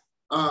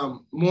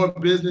 more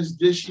business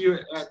this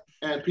year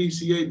at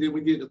PCA than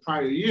we did the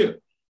prior year.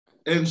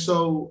 And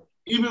so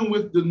even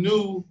with the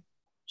new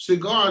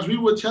cigars, we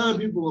were telling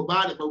people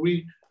about it, but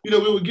we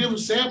would give them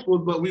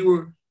samples, but we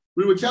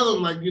would tell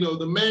them, like, you know,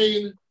 the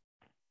main,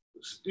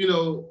 you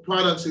know,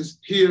 products is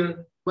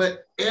here,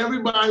 but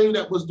everybody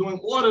that was doing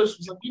orders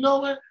was like, you know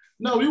what?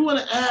 No, we want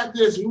to add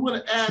this. We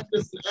want to add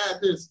this and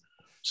add this.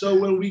 So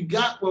when we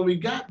got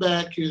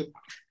back and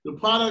the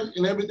product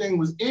and everything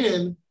was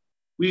in,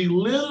 we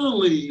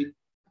literally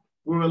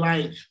were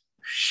like,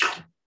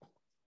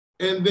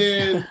 and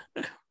then,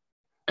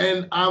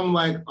 and I'm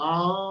like,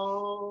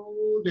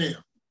 oh damn.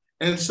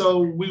 And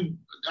so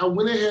I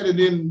went ahead and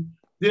then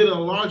did a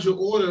larger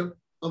order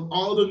of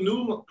all the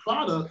new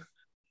product.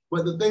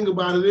 But the thing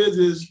about it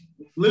is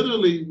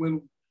literally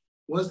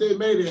once they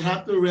made it,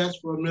 have to rest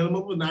for a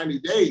minimum of 90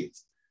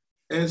 days.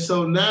 And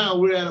so now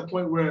we're at a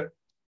point where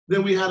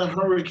then we had a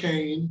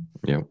hurricane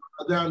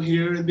down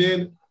here. And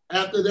then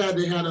after that,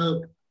 they had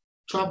a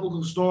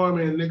tropical storm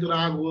in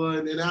Nicaragua.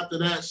 And then after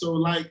that, so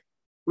like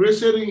we're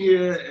sitting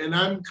here and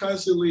I'm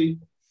constantly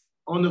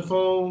on the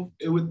phone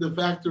with the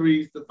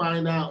factories to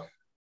find out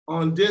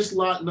on this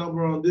lot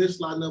number,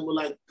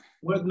 like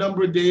what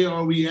number day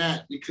are we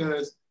at?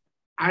 Because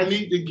I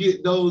need to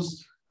get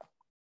those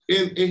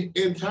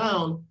in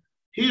town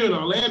here in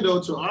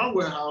Orlando to our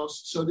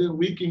warehouse so then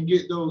we can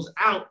get those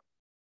out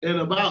and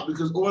about,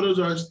 because orders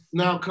are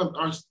now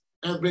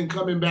have been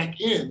coming back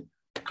in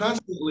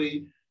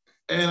constantly.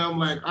 And I'm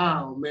like,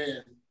 oh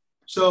man.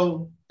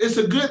 So it's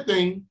a good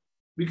thing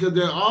because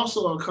there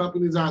also are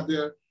companies out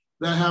there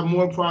that have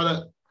more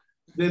product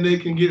than they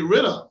can get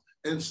rid of.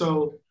 And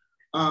so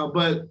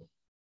But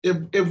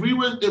if we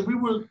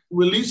were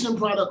releasing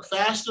product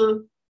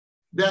faster,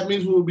 that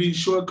means we will be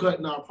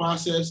shortcutting our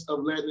process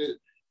of letting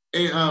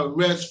it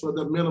rest for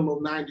the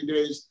minimum 90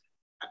 days,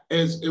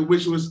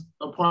 which was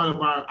a part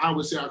of our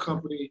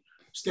company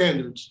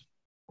standards.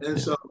 And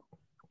so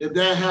if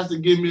that has to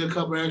give me a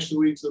couple extra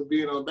weeks of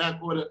being on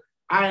back order,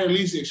 I at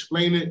least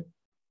explain it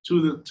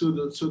to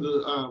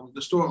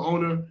the store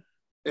owner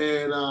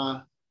and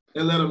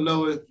let them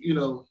know if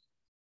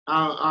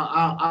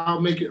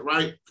I'll make it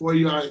right for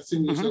you. I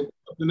send you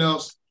something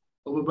else,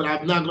 but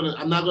I'm not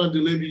gonna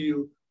deliver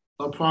you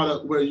a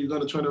product where you're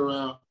gonna turn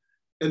around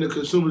and the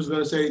consumer's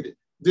gonna say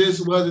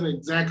this wasn't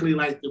exactly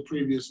like the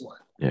previous one.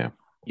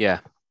 Yeah,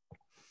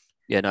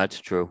 no, that's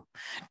true.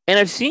 And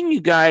I've seen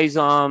you guys.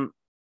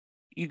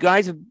 You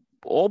guys have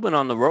all been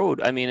on the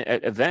road. I mean,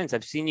 at events.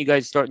 I've seen you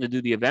guys starting to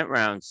do the event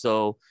rounds.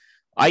 So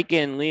Ike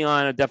and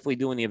Leon are definitely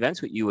doing the events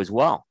with you as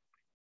well.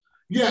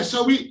 Yeah.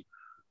 So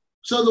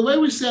the way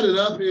we set it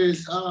up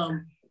is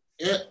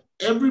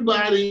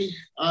everybody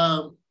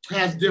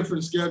has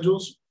different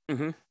schedules.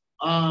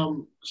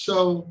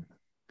 So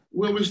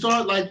when we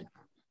start, like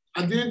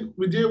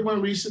we did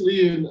one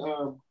recently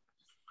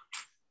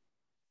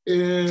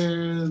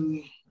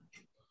in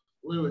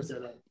where was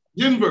that at?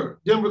 Denver,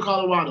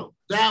 Colorado.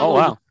 That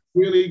was a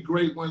really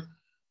great one.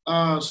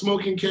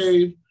 Smoking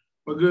Cave,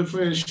 my good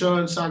friend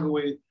Sean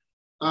Sagaway. It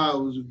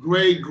was a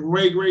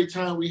great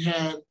time we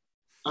had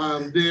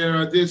there.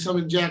 I did some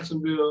in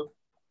Jacksonville.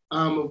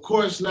 Of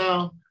course,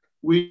 now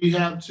we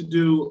have to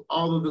do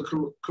all of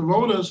the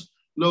Corona's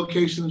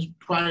locations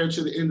prior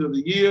to the end of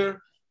the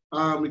year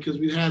because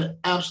we had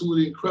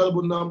absolutely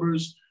incredible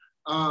numbers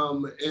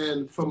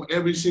and from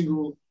every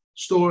single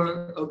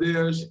store of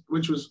theirs,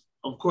 which was,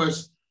 of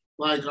course,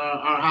 like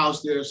our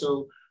house there.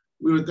 So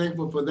we were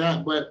thankful for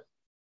that. But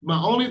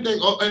my only thing,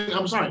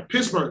 I'm sorry,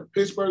 Pittsburgh.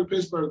 Pittsburgh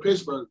has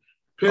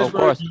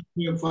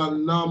been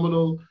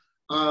phenomenal.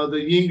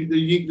 The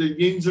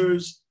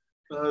Yingzers,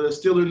 the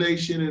Steeler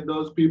Nation, and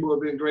those people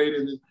have been great.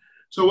 And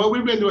so what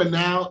we've been doing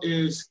now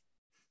is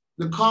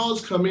the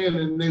calls come in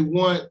and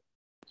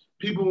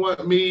people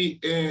want me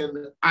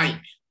and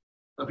Ike.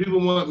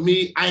 People want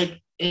me,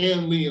 Ike,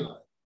 and Leon.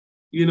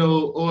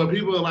 Or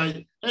people are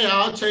like, hey,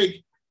 I'll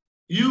take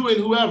you and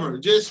whoever.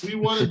 Just we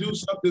want to do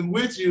something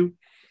with you,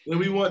 and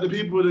we want the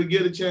people to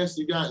get a chance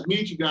to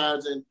meet you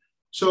guys. And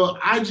so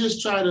I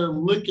just try to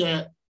look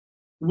at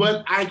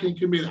what I can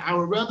commit. I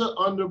would rather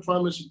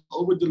under-promise and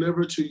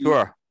over-deliver to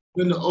you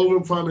than to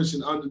over-promise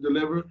and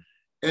under-deliver.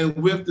 And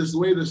with the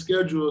way the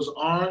schedules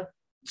are,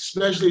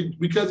 especially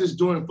because it's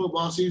during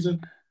football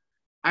season,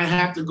 I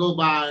have to go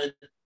by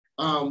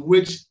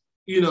which,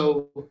 we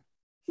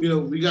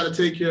got to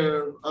take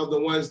care of the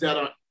ones that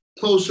are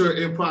closer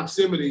in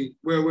proximity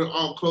where we're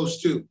all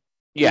close to.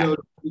 Yeah.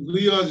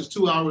 Leon's is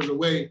 2 hours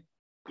away.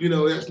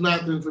 That's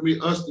nothing for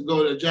us to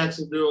go to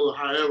Jacksonville or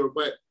however.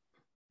 But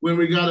when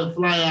we got to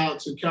fly out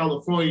to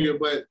California,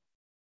 but,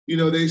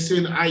 they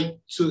send Ike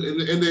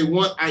and they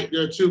want Ike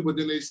there too, but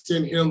then they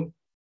send him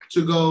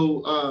to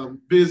go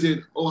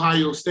visit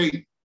Ohio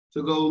State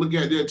to go look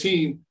at their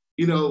team,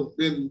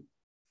 then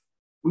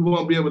we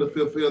won't be able to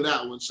fulfill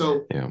that one.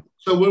 So,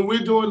 So what we're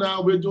doing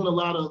now, we're doing a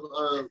lot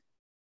of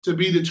to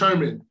be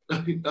determined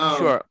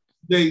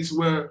dates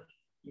where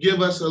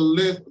give us a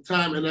length of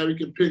time and then we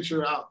can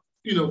picture out,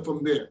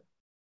 from there,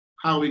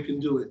 how we can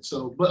do it.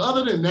 So, but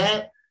other than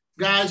that,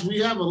 guys, we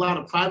have a lot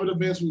of private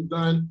events. We've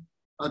done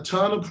a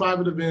ton of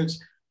private events.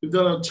 We've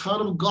done a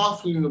ton of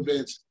golfing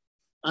events.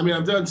 I mean,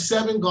 I've done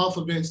 7 golf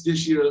events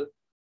this year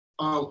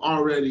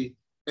already,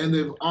 and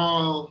they've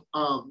all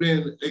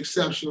been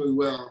exceptionally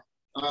well.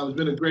 It's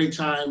been a great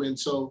time. And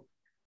so,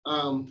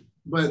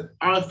 but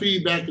our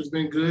feedback has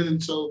been good.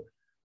 And so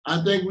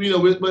I think,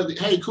 but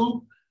hey,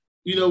 Coop,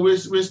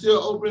 we're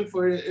still open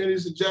for any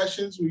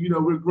suggestions.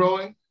 We're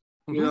growing,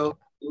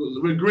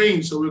 we're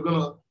green. So we're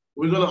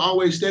gonna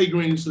always stay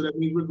green. So that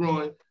means we're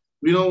growing.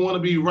 We don't want to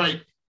be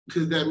right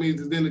because that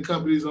means that then the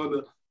company's on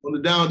the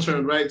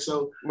downturn, right?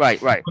 So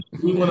right.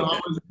 We want to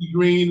always be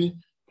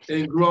green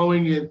and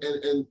growing and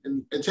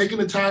taking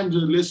the time to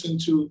listen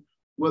to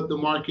what the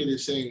market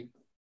is saying.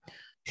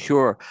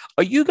 Sure.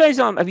 Are you guys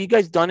have you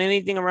guys done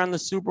anything around the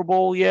Super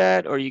Bowl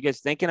yet? Or are you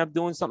guys thinking of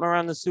doing something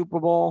around the Super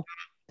Bowl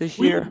this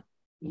year?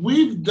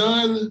 We've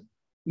done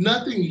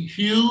nothing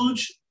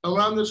huge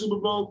around the Super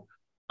Bowl.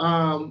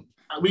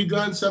 We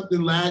done something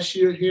last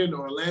year here in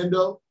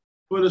Orlando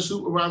for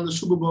around the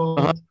Super Bowl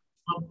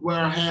where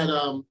I had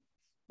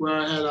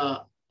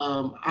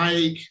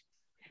Ike,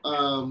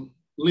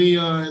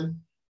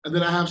 Leon, and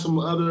then I have some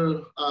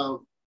other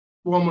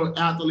former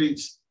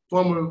athletes,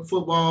 former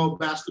football,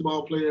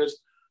 basketball players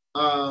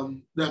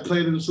that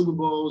played in the Super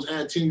Bowls,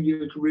 had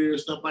 10-year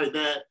careers, stuff like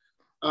that,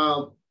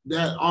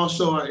 that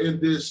also are in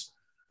this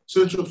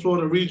Central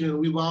Florida region.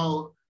 We've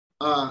all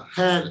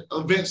had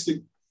events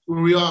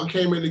where we all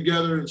came in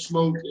together and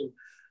smoked. And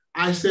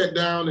I sat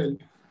down and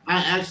I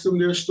asked them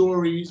their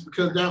stories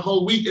because that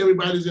whole week,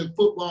 everybody's in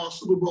football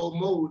Super Bowl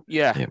mode.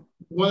 Yeah.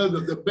 One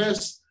of the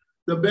best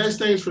the best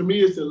things for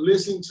me is to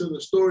listen to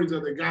the stories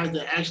of the guys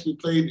that actually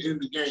played in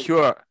the game.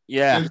 Sure.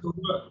 Yeah. And so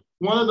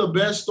one of the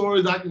best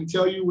stories I can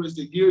tell you was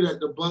the year that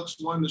the Bucks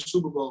won the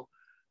Super Bowl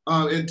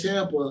in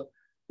Tampa.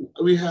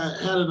 We had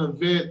an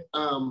event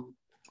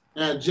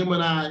at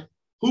Gemini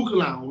Hookah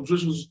Lounge,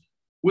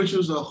 which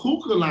was a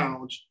hookah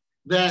lounge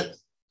that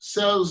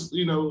sells,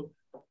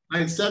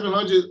 like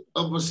 700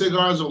 of a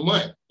cigars a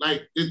month.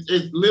 Like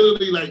it's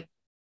literally like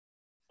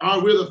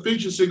we're the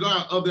featured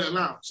cigar of that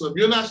lounge. So if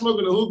you're not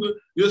smoking a hookah,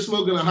 you're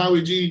smoking a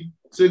Howie G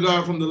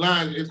cigar from the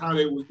line. Is how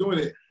they were doing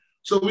it.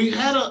 So we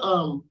had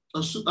a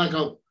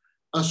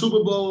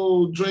Super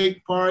Bowl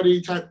drink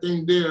party type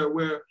thing there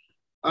where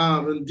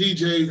and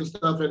DJs and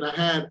stuff, and I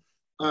had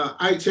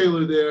Ike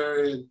Taylor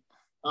there, and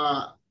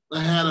I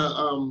had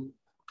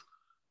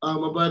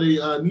my buddy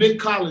Nick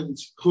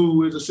Collins,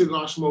 who is a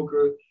cigar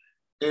smoker,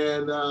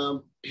 and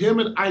him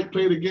and Ike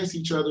played against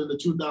each other in the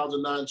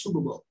 2009 Super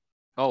Bowl.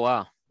 Oh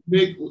wow!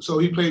 Nick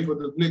played for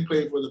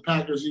the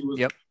Packers.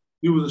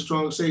 He was a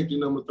strong safety,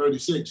 number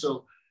 36.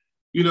 So,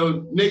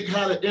 Nick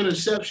had an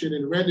interception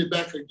and ran it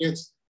back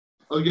against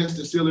the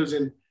Steelers,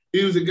 and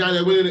he was the guy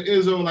that went in the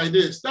end zone like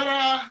this,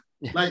 ta-da!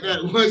 Like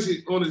that, once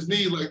on his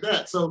knees like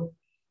that. So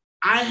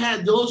I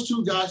had those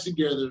two guys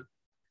together,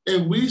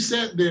 and we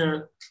sat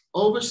there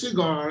over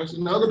cigars,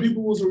 and other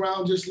people was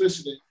around just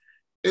listening,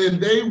 and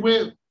they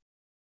went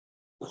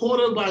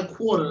quarter by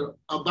quarter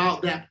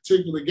about that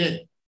particular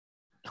game.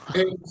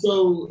 And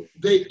so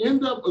they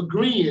end up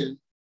agreeing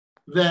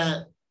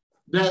that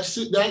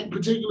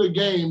particular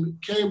game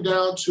came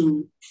down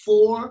to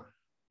 4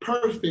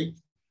 perfect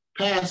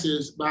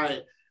passes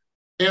by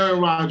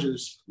Aaron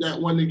Rodgers that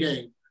won the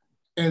game.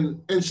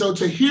 And so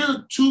to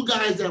hear two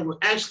guys that were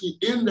actually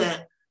in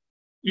that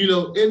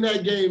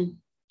game,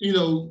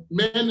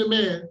 man to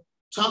man,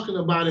 talking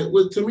about it,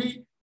 to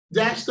me,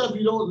 that stuff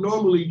you don't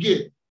normally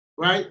get,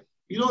 right?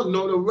 You don't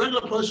know. The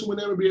regular person would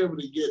never be able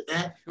to get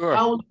that. Sure.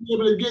 I would be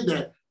able to get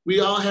that.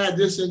 We all had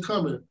this in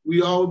common.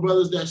 We all were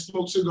brothers that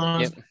smoked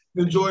cigars,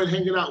 enjoyed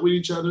hanging out with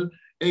each other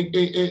and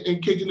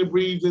kicking the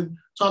breeze and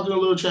talking a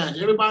little trash.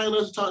 Everybody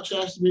loves to talk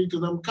trash to me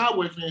because I'm a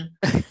Cowboy fan.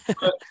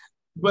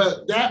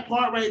 but that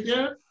part right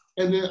there,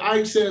 and then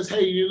Ike says,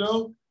 hey,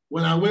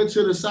 when I went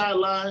to the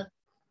sideline,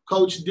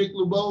 Coach Dick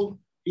LeBeau,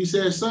 he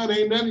said, son,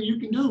 ain't nothing you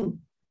can do.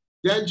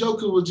 That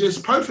joker was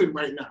just perfect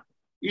right now.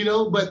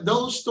 But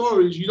those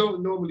stories, you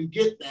don't normally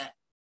get that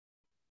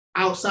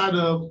outside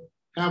of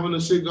having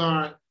a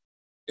cigar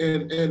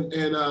and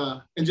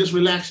just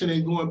relaxing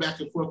and going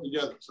back and forth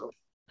together. So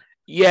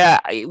yeah,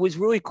 it was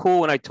really cool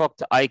when I talked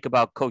to Ike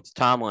about Coach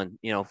Tomlin,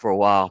 for a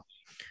while,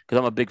 because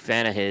I'm a big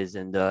fan of his,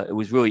 and it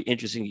was really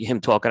interesting him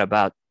talking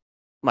about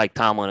Mike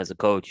Tomlin as a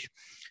coach.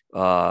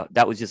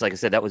 That was just, like I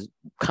said, that was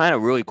kind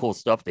of really cool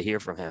stuff to hear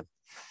from him.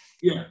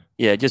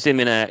 Yeah, just him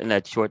in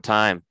that short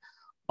time.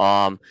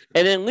 And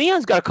then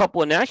Leon's got a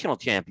couple of national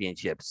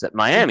championships at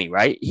Miami,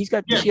 right? He's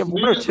got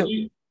one or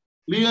two.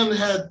 Leon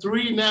had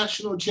 3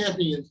 national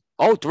champions.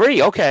 Oh,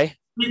 3, okay.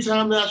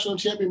 3-time national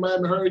champion,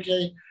 Miami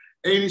Hurricane,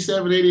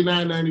 87,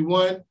 89,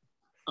 91.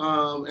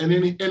 And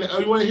you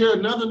want to hear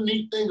another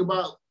neat thing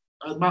about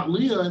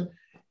Leon?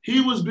 He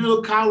was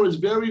Bill Cowher's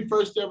very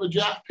first ever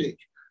draft pick,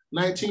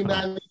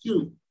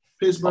 1992,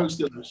 Pittsburgh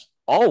Steelers.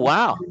 Oh,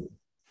 wow.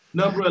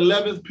 Number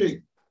 11th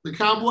pick. The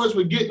Cowboys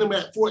were getting him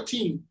at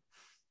 14.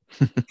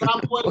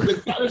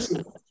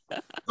 Listen,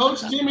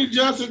 Coach Jimmy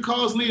Johnson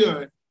calls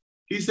Leon.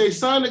 He says,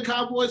 son, the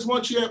Cowboys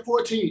want you at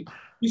 14.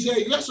 He said,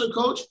 yes, sir,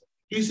 coach.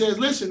 He says,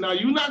 listen, now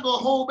you're not going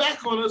to hold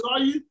back on us, are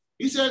you?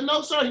 He said,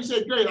 no, sir. He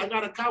said, great. I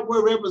got a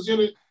Cowboy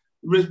representative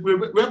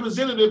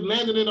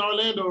landing in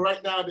Orlando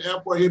right now at the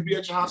airport. He'll be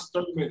at your house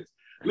in 30 minutes.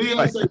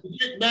 Leon said,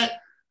 get back.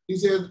 He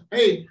said,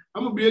 hey,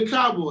 I'm going to be a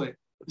Cowboy.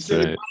 He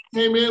said, he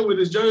came in with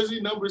his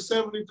jersey, number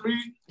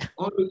 73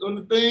 on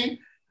the thing.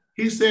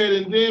 He said,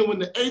 and then when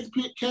the 8th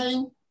pick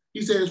came,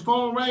 he said, his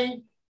phone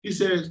rang. He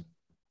says,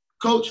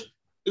 coach,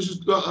 this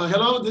is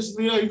hello, this is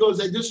Leon. He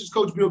goes, hey, this is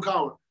Coach Bill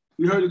Cowher.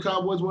 We heard the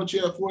Cowboys want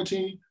you at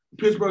 14. The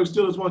Pittsburgh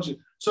Steelers want you.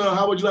 So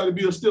how would you like to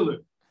be a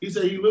Steeler? He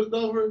said he looked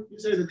over. He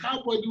said the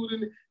Cowboy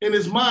dude in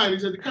his mind. He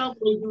said the Cowboy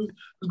dude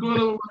is going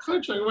over my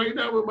contract right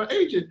now with my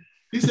agent.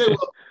 He said,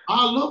 well,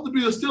 I'd love to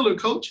be a Steeler,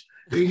 coach.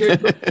 And he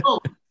had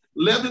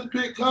 11th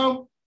pick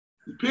come.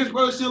 The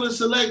Pittsburgh Steelers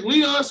select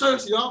Leon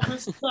Searcy,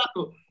 offensive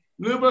tackle,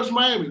 University of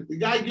Miami. The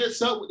guy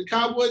gets up with the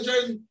Cowboy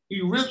jersey.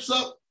 He rips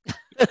up.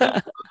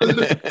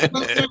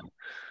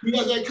 He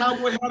has that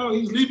Cowboy hat on.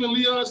 He's leaving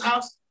Leon's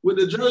house with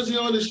the jersey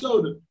on his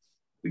shoulder.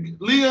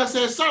 Leon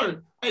says,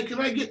 sir, hey, can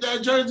I get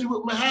that jersey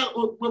with my hat,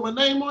 with my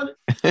name on it?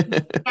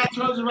 The guy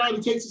turns around,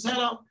 he takes his hat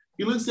off.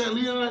 He looks at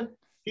Leon.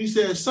 He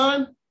says,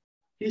 son,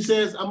 he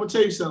says, I'm going to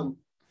tell you something.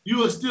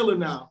 You're a Steeler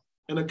now.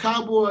 And a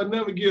Cowboy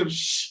never gives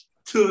shh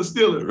to a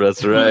Steeler.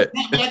 That's right.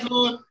 Back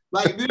on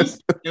like this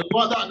and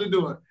walked out the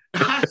door.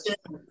 I said,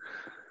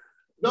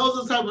 those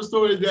are the type of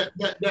stories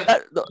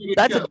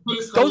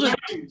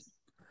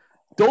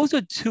those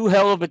are two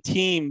hell of a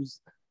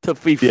teams to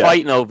be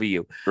fighting over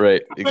you.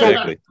 Right,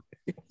 exactly.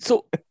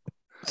 So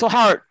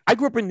Howard, I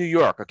grew up in New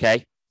York,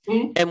 okay?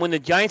 And when the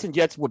Giants and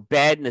Jets were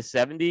bad in the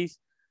 70s,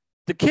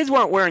 the kids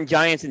weren't wearing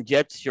Giants and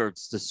Jets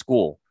shirts to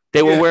school.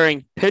 They were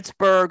wearing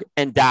Pittsburgh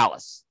and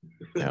Dallas.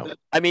 No.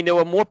 I mean, there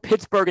were more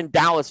Pittsburgh and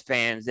Dallas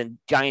fans than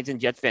Giants and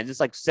Jets fans. It's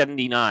like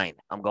 79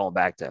 I'm going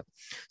back to.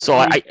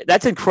 So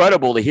that's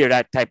incredible to hear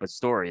that type of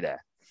story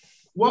there.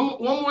 One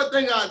more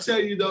thing I'll tell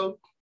you, though,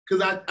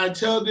 because I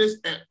tell this,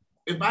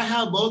 if I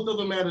have both of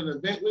them at an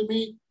event with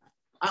me,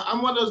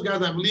 I'm one of those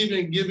guys I believe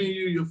in giving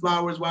you your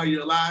flowers while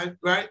you're alive,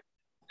 right?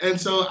 And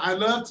so I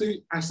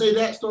say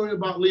that story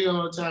about Leon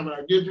all the time, and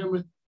I give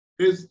him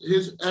his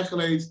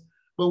accolades.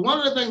 But one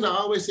of the things I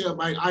always say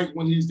about Ike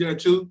when he's there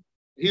too,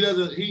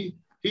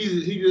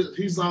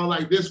 he's all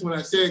like this when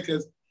I say it,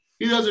 because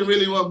he doesn't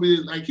really want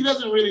me to, he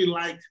doesn't really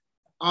like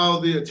all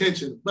the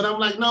attention. But I'm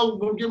like, no,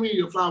 give me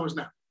your flowers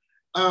now.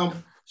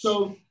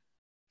 So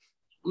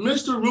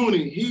Mr.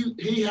 Rooney,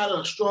 he had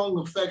a strong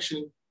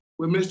affection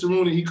with Mr.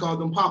 Rooney. He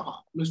called him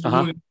Papa,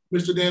 Rooney,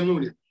 Mr. Dan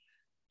Rooney.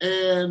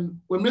 And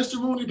when Mr.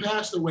 Rooney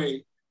passed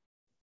away,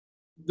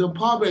 the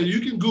pallbearers,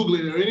 you can Google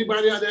it, or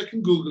anybody out there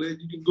can Google it.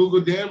 You can Google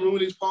Dan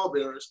Rooney's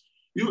pallbearers.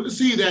 You will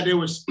see that there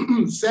was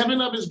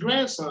 7 of his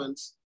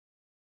grandsons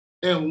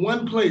and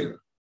 1 player,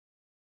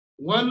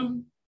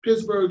 1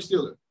 Pittsburgh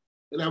Steeler,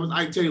 and that was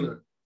Ike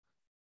Taylor.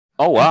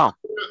 Oh, wow.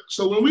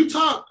 So when we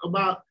talk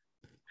about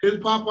his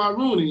Papa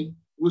Rooney,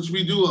 which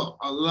we do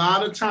a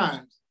lot of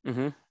times,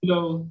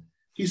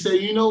 he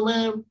said,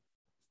 man,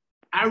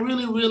 I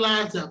really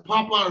realized that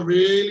Papa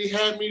really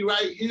had me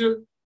right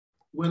here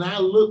when I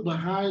look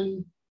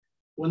behind,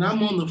 when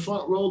I'm on the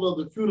front row of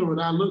the funeral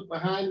and I look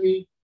behind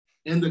me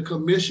and the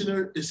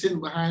commissioner is sitting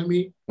behind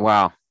me.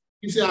 Wow.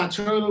 He said, I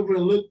turn over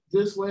and look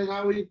this way,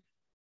 Howie,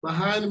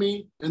 behind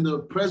me, and the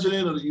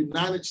president of the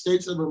United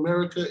States of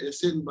America is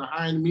sitting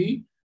behind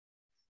me.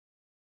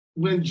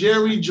 When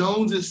Jerry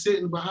Jones is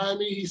sitting behind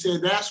me, he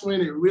said, that's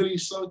when it really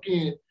sunk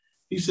in.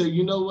 He said,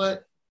 you know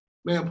what,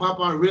 man,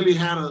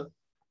 I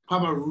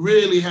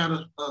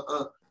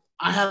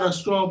had a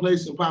strong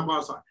place in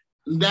Papa's heart.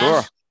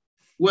 That's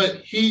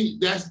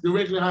that's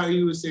directly how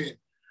he was saying.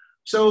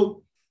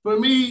 So for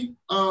me,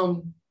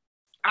 I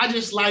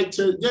just like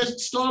to,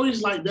 there's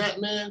stories like that,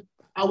 man.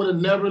 I would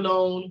have never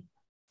known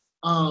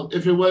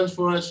if it wasn't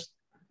for us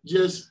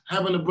just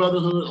having a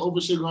brotherhood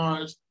over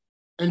cigars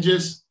and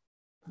just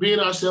being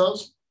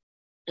ourselves.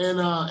 And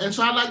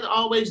so I like to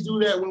always do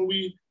that when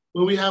we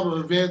have an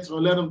event or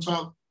let them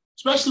talk,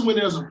 especially when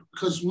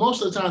because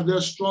most of the time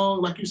there's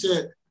strong, like you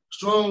said,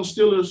 strong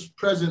Steelers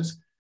presence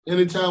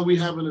anytime we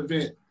have an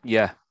event.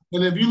 Yeah.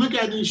 And if you look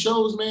at these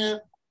shows, man,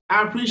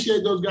 I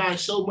appreciate those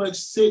guys so much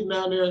sitting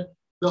down there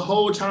the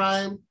whole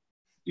time.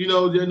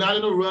 They're not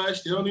in a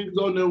rush. They don't need to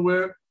go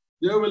nowhere.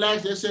 They're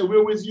relaxed. They say,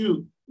 we're with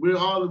you. We're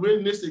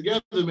in this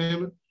together,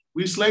 man.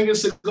 We slinging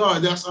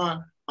cigars. That's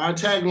our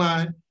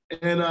tagline.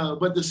 And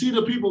but to see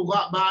the people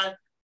walk by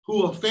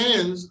who are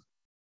fans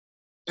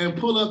and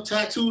pull up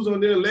tattoos on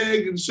their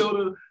leg and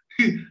show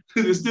the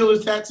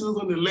Steelers tattoos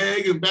on their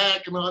leg and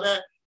back and all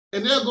that,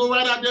 and they'll go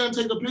right out there and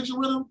take a picture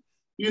with them,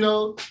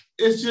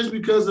 it's just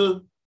because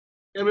of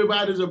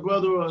everybody's a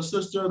brother or a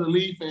sister of the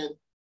Leaf, and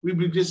we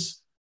be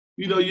just,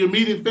 you're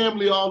meeting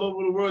family all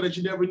over the world that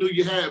you never knew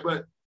you had,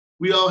 but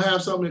we all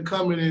have something in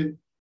common,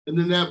 and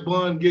then that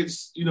bond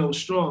gets,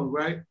 strong,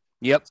 right?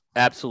 Yep,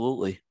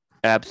 absolutely.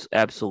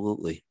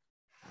 Absolutely.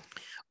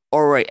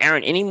 All right,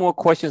 Aaron, any more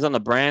questions on the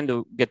brand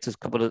to get to a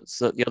couple of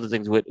the other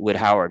things with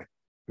Howard?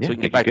 Yeah, so we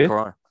can get back to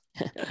Corona.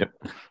 Yep.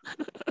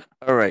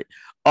 All right.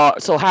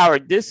 So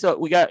Howard, this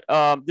we got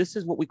this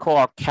is what we call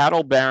our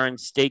Cattle Baron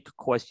steak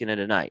question of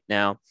the night.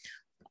 Now,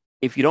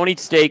 if you don't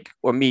eat steak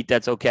or meat,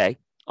 that's okay.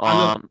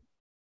 But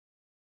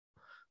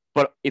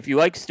if you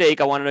like steak,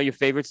 I want to know your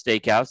favorite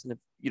steakhouse. And if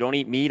you don't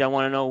eat meat, I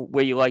want to know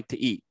where you like to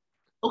eat.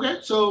 Okay.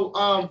 So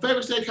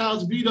favorite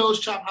steakhouse, Vito's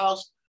Chop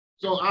House.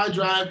 So I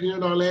drive here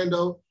in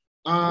Orlando.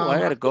 I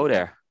got to go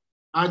there.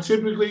 I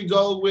typically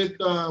go with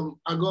I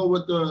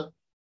like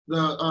the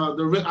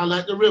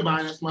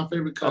ribeye. That's my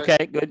favorite cut.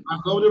 Okay, good. I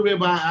go with the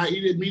ribeye. I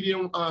eat it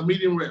medium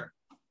rare.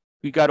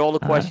 You got all the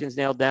questions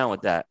nailed down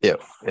with that.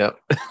 Yep.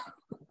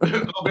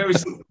 Very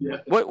simple. Yeah.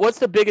 What's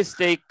the biggest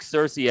steak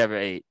Cersei ever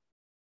ate?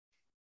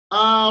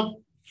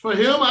 For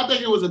him, I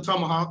think it was a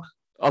tomahawk.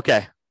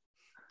 Okay.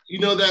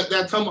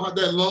 That tomahawk,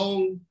 that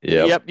long.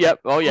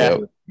 Yep. Oh yeah.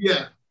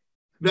 Yeah,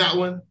 that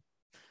one.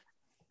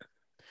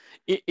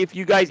 If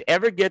you guys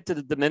ever get to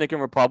the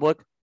Dominican Republic,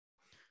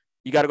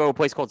 you got to go to a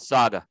place called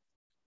Saga.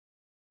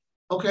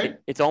 Okay.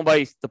 It's owned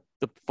by the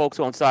folks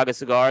who own Saga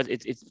Cigars.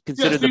 It's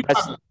considered the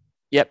best.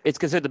 Yep, it's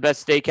considered the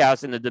best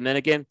steakhouse in the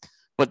Dominican,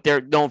 but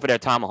they're known for their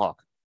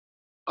tomahawk.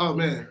 Oh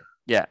man.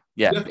 Yeah.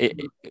 Which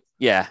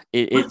part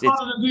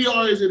of the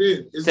DR is it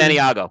in?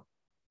 Santiago.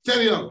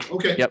 Santiago.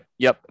 Okay.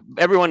 Yep.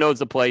 Everyone knows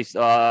the place.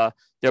 I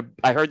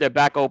heard they're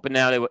back open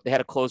now. They had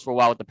to close for a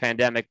while with the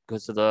pandemic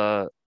because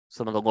of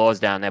some of the laws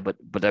down there, but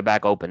they're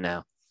back open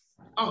now.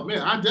 Oh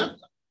man,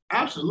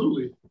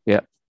 absolutely.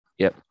 Yep.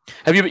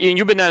 Have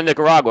you've been down to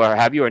Nicaragua,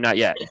 have you, or not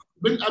yet?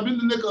 I've been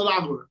to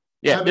Nicaragua.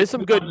 Yeah, there's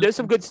some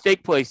good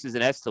steak places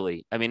in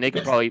Esteli. I mean,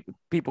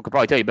 people could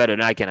probably tell you better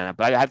than I can,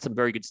 but I have some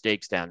very good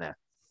steaks down there.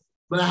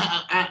 But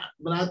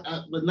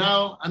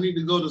now I need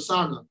to go to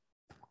Saga.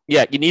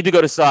 Yeah, you need to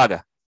go to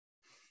Saga.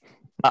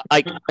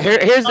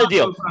 Here's the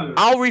deal.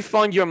 I'll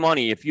refund your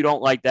money if you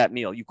don't like that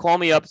meal. You call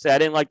me up, say I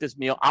didn't like this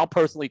meal. I'll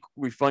personally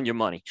refund your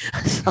money.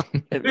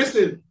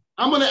 Listen,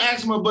 I'm gonna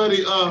ask my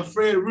buddy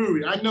Fred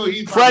Rury. I know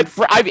he's Fred.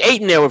 I've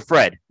eaten there with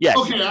Fred. Yes.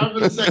 Okay, I'm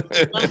gonna say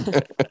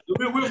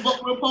we're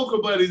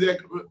poker buddies.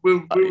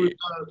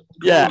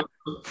 Yeah.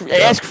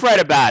 Ask Fred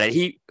about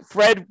it.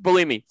 Fred,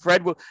 believe me,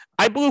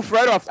 I blew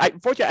Fred off.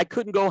 Unfortunately, I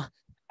couldn't go.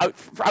 I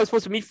was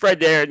supposed to meet Fred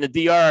there in the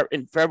DR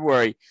in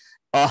February.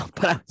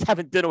 But I was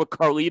having dinner with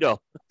Carlito.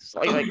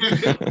 So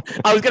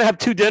I was gonna have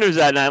 2 dinners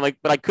that night,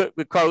 but I couldn't.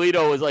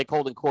 Carlito was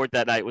holding court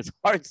that night. It was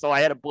hard, so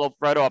I had to blow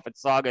Fred off at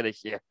Saga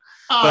this year.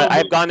 But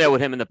I've gone there with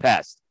him in the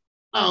past.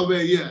 Oh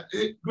man, yeah,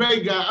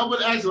 great guy. I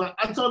would ask him.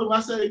 I told him, I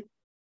say,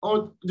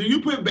 "Oh, do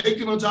you put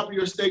bacon on top of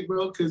your steak,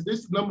 bro? Because this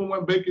is the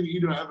 #1 bacon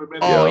eater I've ever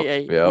met." Oh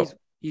yeah.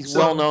 He's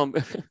well known.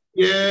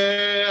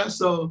 Yeah.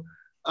 So,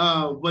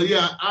 but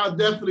yeah, I'll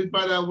definitely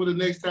find out when the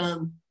next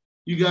time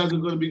you guys are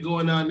going to be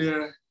going down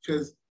there,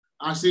 because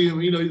I see him.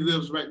 He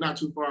lives right not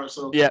too far.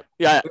 So yep.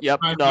 No,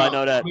 I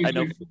know that. I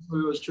know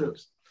those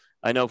trips.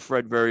 I know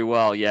Fred very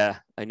well. Yeah,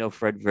 I know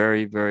Fred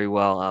very, very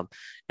well.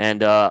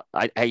 And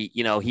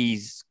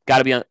he's got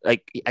to be on. I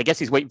guess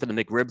he's waiting for the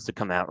McRibs to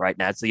come out right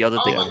now. It's the other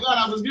thing. Oh my God,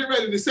 I was getting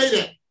ready to say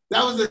that.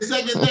 That was the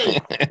second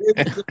thing.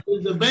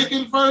 It's the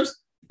bacon first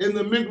and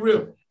the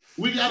McRib.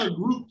 We got a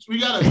group. We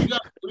got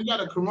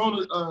a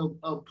Corona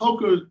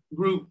poker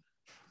group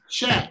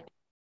chat.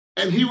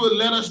 And he would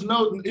let us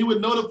know. He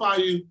would notify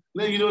you,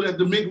 letting you know that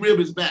the McRib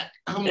is back.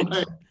 I'm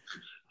like,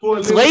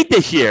 it's late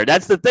this year.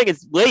 That's the thing.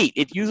 It's late.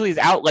 It usually is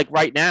out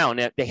right now,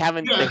 and they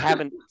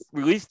haven't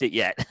released it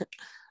yet.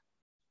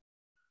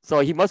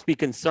 So he must be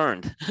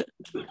concerned.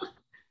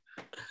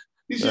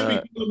 He should be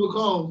giving him a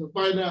call to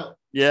find out.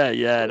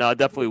 Yeah. No,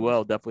 definitely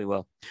will.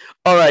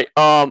 All right.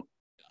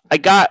 I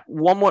got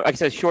one more. Like I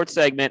said, short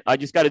segment. I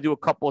just got to do a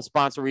couple of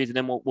sponsor reads, and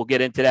then we'll get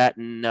into that,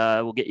 and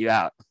we'll get you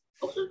out.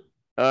 Okay.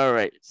 All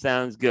right.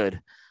 Sounds good.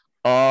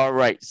 All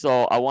right.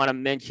 So I want to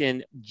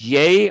mention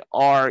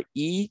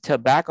JRE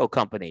Tobacco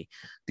Company.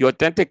 The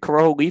authentic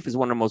Corojo leaf is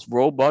one of the most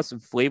robust and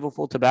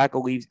flavorful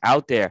tobacco leaves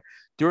out there.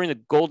 During the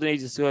golden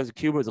age of cigars of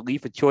Cuba, it was a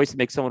leaf of choice to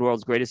make some of the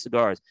world's greatest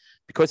cigars.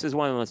 Because it's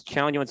one of the most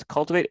challenging ones to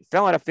cultivate, it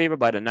fell out of favor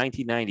by the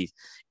 1990s.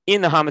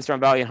 In the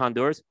Jamastran Valley in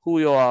Honduras,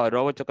 Julio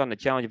Aroa took on the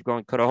challenge of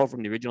growing Corojo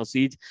from the original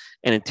seeds.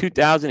 And in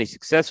 2000, he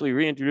successfully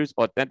reintroduced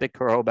authentic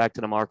Corojo back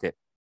to the market.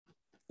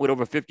 With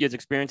over 50 years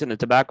experience in the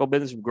tobacco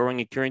business, from growing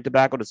and curing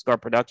tobacco to cigar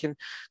production,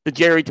 the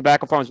JRE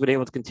Tobacco Farm has been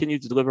able to continue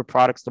to deliver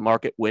products to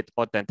market with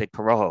authentic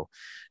Corojo.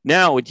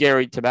 Now, with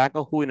JRE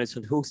Tobacco, Julio and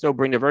Justo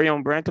bring their very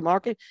own brand to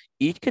market,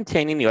 each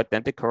containing the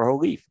authentic Corojo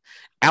leaf.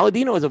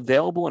 Aladino is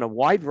available in a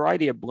wide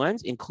variety of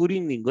blends,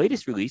 including the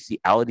latest release, the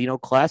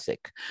Aladino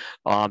Classic.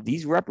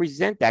 These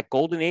represent that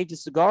golden age of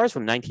cigars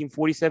from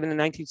 1947 to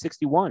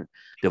 1961.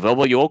 They're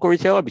available at your local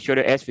retailer. Be sure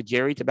to ask for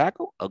JRE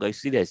Tobacco, a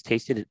legacy that is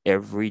tasted in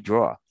every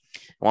drawer.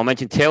 I want to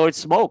mention Tailored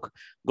Smoke,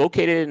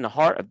 located in the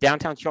heart of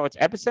downtown Charlotte's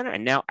epicenter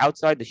and now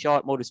outside the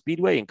Charlotte Motor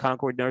Speedway in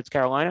Concord, North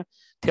Carolina.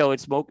 Tailored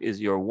Smoke is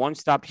your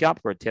one-stop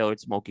shop for a tailored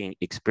smoking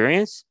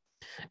experience.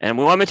 And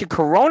we want to mention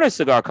Corona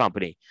Cigar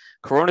Company.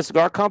 Corona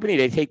Cigar Company,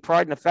 they take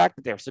pride in the fact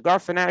that they're cigar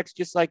fanatics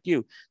just like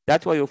you.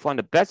 That's why you'll find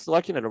the best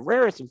selection of the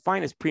rarest and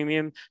finest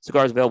premium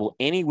cigars available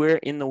anywhere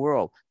in the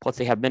world. Plus,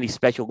 they have many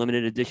special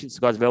limited edition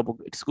cigars available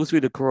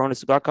exclusively to Corona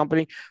Cigar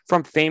Company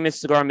from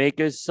famous cigar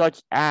makers such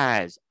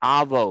as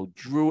Avo,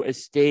 Drew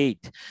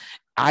Estate,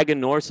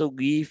 Aganorsa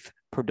Leaf,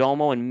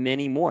 Perdomo, and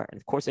many more. And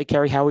of course, they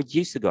carry Howard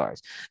G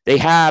cigars. They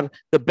have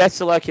the best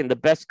selection, the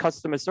best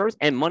customer service,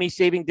 and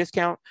money-saving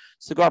discount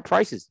cigar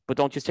prices. But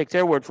don't just take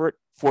their word for it.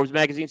 Forbes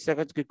magazine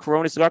said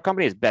Corona Cigar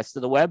Company is best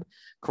of the web.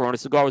 Corona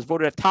Cigar was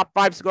voted a top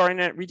 5 cigar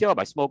internet retailer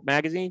by Smoke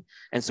Magazine.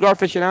 And Cigar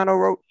Aficionado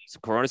wrote,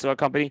 Corona Cigar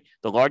Company,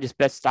 the largest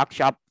best stock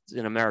shops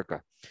in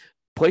America.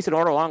 Place an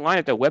order online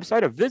at their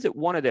website or visit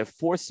one of their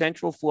 4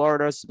 Central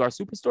Florida cigar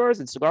superstores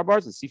and cigar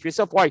bars and see for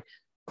yourself why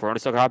Corona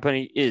Cigar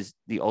Company is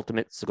the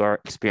ultimate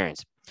cigar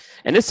experience.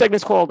 And this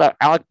segment is called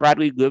Alec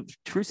Bradley Live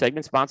True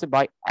segment, sponsored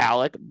by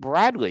Alec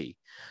Bradley.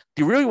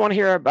 Do you really want to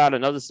hear about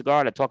another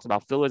cigar that talks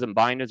about fillers and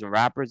binders and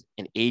wrappers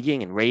and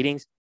aging and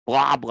ratings?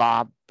 Blah,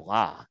 blah,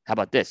 blah. How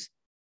about this?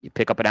 You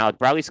pick up an Alec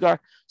Bradley cigar,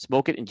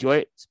 smoke it, enjoy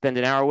it, spend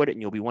an hour with it,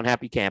 and you'll be one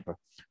happy camper.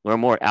 Learn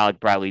more at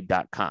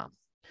alecbradley.com.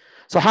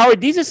 So,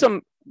 Howard, these are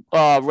some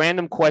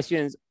random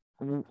questions.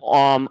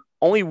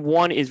 Only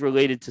one is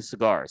related to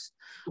cigars.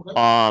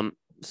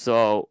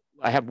 So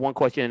I have one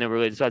question and then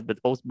related to cigars, but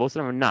most of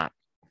them are not.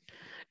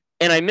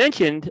 And I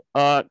mentioned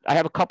I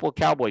have a couple of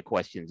cowboy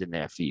questions in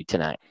there for you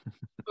tonight.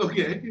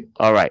 Okay.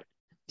 All right.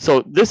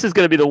 So this is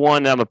going to be the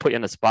one that I'm going to put you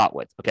on the spot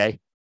with, okay?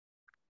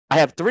 I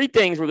have 3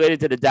 things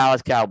related to the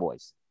Dallas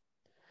Cowboys.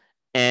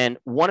 And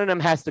one of them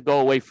has to go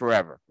away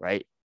forever,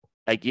 right?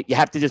 Like you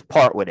have to just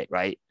part with it,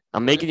 right?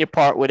 I'm making you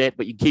part with it,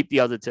 but you keep the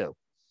other 2.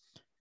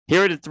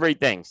 Here are the 3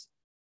 things.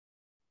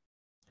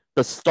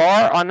 the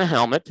star on the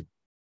helmet,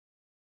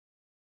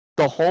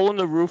 the hole in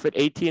the roof at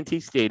AT&T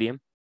Stadium,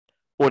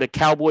 or the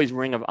Cowboys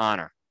Ring of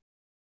Honor?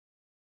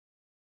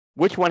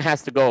 Which one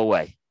has to go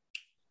away?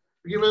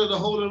 Get rid of the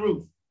hole in the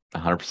roof.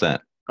 100%.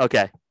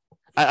 Okay.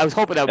 I was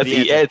hoping that would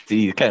be it's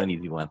kind of an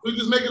easy one. We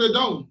just make it a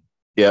dome.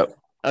 Yep.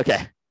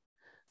 Okay.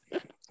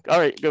 All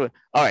right. Good.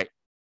 All right.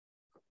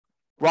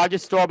 Roger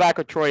Staubach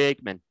or Troy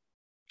Aikman?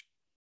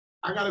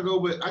 I gotta go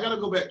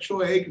back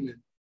Troy Aikman.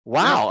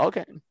 Wow. Now,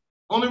 okay.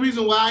 Only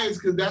reason why is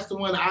because that's the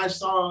one I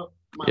saw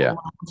my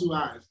 2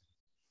 eyes.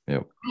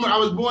 Yep. I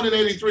was born in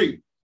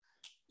 '83.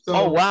 So,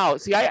 oh wow.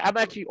 See, I'm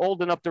actually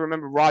old enough to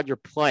remember Roger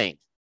playing.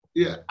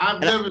 Yeah, I've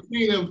never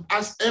seen him.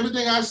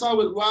 Everything I saw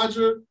with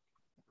Roger,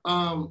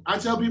 I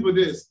tell people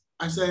this.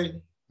 I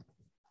say,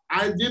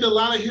 I did a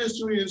lot of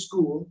history in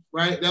school,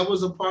 right? That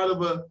was a part of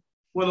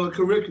one of the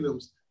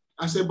curriculums.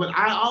 I said, but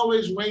I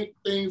always rank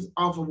things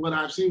off of what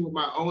I've seen with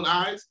my own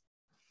eyes.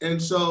 And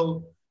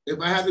so if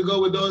I had to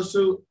go with those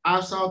two,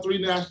 I saw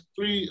three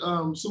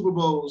Super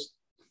Bowls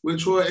with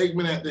Troy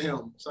Aikman at the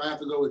helm. So I have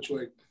to go with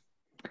Troy Aikman.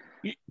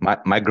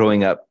 My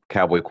growing up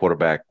Cowboy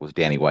quarterback was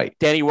Danny White.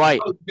 Danny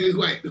White. Oh, Danny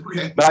White.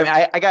 Okay. But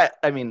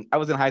I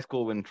was in high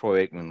school when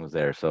Troy Aikman was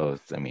there, so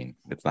it's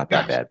not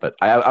that bad. But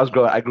I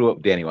grew up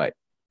with Danny White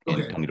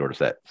and Tony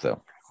Dorsett.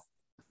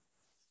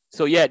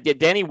 So yeah,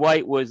 Danny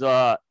White was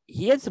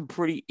he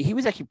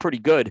was actually pretty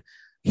good.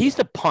 He used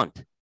to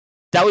punt.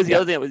 That was the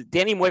other thing.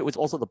 Danny White was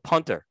also the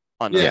punter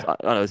on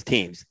those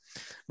teams,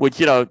 which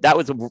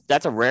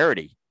that's a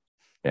rarity.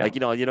 Yeah. Like,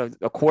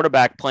 a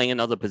quarterback playing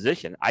another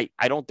position. I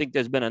don't think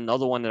there's been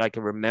another one that I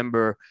can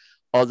remember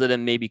other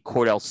than maybe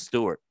Cordell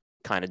Stewart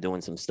kind of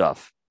doing some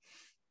stuff.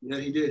 Yeah,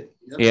 he did.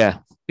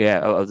 Yep. Yeah,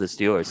 of the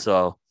Steelers.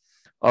 So,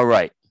 all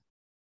right.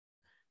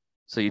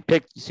 So you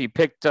picked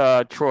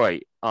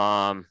Troy.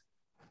 Can't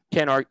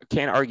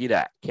argue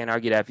that. Can't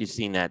argue that if you've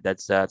seen that.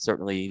 That's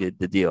certainly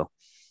the deal.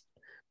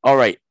 All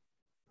right.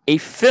 A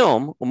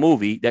film, a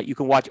movie that you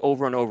can watch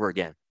over and over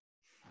again.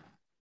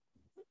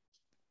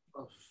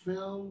 A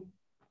film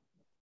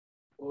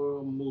or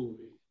a movie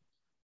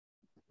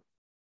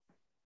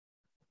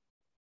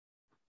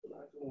that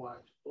I can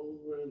watch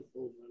over and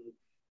over.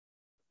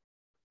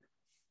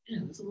 Yeah,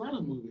 there's a lot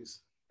of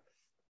movies.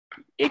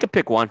 You can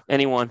pick one,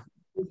 anyone,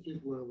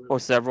 or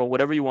several,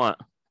 whatever you want.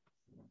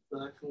 That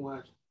I can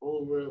watch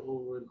over and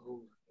over and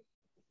over.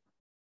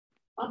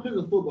 I'll pick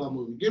a football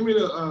movie. Give me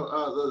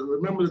the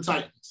Remember the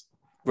Titans.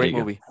 Great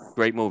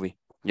movie.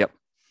 Yep,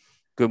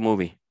 good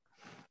movie.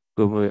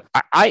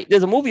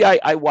 There's a movie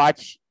I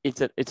watch.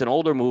 It's an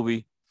older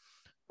movie.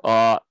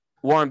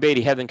 Warren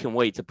Beatty, Heaven Can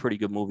Wait. It's a pretty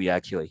good movie,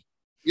 actually.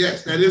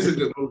 Yes, that is a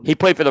good movie. He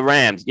played for the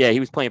Rams. Yeah, he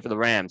was playing for the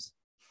Rams.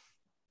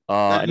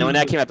 And then when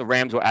that came out, the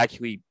Rams were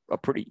actually a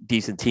pretty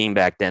decent team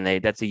back then.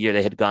 That's the year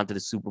they had gone to the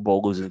Super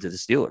Bowl, losing to the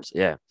Steelers.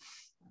 Yeah.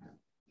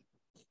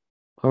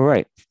 All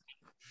right.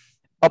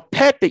 A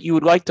pet that you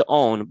would like to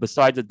own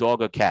besides a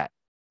dog or cat?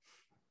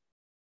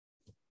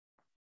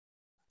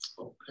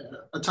 Okay.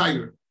 A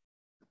tiger.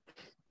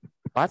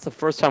 Well, that's the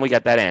first time we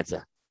got that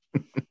answer.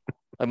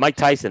 Mike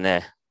Tyson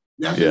there.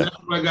 That's where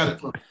I got it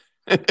from.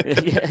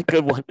 Yeah,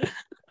 good one.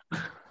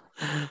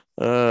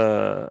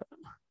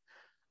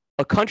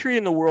 A country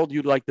in the world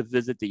you'd like to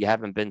visit that you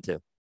haven't been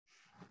to?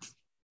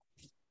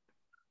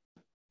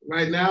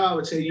 Right now, I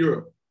would say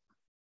Europe.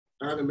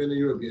 I haven't been to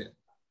Europe yet.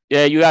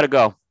 Yeah, you got to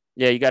go.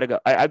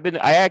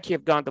 I actually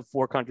have gone to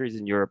 4 countries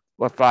in Europe,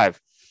 or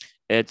 5.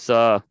 It's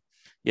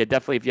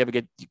definitely. If you ever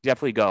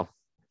definitely go.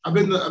 I've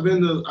been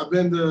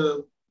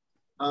to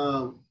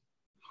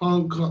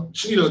Hong Kong,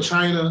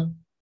 China,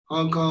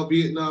 Hong Kong,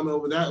 Vietnam,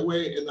 over that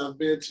way, and I've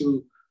been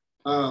to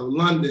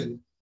London,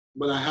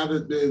 but I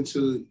haven't been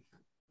to.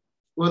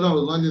 Well, no,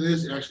 London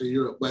is actually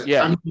Europe, but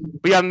yeah,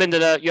 you haven't been to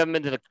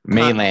the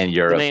mainland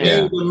Europe.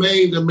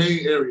 The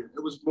main area.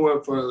 It was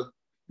more for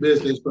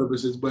business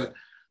purposes, but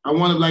I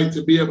want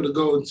to be able to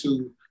go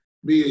to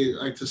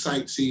to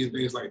sightsee and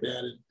things like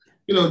that,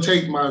 and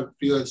take my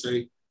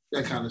fiance,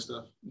 that kind of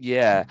stuff.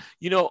 Yeah,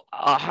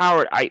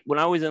 Howard, when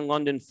I was in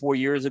London 4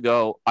 years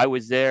ago, I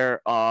was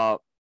there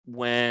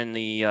when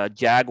the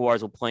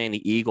Jaguars were playing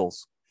the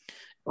Eagles,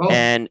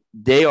 and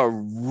they are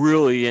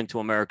really into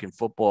American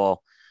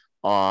football.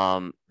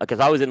 Because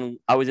I was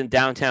in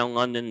downtown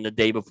London the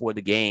day before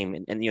the game,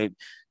 and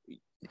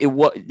it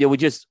was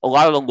just a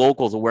lot of the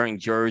locals are wearing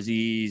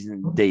jerseys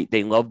and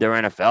they love their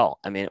NFL.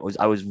 I mean,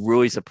 I was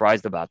really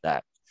surprised about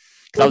that.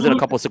 Because I was in a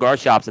couple of cigar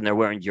shops and they're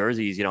wearing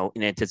jerseys,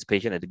 in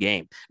anticipation of the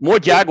game. More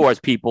Jaguars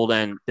people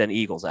than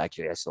Eagles,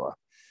 actually, I saw.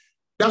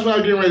 That's what I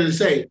was getting ready to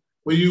say.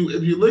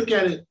 If you look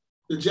at it,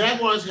 the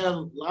Jaguars have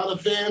a lot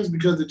of fans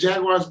because the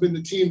Jaguars been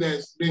the team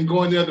that's been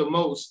going there the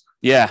most.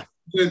 Yeah.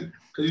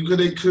 Because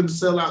they couldn't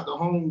sell out the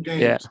home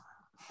games,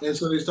 and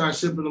so they start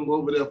shipping them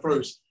over there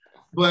first.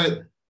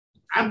 But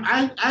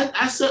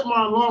I set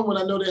my alarm when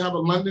I know they have a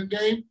London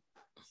game,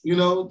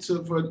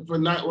 for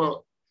night.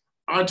 Well,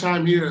 our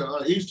time here,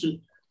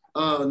 Eastern,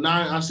 9.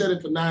 I set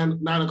it for 9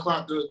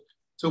 o'clock to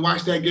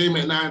watch that game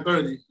at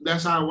 9:30.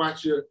 That's how I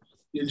watch your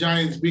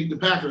Giants beat the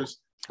Packers.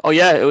 Oh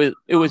yeah,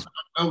 it was.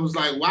 I was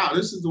like, wow,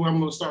 this is the way I'm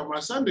going to start my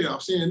Sunday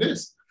off. Seeing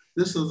this,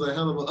 this is a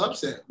hell of an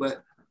upset.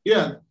 But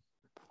yeah,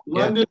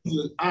 London.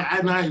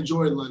 I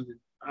enjoyed London.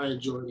 I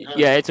enjoyed it.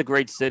 Yeah, it's a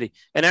great city.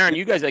 And Aaron,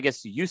 you guys, I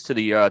guess, used to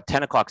the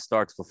 10 o'clock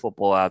starts for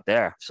football out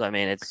there. So I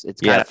mean, it's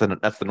kind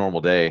of that's the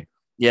normal day.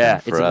 yeah,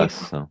 for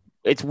us. So.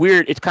 It's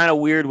weird. It's kind of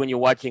weird when you're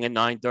watching a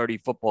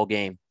 9:30 football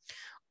game.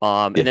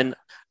 And then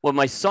when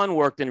my son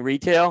worked in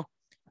retail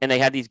and they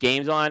had these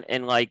games on,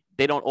 and like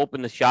they don't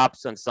open the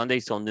shops on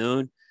Sundays till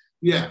noon.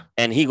 Yeah.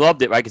 And he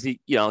loved it, right? Because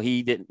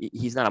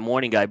he's not a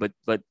morning guy, but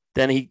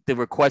then the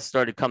requests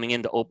started coming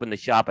in to open the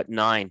shop at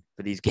 9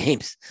 for these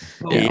games.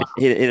 He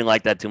didn't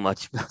like that too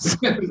much.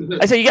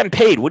 I said, "You getting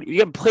paid? You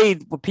getting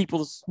paid for people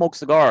to smoke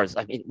cigars?"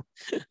 I mean,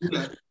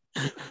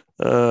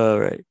 all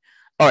right.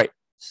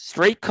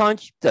 Straight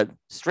cut,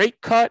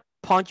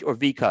 punch, or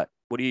V cut.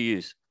 What do you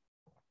use?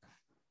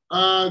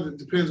 It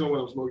depends on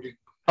what I'm smoking.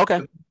 Okay.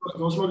 If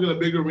I'm smoking a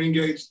bigger ring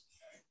gauge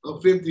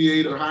of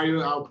 58 or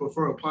higher, I'll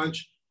prefer a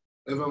punch.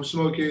 If I'm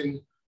smoking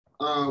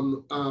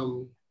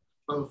a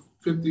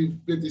 50,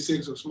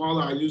 56 or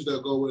smaller, I usually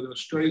go with a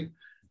straight.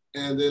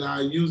 And then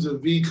I use a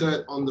V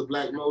cut on the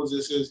Black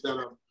Moses that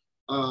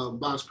are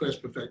box press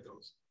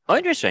perfectos. Oh,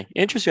 interesting.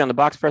 Interesting on the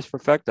box press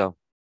perfecto.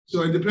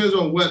 So it depends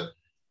on what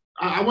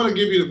I want to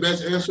give you the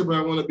best answer, but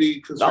I want to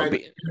be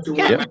constrained to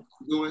what I'm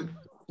doing.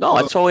 No,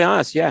 that's totally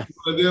honest. Yeah.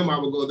 For them, I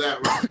would go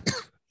that route.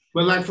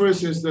 But like for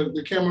instance,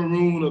 the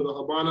Cameroon or the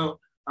Habana,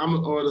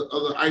 or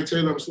the Ike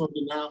Taylor I'm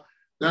smoking now,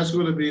 that's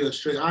going to be a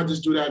straight. I'll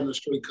just do that in a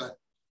straight cut.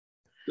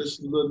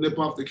 Just a little nip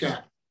off the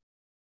cap.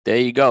 There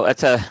you go.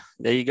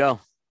 There you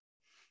go.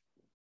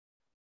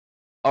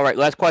 All right,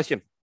 last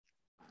question.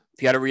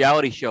 If you had a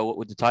reality show, what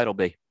would the title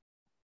be?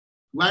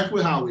 Life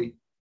with Howie.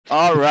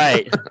 All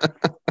right.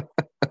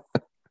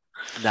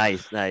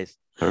 Nice.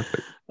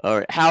 Perfect. All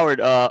right,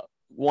 Howard.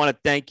 Want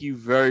to thank you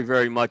very,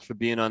 very much for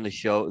being on the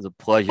show. It was a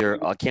pleasure.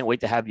 I can't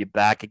wait to have you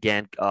back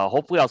again.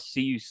 Hopefully, I'll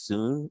see you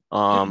soon.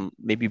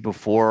 Maybe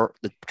before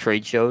the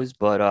trade shows,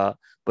 but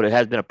it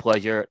has been a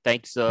pleasure.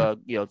 Thanks, for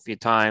your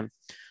time.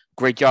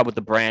 Great job with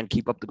the brand.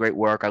 Keep up the great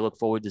work. I look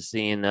forward to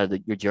seeing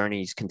your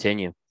journeys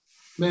continue.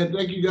 Man,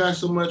 thank you guys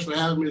so much for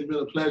having me. It's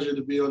been a pleasure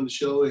to be on the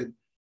show. And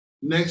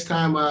next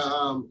time,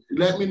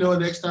 let me know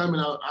next time,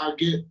 and I'll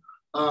get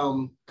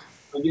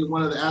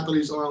one of the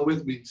athletes on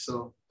with me.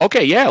 So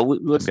okay, yeah,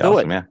 let's do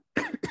awesome, it.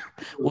 Yeah.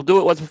 We'll do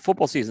it once the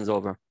football season's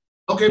over.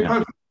 Okay,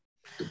 perfect.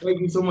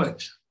 Thank you so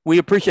much. We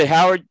appreciate it.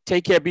 Howard.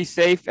 Take care. Be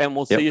safe, and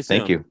we'll see you soon.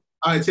 Thank you.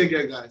 All right, take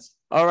care, guys.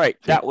 All right,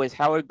 that was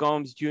Howard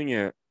Gomes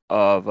Jr.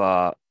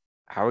 of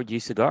Howard G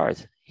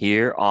Cigars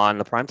here on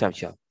the Primetime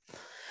Show.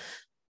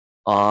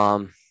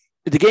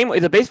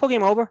 Is the baseball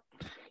game over?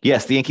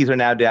 Yes, the Yankees are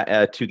now down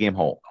 2-game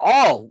hole.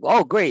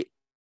 Oh, great.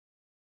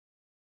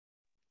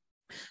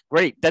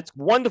 Great. That's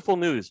wonderful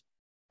news.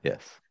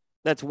 Yes.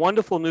 That's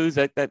wonderful news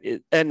and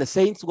the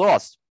Saints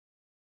lost.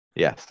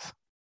 Yes.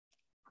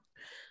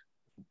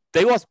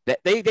 They lost.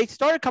 They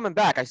started coming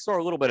back. I saw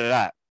a little bit of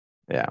that.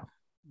 Yeah.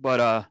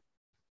 But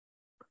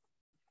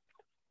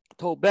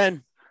told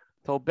Ben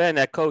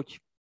that coach.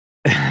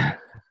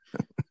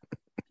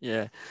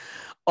 Yeah.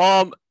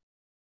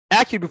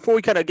 Actually, before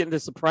we kind of get into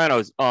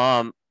Sopranos,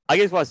 I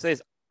guess what I say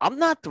is I'm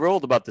not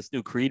thrilled about this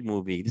new Creed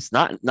movie. It's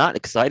not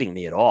exciting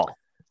me at all.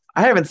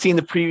 I haven't seen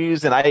the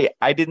previews, and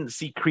I didn't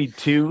see Creed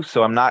 2,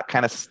 so I'm not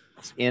kind of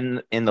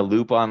in the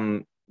loop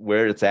on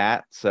where it's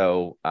at.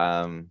 So,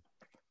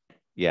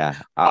 yeah,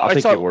 I'll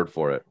take your word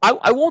for it.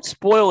 I won't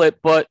spoil it,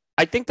 but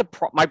I think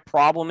my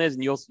problem is,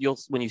 and you'll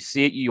when you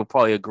see it, you'll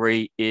probably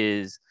agree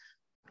is,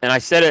 and I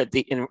said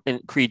it in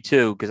Creed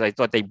 2 because I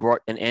thought they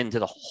brought an end to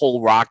the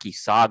whole Rocky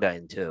saga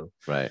in 2.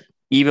 Right.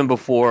 Even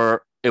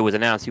before it was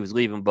announced he was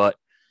leaving, but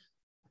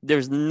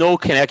there's no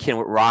connection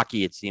with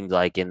Rocky. It seems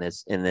like in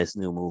this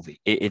new movie,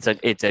 it's a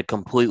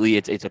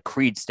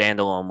Creed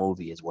standalone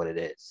movie, is what it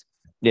is.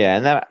 Yeah,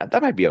 and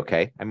that might be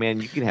okay. I mean,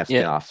 you can have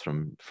spin-offs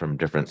from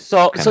different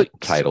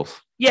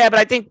titles. Yeah, but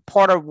I think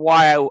part of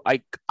why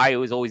I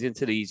was always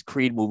into these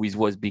Creed movies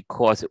was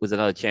because it was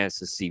another chance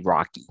to see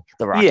Rocky,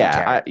 the Rocky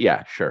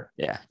character. Sure.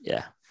 Yeah.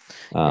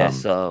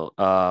 So,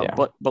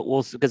 but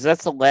we'll, because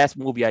that's the last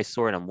movie I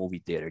saw in a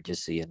movie theater.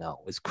 Just so you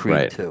know, was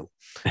Creed 2.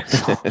 But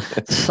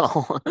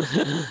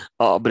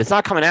it's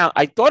not coming out.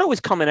 I thought it was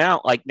coming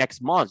out like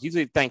next month.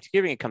 Usually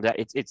Thanksgiving it comes out.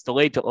 It's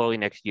delayed to early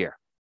next year.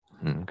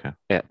 Okay.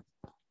 Yeah.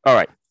 All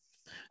right.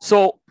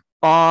 So,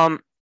 for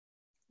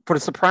the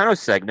Sopranos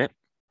segment,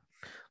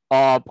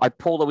 I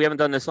pulled. We haven't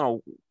done this in a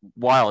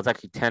while. It's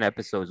actually 10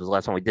 episodes was the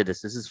last time we did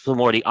this. This is some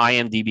more of the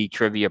IMDb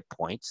trivia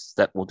points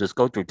that we'll just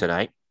go through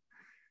tonight.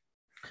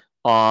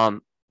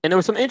 And there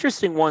were some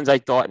interesting ones I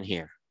thought in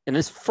here. And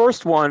this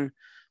first one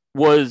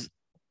was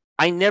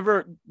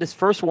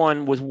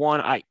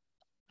one I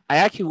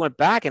actually went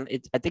back and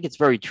I think it's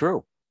very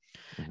true.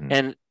 Mm-hmm.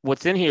 And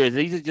what's in here is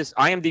these are just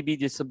IMDb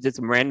just did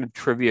some random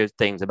trivia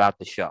things about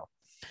the show.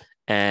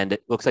 And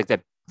it looks like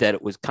that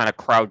it was kind of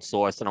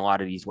crowdsourced and a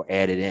lot of these were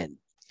added in.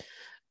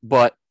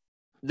 But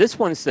this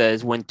one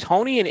says when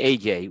Tony and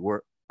AJ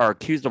are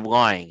accused of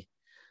lying,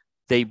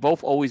 they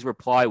both always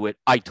reply with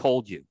 "I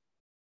told you."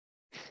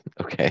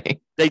 Okay.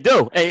 They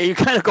do. And you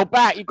kind of go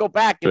back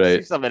and Right.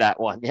 see some of that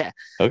one. Yeah.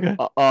 Okay.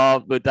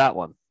 With that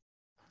one.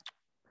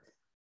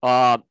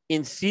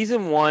 In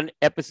season 1,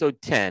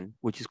 episode 10,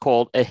 which is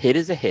called "A Hit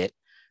Is a Hit,"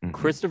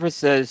 Christopher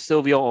says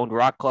Silvio owned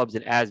rock clubs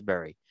in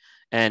Asbury,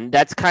 and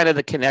that's kind of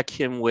the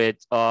connection with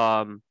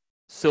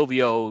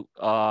Silvio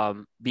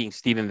being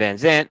Steven Van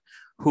Zandt,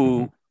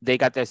 who they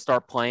got their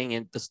start playing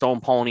in the Stone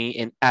Pony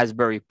in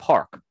Asbury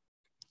Park,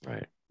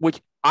 right?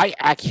 Which I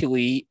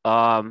actually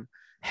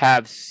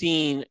have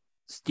seen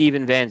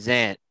Steven Van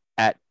Zandt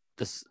at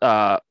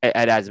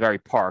Asbury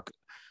Park.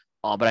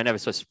 But I never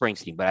saw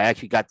Springsteen. But I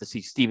actually got to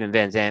see Steven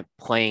Van Zandt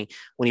playing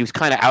when he was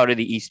kind of out of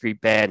the E Street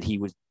Band. He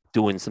was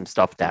doing some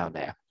stuff down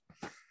there.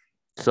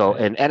 So,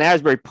 and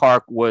Asbury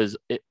Park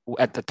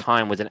at the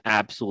time was an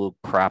absolute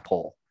crap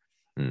hole.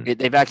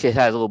 They've actually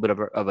had a little bit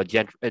of a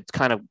it's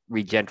kind of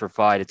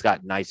regentrified. It's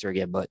gotten nicer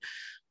again, but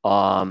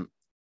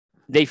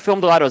they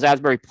filmed a lot of those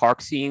Asbury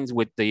Park scenes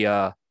with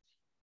the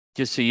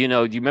just so you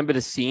know, do you remember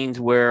the scenes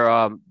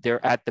where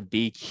they're at the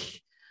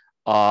beach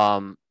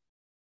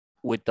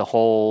with the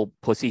whole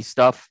pussy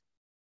stuff?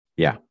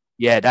 Yeah.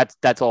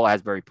 That's all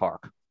Asbury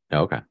Park.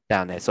 Okay.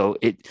 Down there. So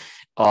it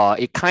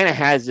kind of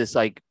has this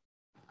like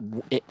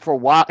for a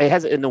while. It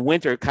has in the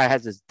winter. It kind of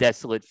has this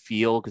desolate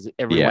feel because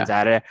everyone's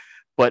out of there.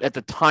 But at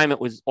the time, it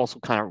was also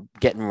kind of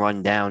getting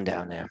run down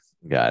there.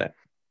 Got it.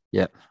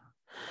 Yep.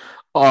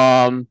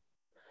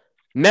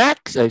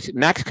 Max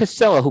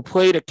Casella, who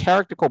played a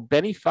character called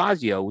Benny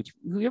Fazio, which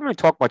we haven't really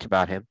talked much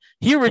about him.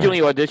 He originally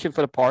auditioned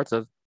for the parts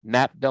of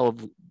Matt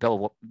Bevilacqua,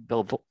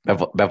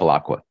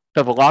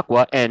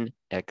 and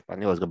I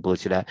knew I was going to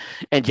butcher that,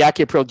 and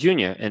Jackie Aprile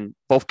Jr. And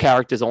both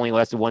characters only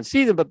lasted one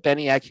season, but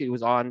Benny actually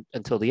was on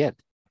until the end.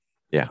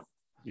 Yeah.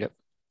 Yep.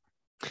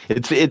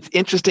 It's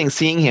interesting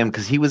seeing him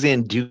because he was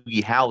in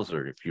Doogie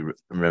Howser, if you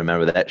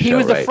remember that show. He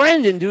was the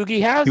friend in Doogie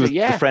Howser. He was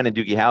the friend in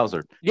Doogie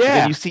Howser.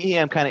 Yeah. And you see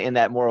him kind of in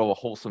that more of a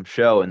wholesome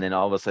show, and then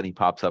all of a sudden he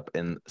pops up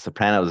in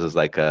Sopranos as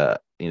like as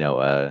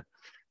a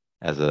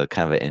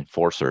kind of an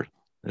enforcer.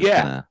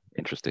 It's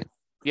interesting.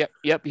 Yep.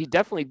 He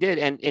definitely did,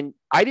 and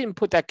I didn't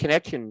put that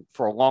connection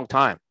for a long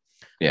time.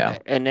 Yeah.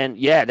 And then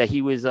that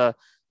he was the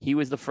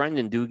friend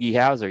in Doogie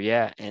Howser.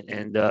 Yeah,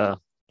 and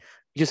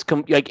just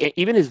like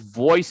even his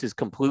voice is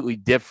completely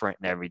different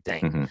and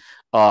everything.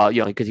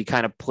 Because he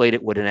kind of played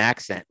it with an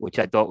accent, which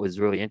I thought was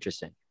really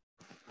interesting.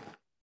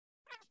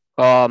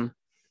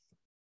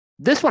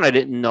 This one I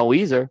didn't know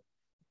either.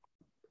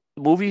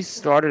 The movie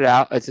started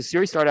out. It's a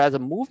series started as a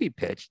movie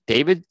pitch.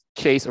 David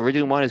Chase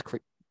originally wanted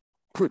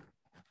his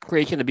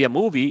creation to be a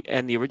movie,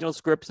 and the original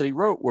scripts that he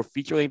wrote were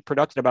featuring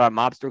production about a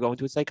mobster going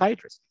to a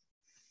psychiatrist.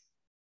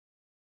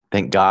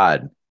 Thank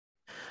God.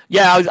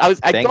 Yeah, I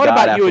thought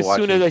about you as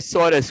soon as I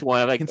saw this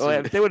one. I'm like,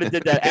 if they would have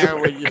did that,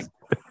 Aaron would just.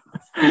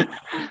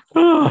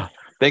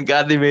 Thank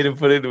God they made him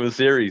put into a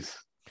series.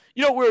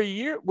 We're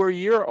a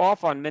year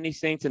off on Many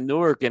Saints in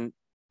Newark, and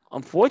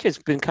unfortunately, it's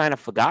been kind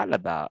of forgotten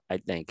about. I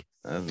think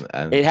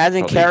it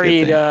hasn't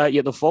carried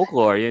the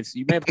folklore. You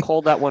may have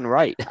called that one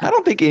right. I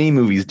don't think any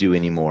movies do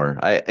anymore.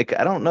 I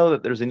don't know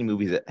that there's any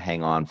movies that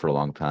hang on for a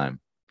long time.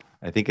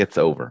 I think it's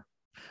over.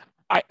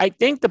 I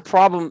think the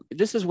problem.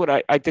 This is what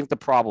I think the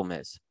problem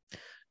is.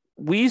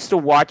 We used to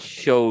watch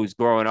shows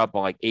growing up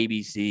on like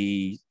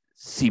ABC,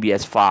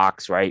 CBS,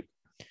 Fox, right?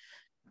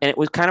 And it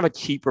was kind of a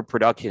cheaper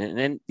production. And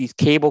then these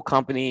cable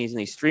companies and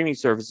these streaming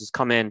services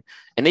come in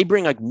and they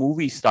bring like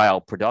movie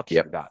style production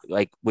about it,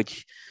 like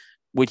which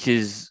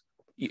is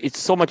it's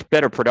so much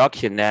better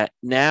production that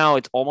now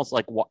it's almost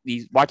like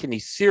watching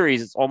these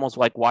series. It's almost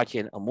like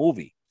watching a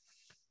movie.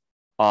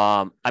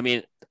 I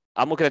mean,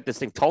 I'm looking at this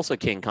thing, Tulsa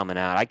King, coming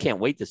out. I can't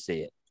wait to see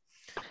it.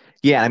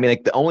 Yeah, I mean,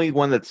 like the only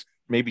one that's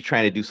maybe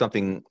trying to do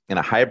something in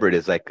a hybrid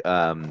is like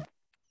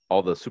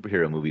all the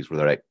superhero movies where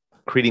they're like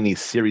creating these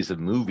series of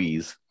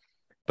movies,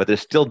 but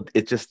there's still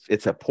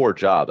it's a poor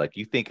job. Like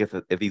you think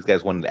if these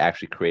guys wanted to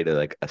actually create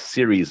a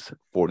series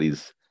for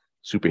these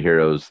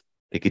superheroes,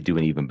 they could do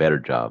an even better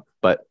job.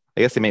 But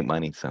I guess they make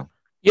money, so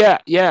yeah,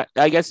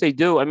 I guess they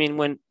do. I mean,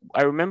 when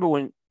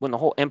the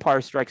whole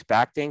Empire Strikes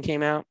Back thing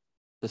came out,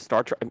 the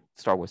Star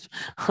Wars,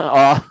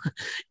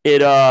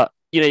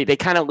 they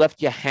kind of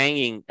left you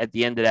hanging at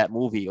the end of that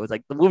movie. It was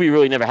like the movie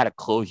really never had a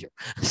closure.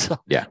 So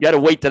you had to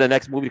wait till the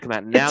next movie to come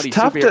out. Now it's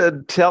tough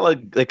to tell a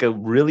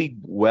really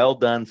well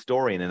done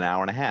story in an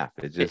hour and a half.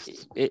 It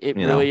just it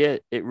really is.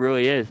 It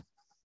really is.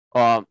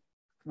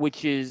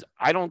 Which is,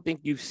 I don't think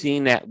you've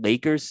seen that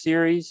Lakers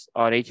series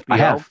on HBO. I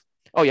have.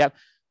 Oh yeah,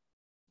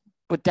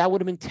 but that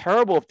would have been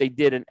terrible if they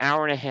did an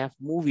hour and a half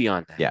movie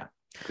on that. Yeah.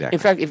 Exactly. In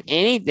fact, if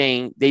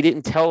anything, they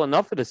didn't tell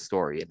enough of the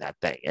story in that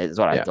thing. Is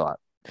what I thought.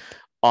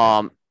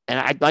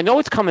 And I know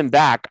it's coming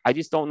back. I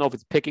just don't know if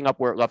it's picking up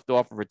where it left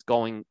off or it's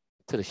going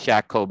to the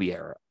Shaq Kobe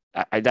era.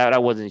 I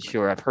wasn't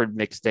sure. I've heard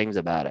mixed things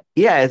about it.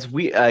 Yeah,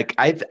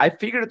 I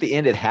figured at the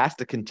end it has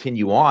to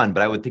continue on,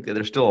 but I would think that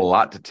there's still a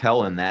lot to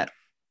tell in that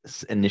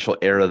initial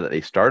era that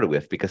they started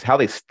with, because how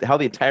the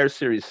entire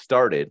series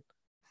started,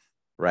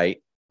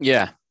 right?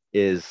 Yeah,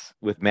 is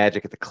with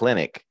Magic at the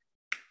clinic.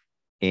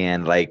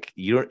 and like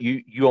you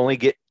only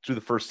get through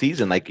the first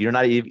season. Like you're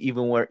not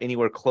even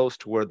anywhere close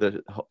to where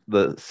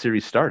the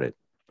series started.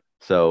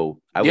 So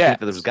I would think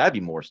that there's got to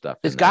be more stuff.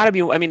 There's got to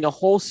be. I mean, the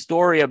whole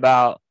story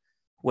about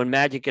when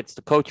Magic gets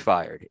the coach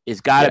fired is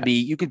got to be.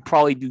 You could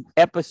probably do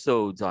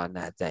episodes on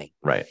that thing,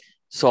 right?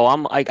 So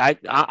I'm like,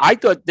 I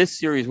thought this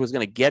series was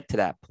going to get to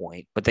that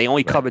point, but they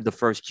only covered the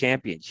first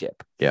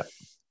championship. Yeah.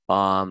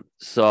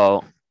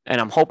 So,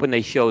 and I'm hoping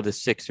they show the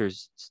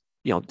Sixers,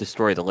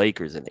 destroy the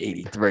Lakers in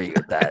 '83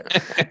 with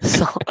that.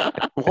 So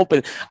I'm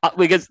hoping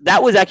because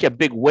that was actually a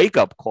big wake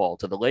up call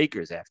to the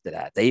Lakers after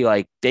that.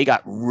 They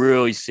got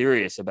really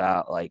serious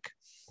about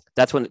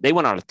that's when they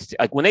went on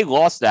when they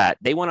lost that,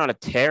 they went on a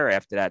tear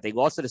after that. They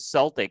lost to the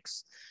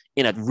Celtics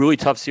in a really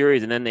tough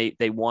series, and then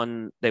they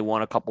won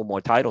a couple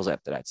more titles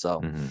after that.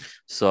 So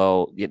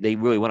so they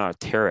really went on a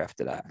tear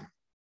after that.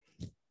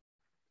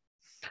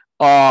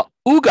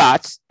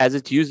 Ugats, as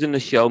it's used in the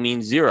show,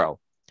 means zero,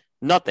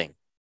 nothing.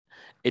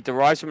 It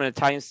derives from an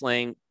Italian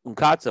slang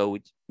 "un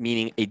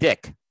meaning a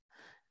dick.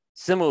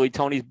 Similarly,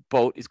 Tony's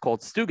boat is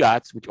called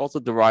Stugats, which also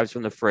derives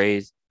from the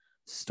phrase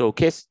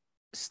 "stokesto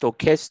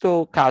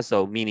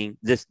caso," meaning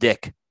this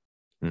dick.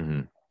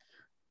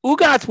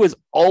 Ugats was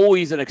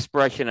always an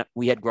expression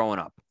we had growing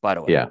up, by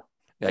the way. Yeah.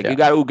 You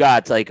got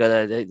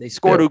Ugats, they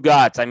scored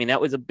Ugats. I mean,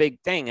 that was a big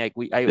thing. I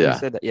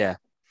said that. Yeah.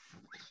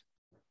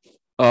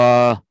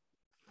 I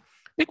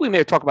think we may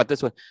have talked about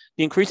this one.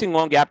 The increasing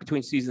long gap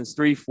between seasons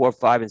 3, 4,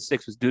 5, and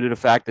 6 was due to the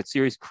fact that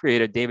series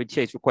creator David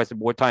Chase requested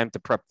more time to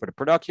prep for the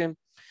production.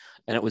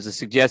 And it was a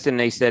suggestion,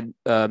 they said,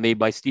 made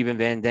by Steven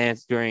Van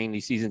Dance during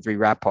the season 3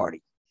 wrap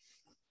party,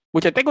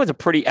 which I think was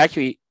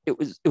it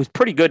was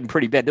pretty good and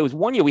pretty bad. There was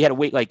one year we had to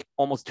wait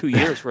almost 2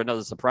 years for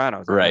another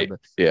Sopranos. Right.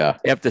 Yeah.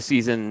 After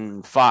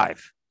season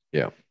 5.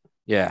 Yeah.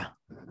 Yeah.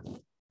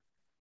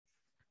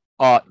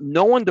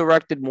 No one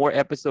directed more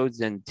episodes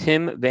than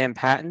Tim Van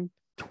Patten,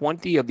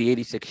 20 of the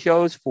 86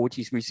 shows, for which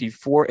he's received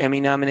 4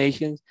 Emmy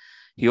nominations.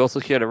 He also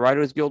shared a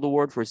Writers Guild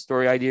Award for his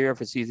story idea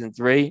for season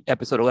 3,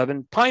 episode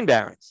 11, Pine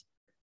Barrens,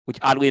 which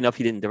oddly enough,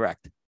 he didn't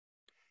direct.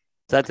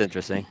 So that's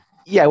interesting.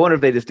 Yeah. I wonder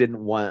if they just didn't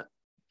want,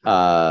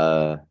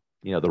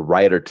 the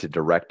writer to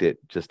direct it,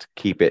 just to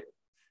keep it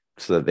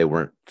so that they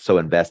weren't so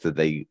invested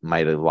they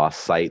might have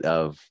lost sight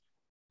of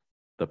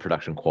the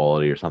production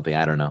quality or something.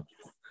 I don't know.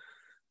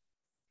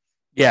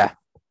 Yeah.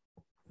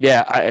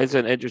 It's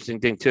an interesting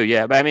thing too.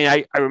 Yeah, but I mean,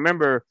 I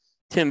remember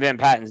Tim Van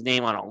Patten's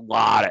name on a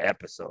lot of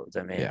episodes.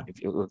 I mean,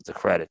 if you look at the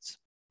credits.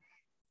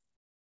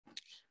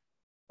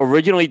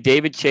 Originally,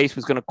 David Chase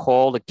was going to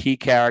call the key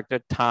character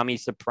Tommy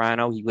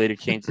Soprano. He later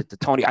changed it to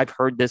Tony. I've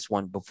heard this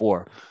one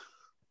before.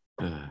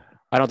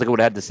 I don't think it would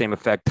have had the same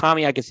effect.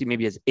 Tommy, I can see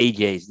maybe as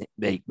AJ's,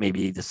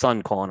 maybe the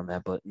son calling him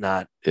that, but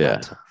not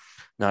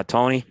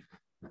Tony.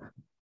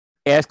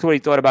 Asked what he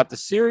thought about the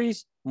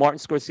series. Martin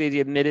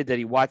Scorsese admitted that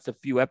he watched a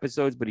few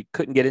episodes, but he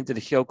couldn't get into the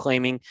show,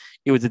 claiming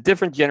it was a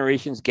different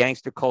generation's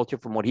gangster culture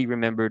from what he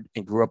remembered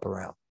and grew up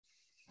around.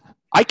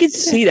 I could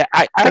see that.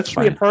 I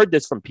actually have heard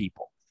this from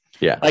people.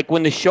 Yeah. Like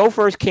when the show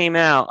first came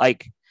out,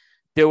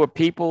 there were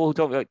people who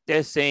told me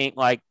this ain't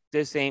like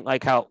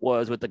how it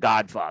was with The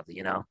Godfather,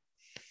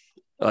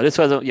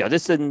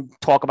 This didn't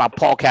talk about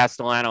Paul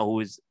Castellano, who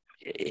was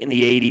in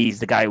the 80s,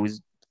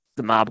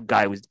 the mob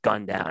guy was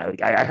gunned down.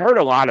 I heard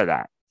a lot of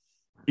that.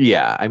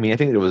 Yeah, I mean, I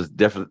think it was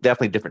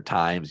definitely different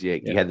times.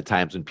 You had the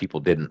times when people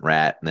didn't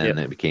rat, and then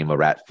it became a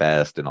rat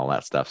fest and all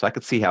that stuff. So I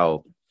could see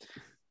how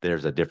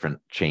there's a different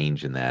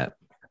change in that.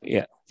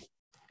 Yeah.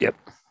 Yep.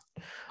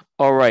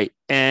 All right.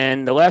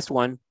 And the last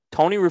one,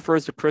 Tony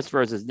refers to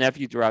Christopher as his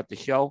nephew throughout the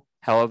show.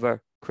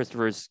 However,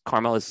 Christopher is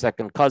Carmela's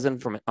second cousin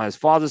on his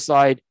father's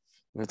side.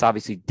 And it's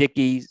obviously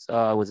Dickie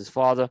was his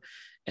father.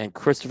 And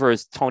Christopher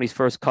is Tony's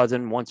first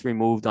cousin, once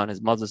removed on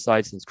his mother's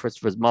side, since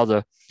Christopher's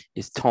mother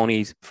is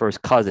Tony's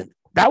first cousin.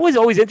 That was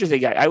always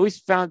interesting. I always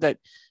found that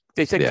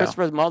they said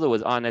Christopher's mother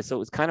was on it, so it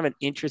was kind of an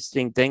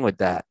interesting thing with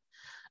that.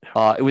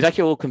 It was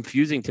actually a little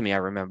confusing to me, I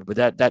remember,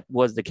 but that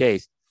was the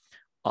case.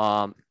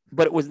 But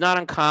it was not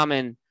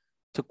uncommon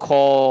to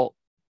call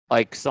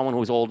someone who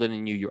was older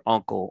than you your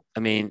uncle.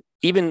 I mean,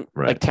 even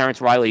Terrence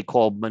Riley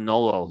called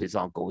Manolo his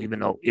uncle, even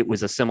though it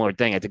was a similar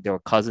thing. I think they were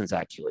cousins,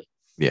 actually.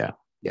 Yeah.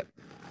 Yep.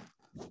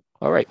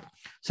 All right.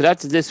 So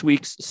that's this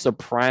week's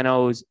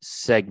Sopranos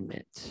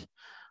segment.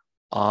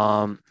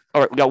 All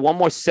right, we got one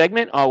more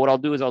segment. What I'll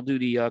do is I'll do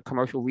the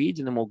commercial reads,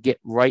 and then we'll get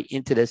right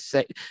into this.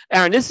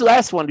 Aaron, this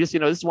last one, this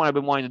is one I've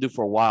been wanting to do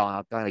for a while.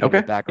 I'll kind of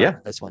get back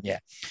on this one. Yeah.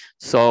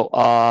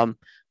 So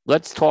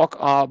let's talk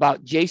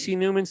about J.C.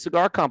 Newman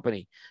Cigar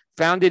Company.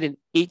 Founded in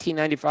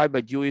 1895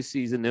 by Julius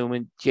Caesar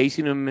Newman,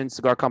 J.C. Newman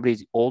Cigar Company is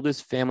the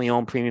oldest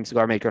family-owned premium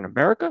cigar maker in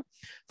America.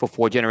 For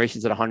 4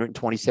 generations at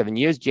 127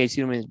 years,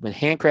 J.C. Newman has been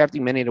handcrafting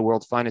many of the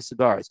world's finest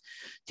cigars.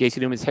 J.C.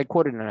 Newman is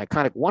headquartered in an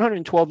iconic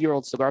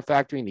 112-year-old cigar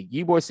factory in the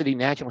Ybor City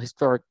National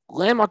Historic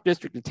Landmark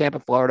District in Tampa,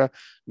 Florida,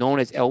 known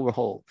as El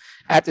Rojo.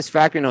 At this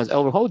factory known as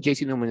El Rojo,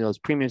 J.C. Newman knows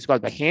premium cigars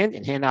by hand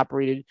and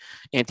hand-operated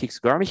antique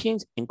cigar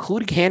machines,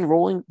 including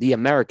hand-rolling the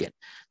American.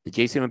 The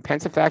J.C. Newman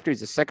Pensa factory is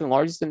the second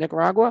largest in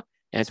Nicaragua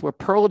and it's where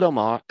Perla Del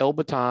Mar, El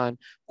Baton,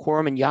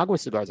 Quorum, and Yagua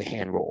cigars are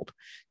hand rolled.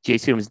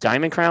 J.C. Newman's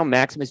Diamond Crown,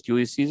 Maximus,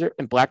 Julius Caesar,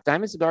 and Black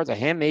Diamond cigars are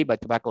handmade by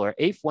Tabacalera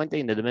A. Fuente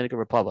in the Dominican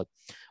Republic.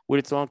 With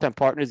its longtime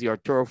partners, the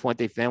Arturo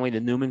Fuente family, the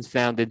Newmans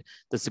founded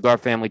the Cigar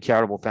Family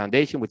Charitable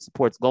Foundation, which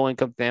supports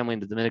low-income families in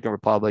the Dominican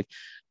Republic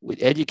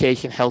with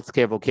education,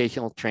 healthcare,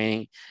 vocational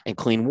training, and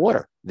clean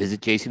water.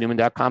 Visit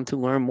jcnewman.com to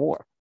learn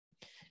more.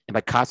 And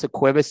by Casa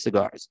Cuevas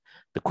Cigars.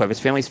 The Cuevas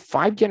family's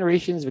 5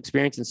 generations of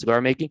experience in cigar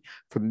making.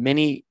 For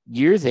many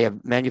years, they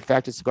have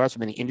manufactured cigars for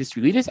many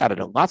industry leaders out of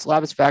the Las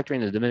Lavas factory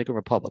in the Dominican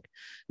Republic.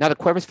 Now, the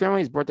Cuevas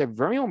family has brought their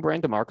very own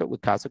brand to market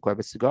with Casa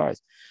Cuevas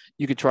cigars.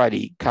 You could try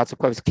the Casa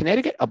Cuevas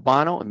Connecticut,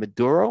 Habano, and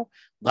Maduro,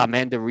 La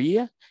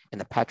Mandaria, and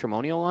the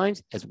Patrimonial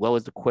lines, as well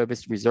as the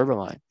Cuevas Reserva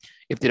line.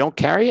 If they don't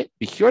carry it,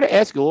 be sure to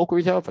ask your local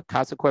retailer for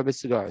Casa Cuevas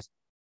cigars.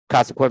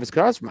 Casa Cuevas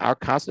cigars, from our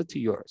casa to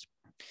yours.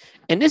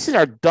 And this is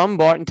our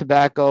Dumbarton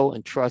Tobacco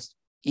and Trust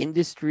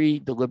industry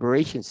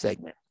deliberation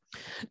segment.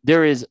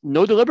 There is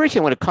no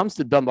deliberation when it comes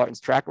to Dumbarton's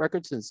track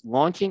record since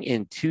launching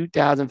in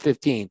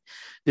 2015.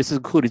 This has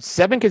included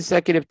 7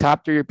 consecutive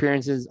top 3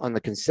 appearances on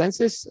the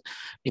consensus,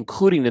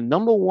 including the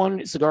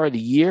 #1 cigar of the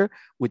year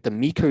with the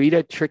Mi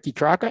Querida Triqui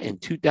Traca in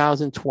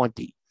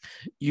 2020.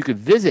 You could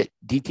visit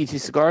DTT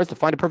Cigars to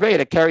find a purveyor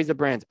that carries the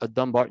brands of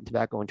Dumbarton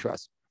Tobacco and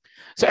Trust.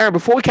 So, Aaron,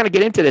 before we kind of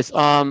get into this,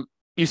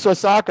 you saw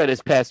Saka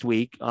this past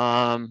week.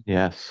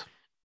 Yes.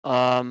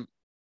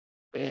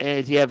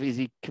 Is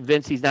he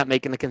convinced he's not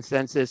making the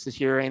consensus this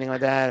year or anything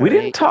like that? We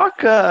didn't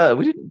talk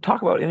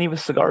about any of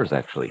his cigars,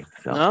 actually.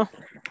 So. No?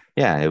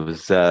 Yeah, it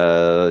was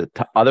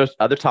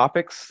other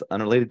topics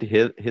unrelated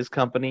to his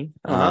company.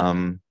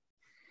 Uh-huh.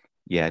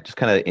 Yeah, just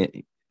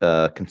kind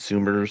of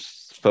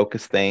consumers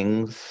focused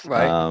things.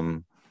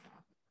 Right.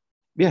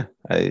 Yeah,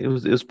 it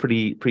was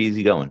pretty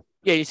easy going.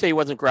 Yeah, you say he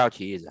wasn't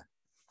grouchy either.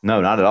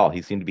 No, not at all.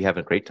 He seemed to be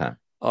having a great time.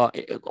 I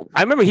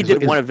remember he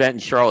did one event in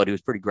Charlotte. He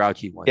was pretty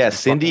grouchy once. Yeah,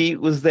 Cindy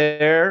was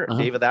there.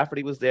 Uh-huh. David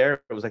Lafferty was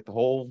there. It was like the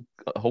whole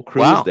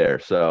crew was there.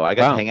 So I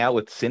got to hang out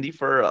with Cindy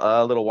for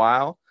a little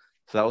while.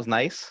 So that was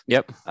nice.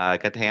 Yep. I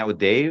got to hang out with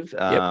Dave.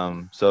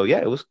 So yeah,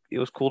 it was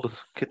cool to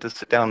get to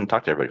sit down and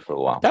talk to everybody for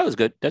a while. That was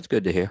good. That's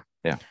good to hear.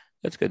 Yeah.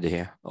 That's good to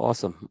hear.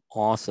 Awesome.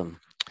 All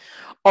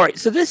right.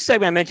 So this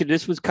segment I mentioned,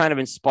 this was kind of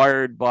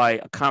inspired by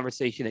a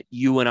conversation that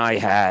you and I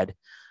had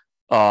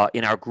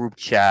in our group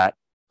chat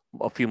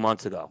a few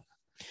months ago.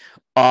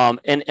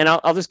 And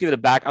I'll just give it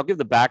I'll give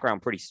the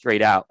background pretty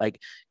straight out. Like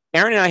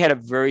Aaron and I had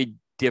a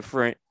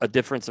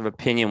difference of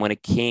opinion when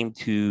it came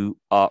to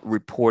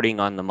reporting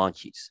on the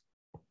munchies.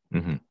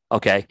 Mm-hmm.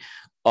 Okay.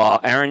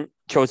 Aaron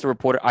chose to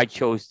report it. I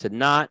chose to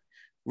not.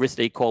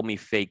 Riste called me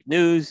fake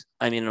news.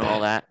 And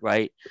all that.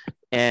 Right.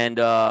 And,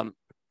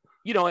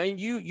 and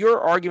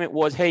your argument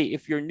was, hey,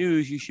 if you're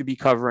news, you should be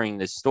covering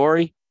this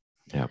story.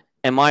 Yeah.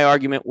 And my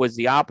argument was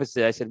the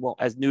opposite. I said, well,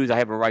 as news, I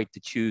have a right to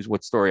choose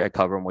what story I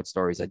cover and what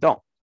stories I don't.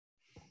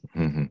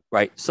 Mm-hmm.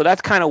 Right. So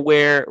that's kind of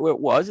where it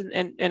was.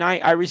 And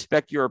I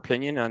respect your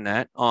opinion on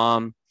that.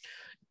 But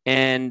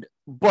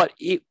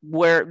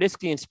where the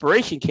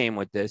inspiration came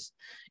with this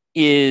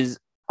is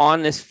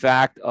on this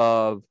fact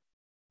of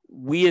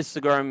we as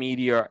cigar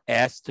media are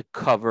asked to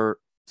cover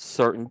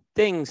certain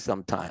things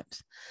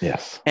sometimes.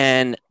 Yes.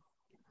 And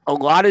a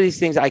lot of these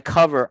things I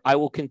cover, I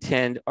will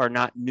contend are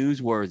not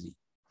newsworthy.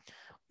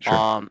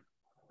 Sure.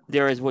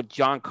 There is what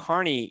John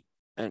Carney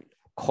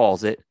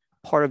calls it,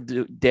 part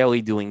of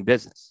daily doing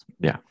business.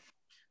 Yeah.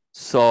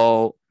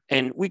 So,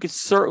 and we could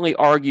certainly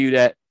argue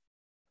that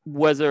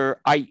whether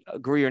I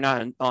agree or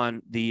not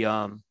on the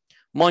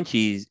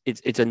munchies,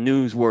 it's a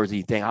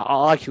newsworthy thing.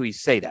 I'll actually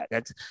say that.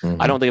 That's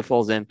I don't think it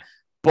falls in,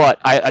 but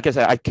I guess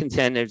I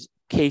contend there's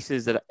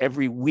cases that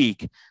every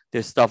week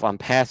there's stuff I'm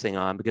passing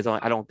on because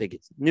I don't think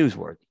it's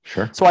newsworthy.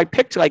 Sure. So I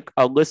picked like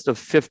a list of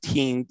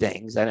 15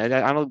 things, and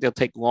I don't think they'll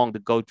take long to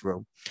go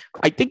through.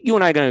 I think you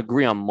and I are going to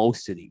agree on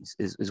most of these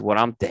is what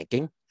I'm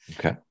thinking.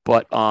 Okay.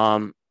 But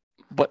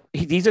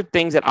these are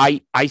things that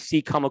I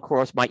see come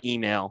across my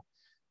email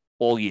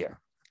all year.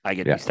 I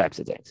get these types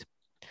of things.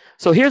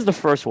 So here's the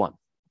first one.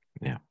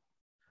 Yeah.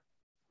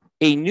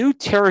 A new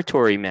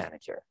territory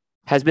manager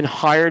has been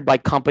hired by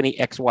company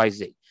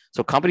XYZ.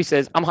 So company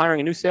says, I'm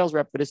hiring a new sales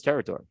rep for this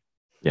territory.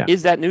 Yeah.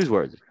 Is that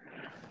newsworthy?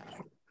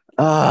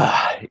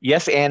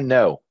 Yes and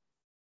no.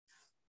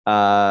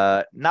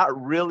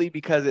 Not really,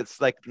 because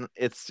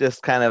it's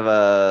just kind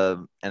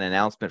of an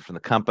announcement from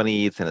the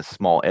company. It's in a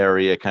small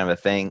area kind of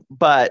a thing.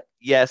 But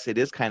yes, it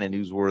is kind of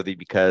newsworthy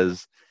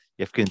because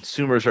if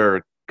consumers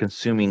are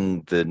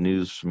consuming the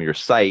news from your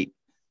site,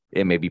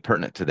 it may be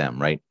pertinent to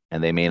them, right?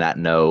 And they may not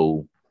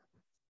know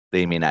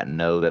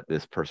that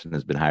this person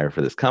has been hired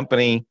for this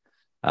company.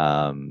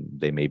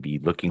 They may be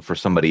looking for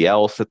somebody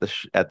else at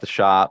the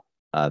shop.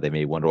 They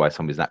may wonder why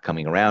somebody's not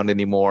coming around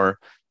anymore.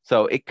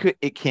 So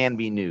it can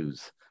be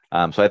news.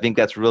 So I think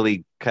that's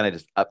really kind of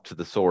just up to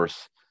the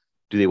source.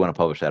 Do they want to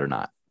publish that or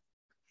not?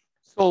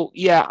 So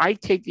yeah, I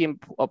take the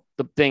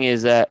thing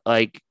is that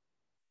like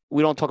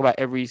we don't talk about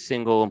every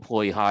single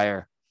employee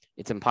hire.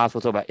 It's impossible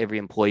to talk about every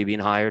employee being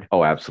hired.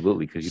 Oh,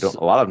 absolutely, because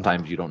a lot of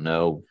times you don't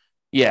know.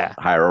 Yeah,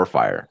 hire or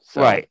fire.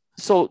 So. Right.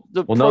 So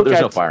the Well, no, there's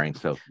no approach firing.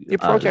 So the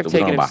approach I've we don't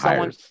taken, know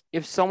about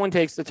if someone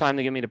takes the time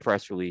to give me the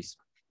press release,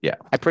 Yeah.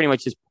 I pretty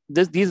much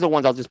these are the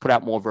ones I'll just put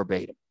out more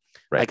verbatim.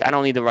 Right. Like I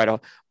don't need to write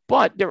off.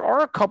 But there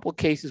are a couple of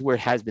cases where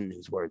it has been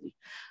newsworthy.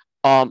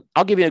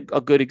 I'll give you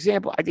a good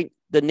example. I think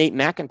the Nate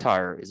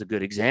McIntyre is a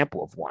good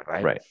example of one,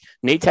 right? Right.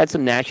 Nate's had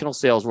some national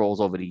sales roles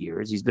over the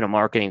years. He's been a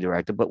marketing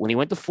director, but when he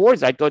went to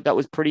Fords, I thought that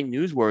was pretty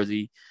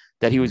newsworthy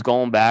that he was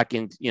going back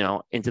into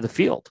the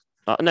field.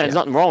 There's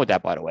nothing wrong with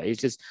that, by the way. It's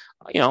just,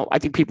 I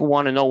think people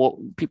want to know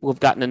what people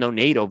have gotten to know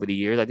Nate over the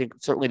years. I think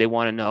certainly they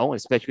want to know,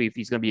 especially if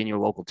he's going to be in your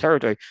local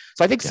territory.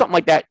 So I think something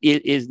like that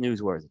is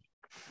newsworthy.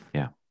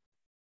 Yeah.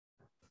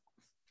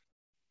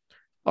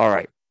 All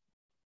right.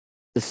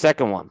 The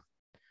second one,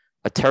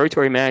 a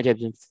territory manager has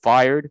been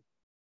fired,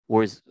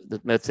 or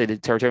let's say the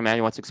territory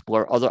manager wants to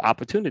explore other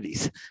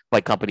opportunities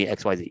by company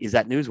XYZ. Is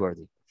that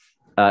newsworthy?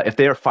 If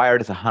they are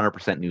fired, it's 100%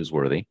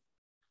 newsworthy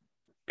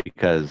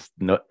because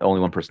only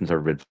one person's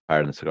ever been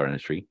fired in the cigar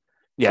industry.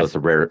 Yes. So it's a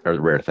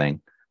rare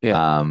thing.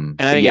 Yeah. And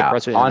I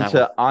think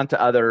onto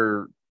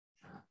other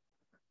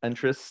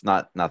interests,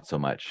 not so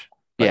much.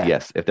 But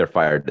yes, if they're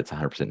fired, it's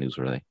 100%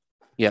 newsworthy.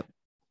 Yep.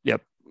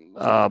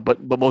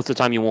 But most of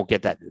the time you won't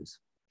get that news.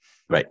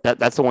 Right.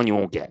 That's the one you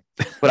won't get.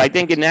 But I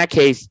think in that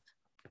case,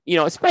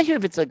 especially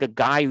if it's like a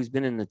guy who's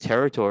been in the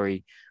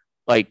territory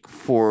like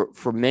for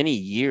many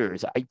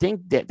years, I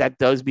think that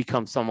does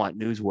become somewhat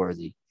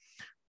newsworthy.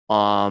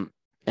 And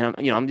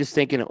I'm just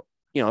thinking,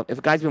 if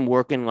a guy's been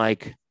working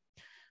like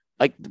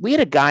we had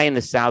a guy in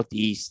the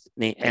Southeast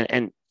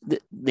named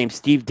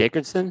Steve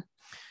Dickerson,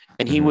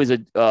 and he was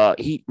with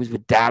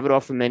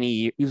Davidoff for many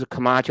years. He was a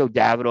Camacho,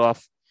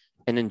 Davidoff,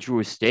 and then Drew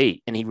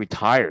Estate, and he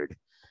retired.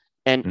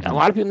 And a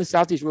lot of people in the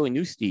Southeast really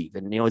knew Steve.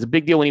 And, it was a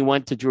big deal when he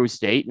went to Drew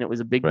Estate, and it was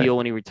a big deal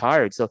when he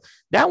retired. So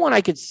that one,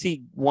 I could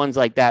see ones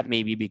like that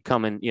maybe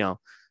becoming,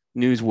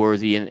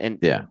 newsworthy and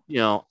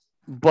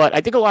but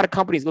I think a lot of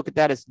companies look at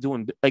that as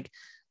doing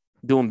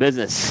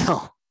business.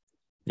 So,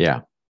 yeah.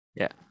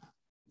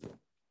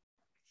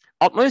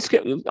 I'm going to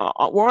skip.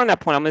 We're on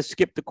that point. I'm going to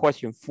skip the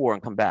question 4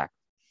 and come back.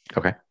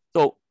 Okay.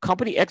 So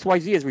company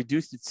XYZ has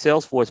reduced its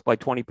sales force by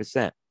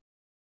 20%.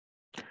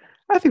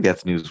 I think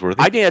that's newsworthy.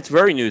 I think that's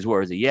very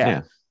newsworthy.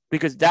 Yeah.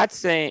 Because that's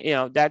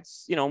saying,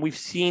 we've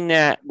seen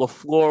that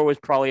LaFleur was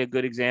probably a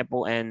good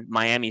example and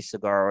Miami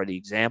Cigar are the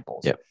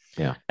examples. Yep.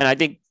 Yeah. And I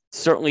think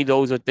certainly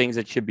those are things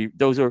that should be,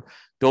 those are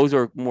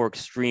more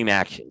extreme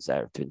actions that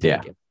have been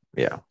taken.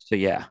 Yeah. So,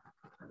 yeah.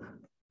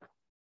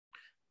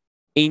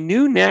 A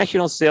new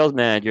national sales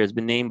manager has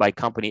been named by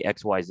company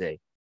XYZ.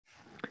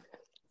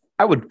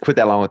 I would put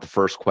that along with the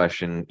first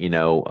question.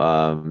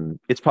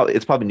 It's probably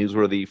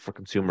newsworthy for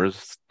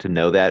consumers to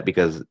know that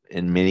because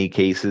in many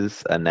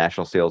cases, a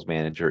national sales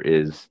manager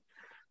is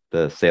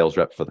the sales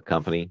rep for the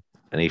company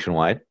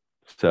nationwide.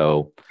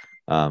 So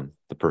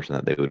the person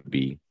that they would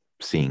be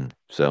seeing.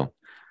 So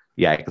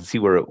yeah, I can see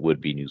where it would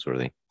be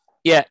newsworthy.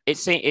 Yeah,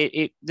 it's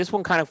saying this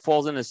one kind of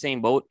falls in the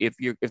same boat. If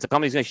the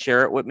company's going to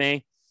share it with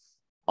me,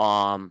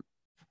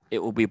 it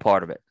will be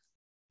part of it.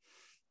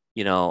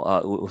 It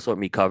will sort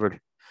of be covered.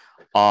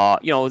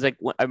 It was like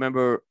I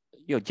remember,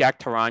 Jack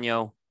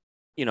Tarano,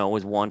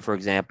 was one, for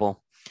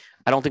example.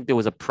 I don't think there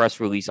was a press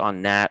release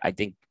on that. I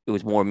think it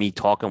was more me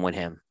talking with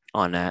him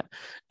on that.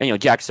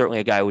 And Jack's certainly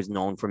a guy who was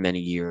known for many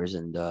years,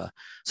 and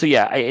so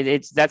yeah,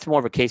 that's more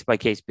of a case by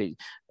case.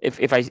 If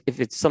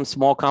it's some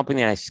small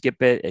company and I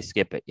skip it, I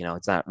skip it.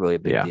 It's not really a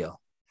big deal.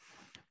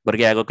 But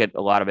again, I look at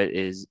a lot of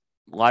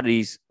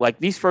these, like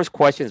these first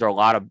questions are a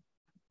lot of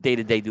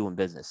day-to-day doing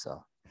business.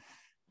 So,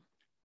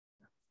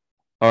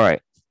 all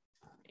right.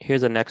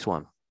 Here's the next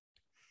one.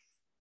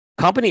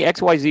 Company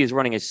XYZ is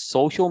running a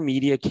social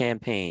media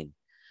campaign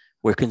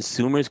where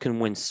consumers can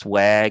win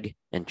swag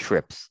and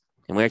trips.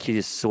 And we actually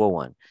just saw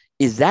one.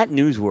 Is that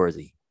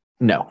newsworthy?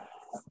 No.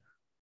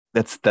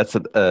 That's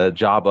a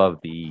job of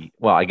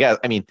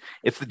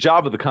it's the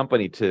job of the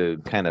company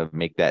to kind of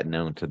make that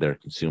known to their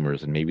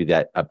consumers. And maybe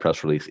that a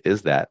press release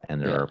is that.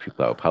 And there are people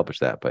that will publish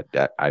that, but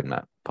I'm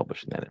not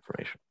publishing that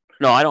information.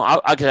 No, I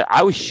don't.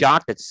 I was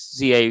shocked that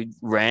CA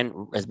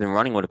has been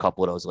running with a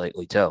couple of those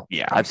lately too.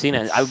 Yeah, I've seen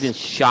it. I've been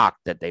shocked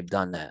that they've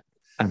done that.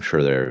 I'm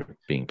sure they're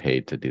being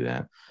paid to do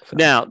that. So.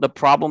 Now the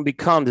problem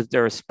becomes if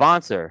they're a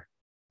sponsor.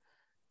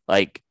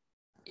 Like,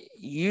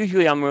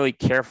 usually I'm really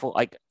careful.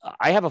 Like,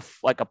 I have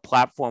a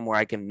platform where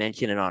I can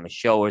mention it on a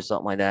show or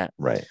something like that.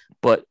 Right.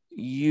 But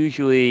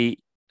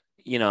usually,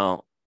 I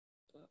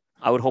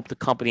would hope the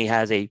company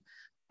has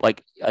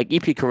like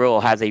EP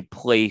Carrillo has a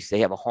place. They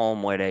have a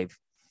home where they've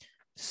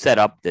set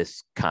up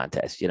this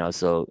contest,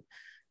 so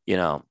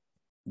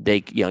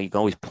they you can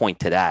always point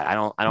to that.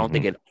 I don't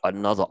think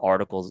another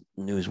article's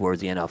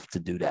newsworthy enough to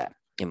do that,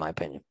 in my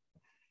opinion.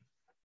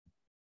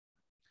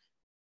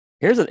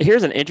 Here's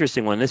an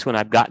interesting one. This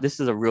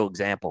is a real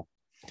example.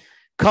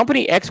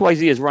 Company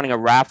XYZ is running a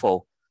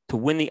raffle to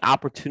win the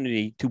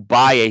opportunity to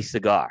buy a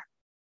cigar.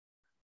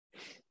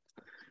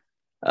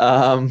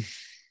 I've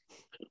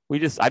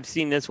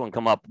seen this one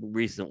come up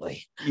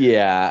recently.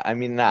 Yeah,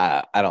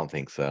 I don't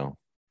think so.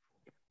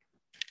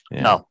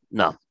 Yeah.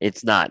 No,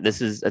 it's not.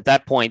 This is at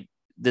that point,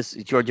 this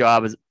it's your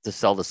job is to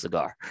sell the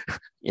cigar.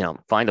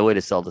 Find a way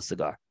to sell the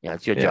cigar.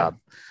 It's your job.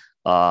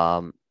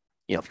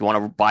 If you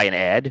want to buy an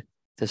ad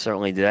to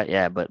certainly do that,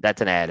 yeah, but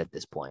that's an ad at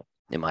this point,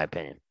 in my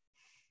opinion.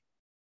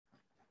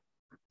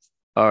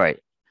 All right.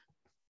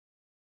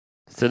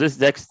 So these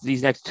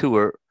next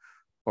two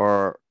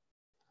are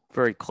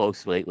very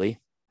close lately.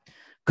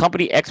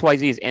 Company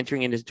XYZ is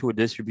entering into a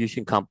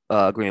distribution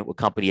agreement with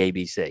company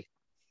ABC.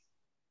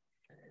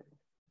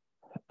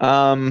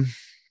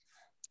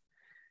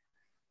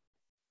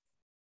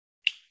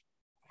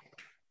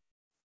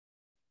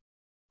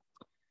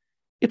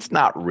 It's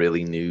not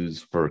really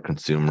news for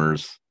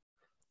consumers.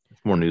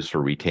 It's more news for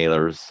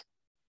retailers.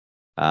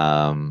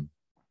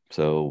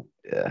 So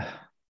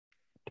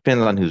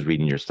depends on who's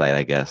reading your site,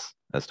 I guess,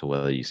 as to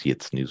whether you see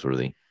it's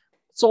newsworthy.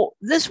 So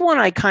this one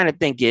I kind of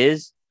think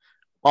is,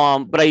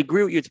 but I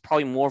agree with you. It's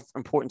probably more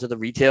important to the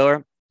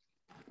retailer.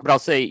 But I'll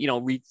say,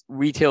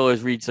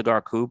 retailers read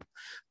Cigar Coop.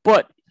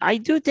 But I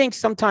do think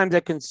sometimes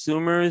that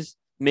consumers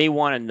may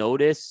want to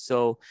notice.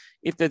 So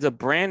if there's a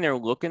brand they're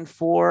looking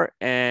for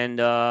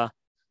and,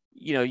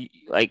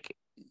 like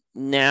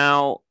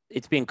now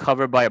it's being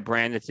covered by a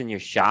brand that's in your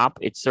shop,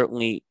 it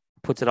certainly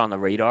puts it on the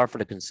radar for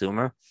the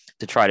consumer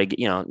to try to get,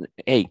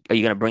 hey, are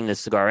you going to bring this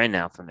cigar in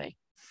now for me?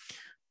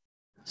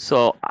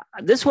 So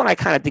this one I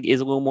kind of think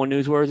is a little more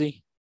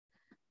newsworthy.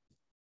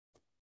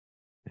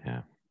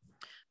 Yeah.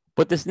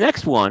 But this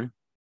next one,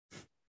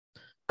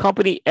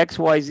 company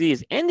XYZ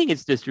is ending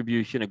its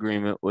distribution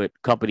agreement with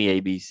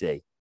company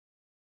ABC.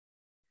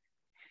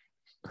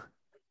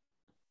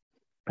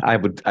 I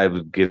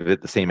would give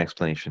it the same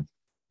explanation.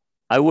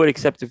 I would,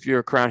 except if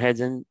you're Crown Heads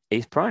and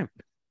Ace Prime,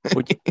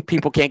 which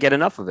people can't get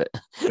enough of it.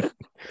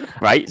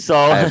 Right? So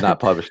I have not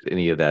published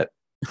any of that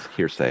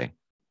hearsay.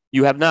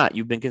 You have not.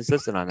 You've been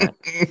consistent on that.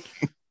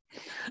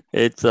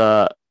 It's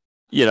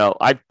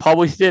I've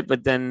published it,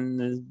 but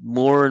then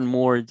more and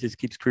more it just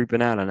keeps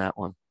creeping out on that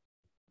one.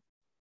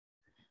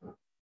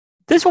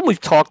 This one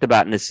we've talked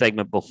about in this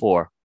segment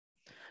before.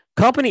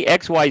 Company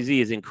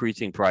XYZ is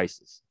increasing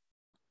prices.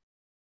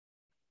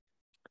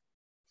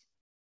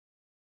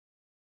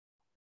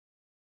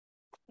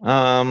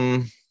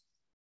 Yeah,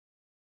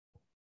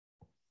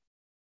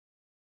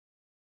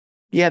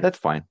 that's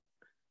fine.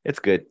 It's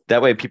good.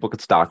 That way people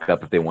could stock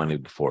up if they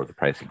wanted before the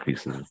price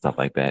increases and stuff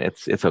like that.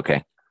 It's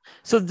okay.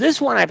 So this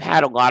one I've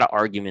had a lot of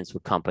arguments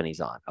with companies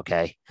on,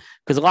 okay?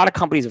 Because a lot of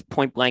companies have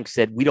point blank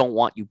said, we don't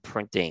want you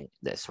printing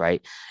this,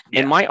 right?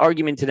 Yeah. And my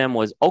argument to them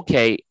was,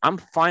 okay, I'm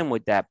fine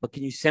with that, but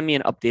can you send me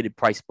an updated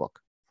price book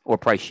or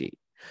price sheet?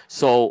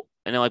 So,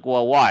 and they're like,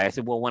 well, why? I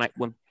said, well, when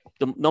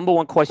the number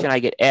one question I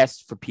get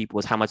asked for people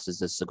is how much does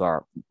this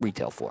cigar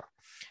retail for?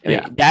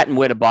 And that and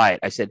where to buy it.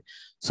 I said,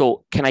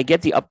 so can I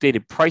get the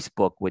updated price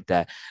book with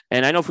that?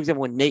 And I know, for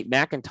example, when Nate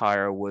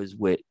McIntyre was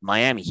with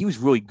Miami, he was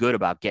really good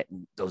about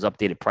getting those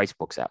updated price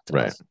books out to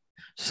us.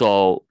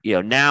 So,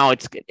 now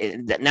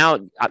now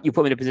you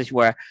put me in a position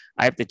where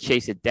I have to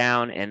chase it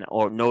down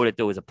or know that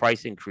there was a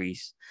price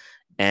increase,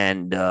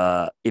 and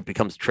it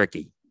becomes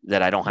tricky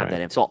that I don't have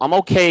that in. So I'm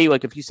okay.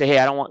 Like if you say, hey,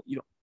 I don't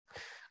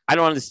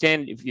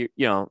understand if you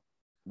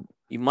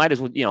might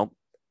as well,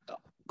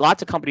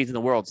 lots of companies in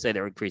the world say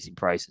they're increasing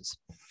prices.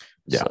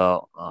 Yeah.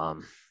 So,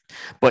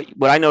 but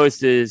what I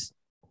noticed is,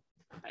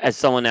 as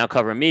someone now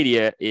covering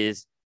media,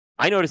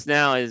 I notice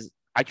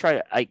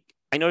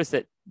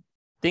that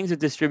things are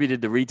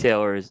distributed to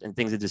retailers and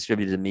things are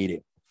distributed to media,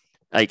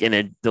 like in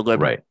a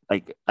deliberate,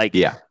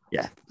 yeah.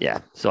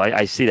 So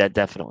I see that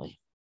definitely.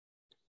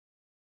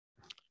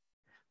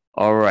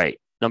 All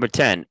right, number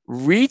 10,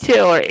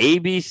 retailer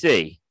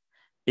ABC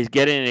is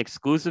getting an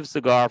exclusive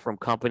cigar from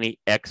company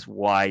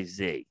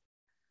XYZ.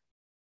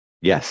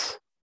 Yes,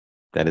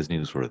 that is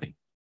newsworthy.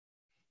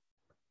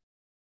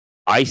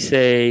 I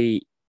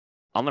say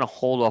I'm going to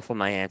hold off on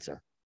my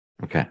answer.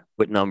 Okay.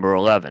 With number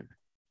 11,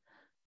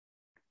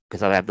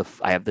 because I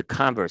have the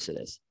converse of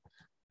this.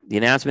 The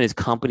announcement is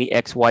company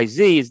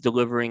XYZ is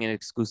delivering an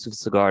exclusive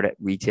cigar to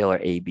retailer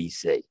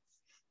ABC.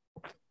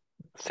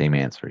 Same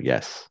answer.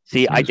 Yes.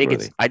 See, I think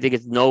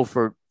it's no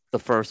for the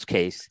first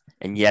case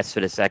and yes for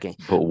the second.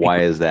 But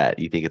why is that?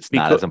 You think it's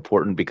not as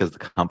important because the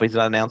company's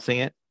not announcing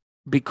it?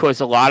 Because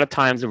a lot of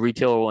times a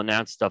retailer will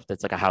announce stuff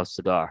that's like a house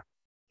cigar.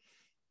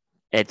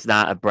 It's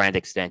not a brand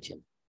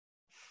extension.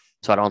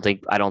 So I don't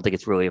think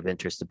it's really of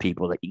interest to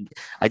people.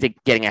 I think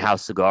getting a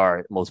house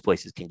cigar, most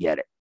places can get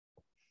it.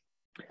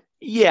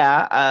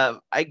 Yeah,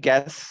 I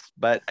guess,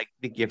 but I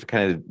think you have to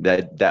kind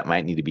of that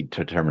might need to be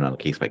determined on a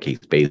case by case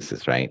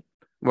basis, right?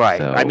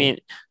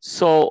 Right.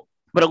 So,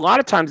 but a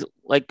lot of times,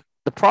 like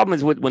the problem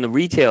is when the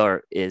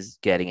retailer is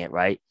getting it,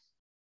 right?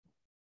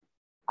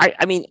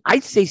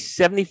 I'd say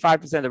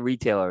 75% of the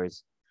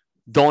retailers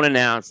don't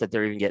announce that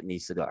they're even getting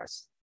these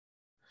cigars.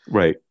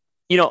 Right.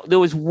 There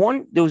was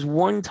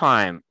one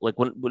time, like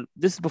when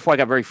this is before I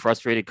got very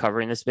frustrated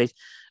covering this space.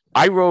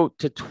 I wrote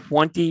to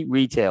 20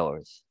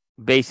 retailers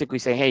basically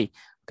saying, hey,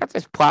 I've got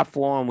this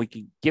platform. We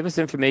can give us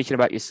information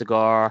about your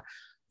cigar.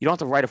 You don't have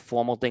to write a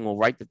formal thing. We'll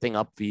write the thing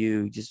up for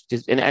you.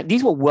 And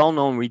these were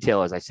well-known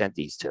retailers I sent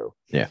these to.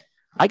 Yeah.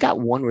 I got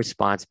one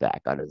response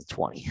back out of the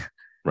 20.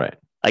 Right.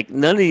 Like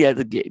none of the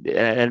other,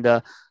 and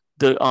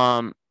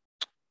the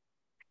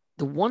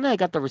one that I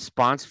got the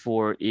response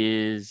for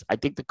is I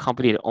think the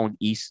company that owned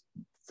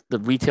the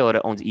retailer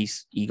that owns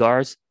East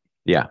Egars.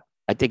 Yeah.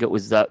 I think it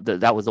was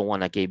that was the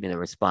one that gave me the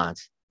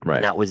response. Right.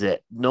 And that was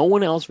it. No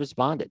one else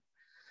responded.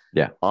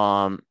 Yeah.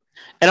 And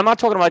I'm not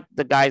talking about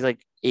the guys like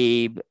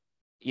Abe,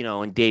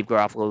 and Dave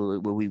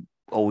Garofalo where we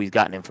always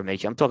gotten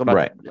information. I'm talking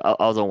about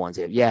other ones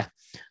here. Yeah.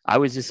 I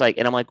was just like,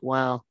 and I'm like,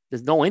 well,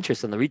 there's no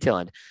interest on the retail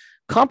end.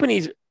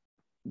 Companies,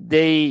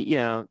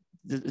 they,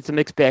 it's a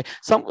mixed bag.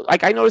 Some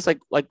like I noticed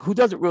like who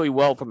does it really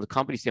well from the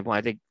company standpoint,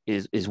 I think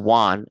is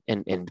Juan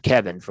and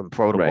Kevin from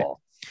Protoball.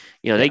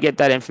 Right. They get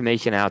that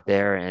information out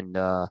there and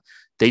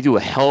they do a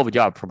hell of a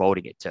job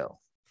promoting it too.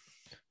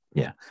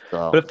 Yeah.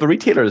 So, but if the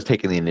retailer is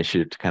taking the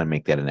initiative to kind of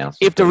make that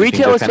announcement, if the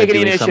retailer is taking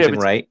the initiative,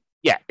 right?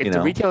 Yeah. If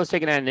the retailer is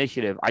taking that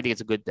initiative, I think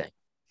it's a good thing.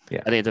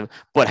 Yeah. I think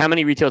but how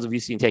many retailers have you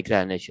seen take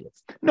that initiative?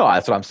 No,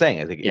 that's what I'm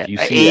saying. I think if you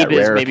see that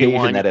rare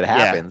occasion that it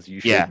happens, you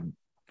should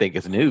think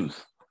it's news.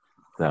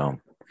 So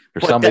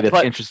for somebody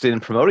that's interested in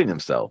promoting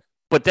themselves.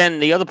 But then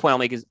the other point I'll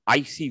make is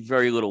I see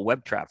very little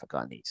web traffic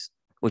on these,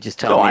 which is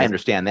telling me. I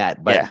understand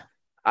that. But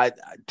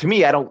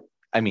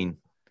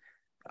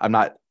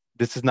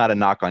this is not a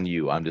knock on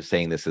you. I'm just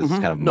saying this is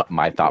kind of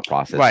my thought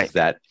process. Right. Is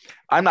that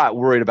I'm not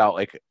worried about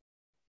like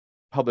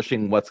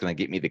publishing what's going to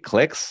get me the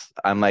clicks.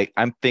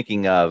 I'm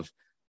thinking of,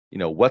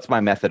 what's my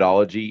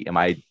methodology? Am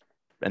I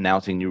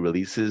announcing new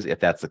releases? If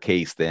that's the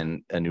case,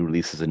 then a new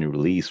release is a new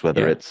release,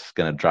 whether it's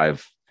going to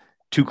drive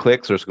 2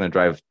 clicks or it's going to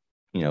drive,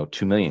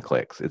 2 million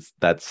clicks.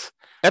 That's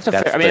a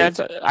fair.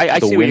 I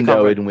see the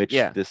window in which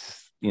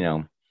this,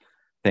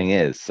 thing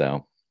is.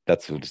 So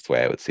that's just the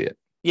way I would see it.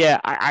 Yeah,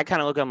 I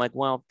kind of look at them like,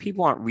 well,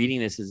 people aren't reading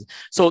this.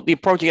 So the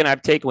approach again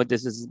I've taken with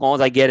this is as long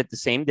as I get it the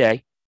same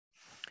day.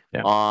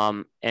 Yeah.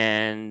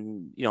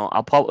 And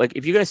I'll like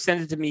if you're gonna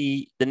send it to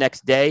me the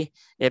next day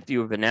after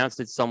you've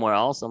announced it somewhere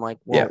else, I'm like,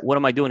 well, what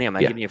am I doing here? Am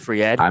I giving you a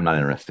free ad? I'm not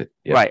interested.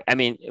 Yeah. Right. I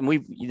mean,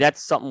 and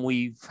that's something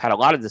we've had a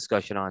lot of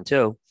discussion on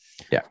too.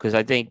 Yeah. Because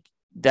I think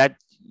that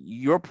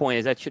your point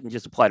is that shouldn't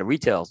just apply to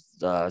retail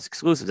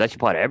exclusives. That should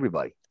apply to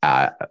everybody.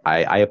 I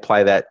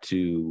apply that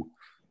to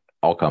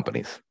all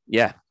companies.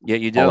 Yeah,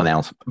 you do.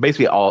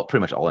 Pretty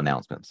much all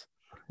announcements.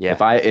 Yeah.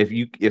 If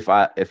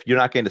you're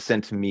not going to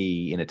send to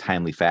me in a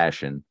timely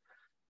fashion,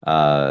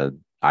 I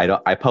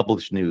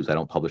publish news. I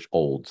don't publish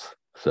olds.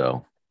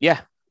 So yeah.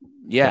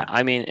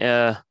 I mean,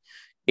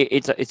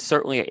 it's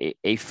certainly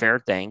a fair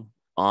thing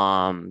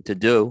to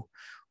do.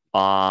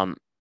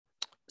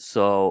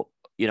 So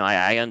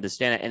I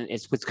understand it, and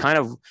it's what's kind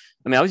of.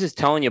 I mean, I was just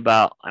telling you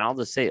about, and I'll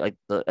just say like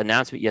the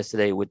announcement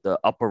yesterday with the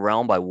Upper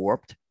Realm by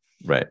Warped.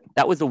 Right.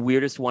 That was the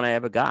weirdest one I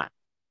ever got.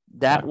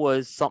 That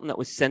was something that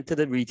was sent to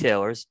the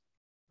retailers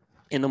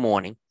in the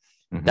morning.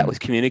 That was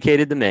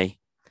communicated to me,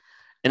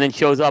 and then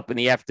shows up in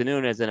the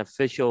afternoon as an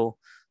official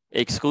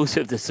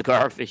exclusive to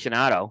Cigar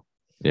Aficionado.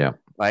 Yeah.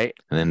 Right.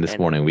 And then this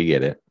morning we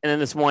get it. And then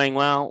this morning,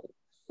 well,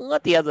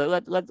 let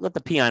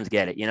the peons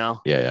get it,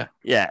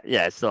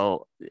 Yeah.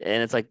 So,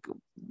 and it's like,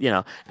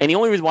 and the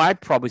only reason why I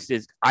published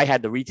is I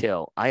had the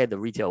retail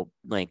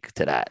link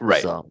to that.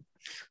 Right.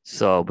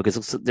 So because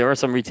there are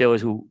some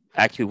retailers who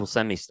actually will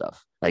send me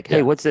stuff like,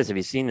 hey, what's this? Have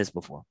you seen this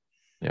before?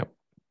 Yep.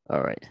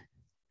 All right.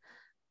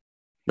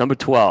 Number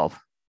 12.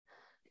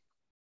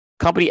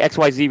 Company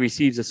XYZ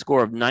receives a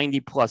score of 90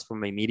 plus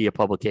from a media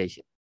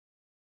publication.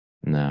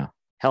 No.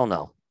 Hell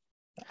no.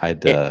 I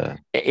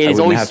wouldn't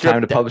always have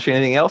time to publish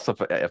anything else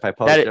if I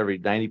published every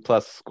 90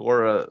 plus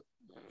score a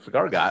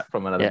cigar got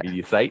from another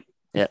media site.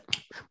 Yeah.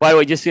 By the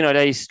way, just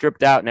they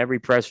stripped out in every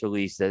press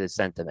release that is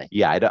sent to me.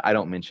 Yeah, I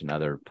don't mention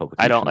other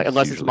publications. I don't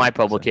unless usually, it's my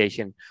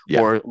publication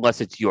or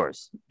unless it's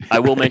yours. I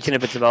will mention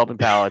if it's Developing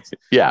Palates.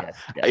 Yeah,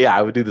 I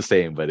would do the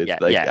same, but it's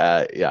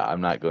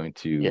I'm not going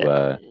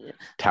to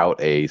tout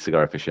a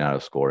Cigar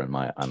Aficionado score on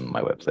my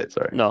website.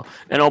 Sorry. No,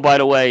 and by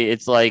the way,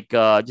 it's like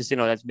just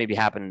that's maybe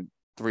happened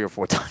 3 or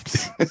 4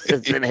 times.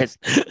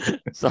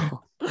 So,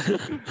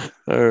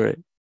 all right.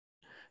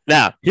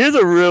 Now, here's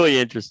a really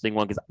interesting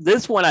one because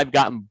this one I've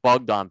gotten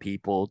bugged on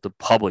people to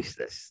publish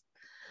this.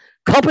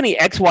 Company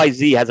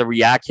XYZ has a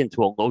reaction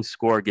to a low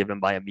score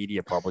given by a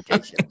media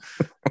publication.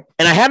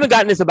 And I haven't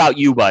gotten this about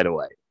you, by the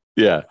way.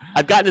 Yeah.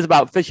 I've gotten this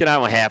about Fish and I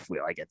on Half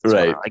Wheel. I get this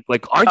one.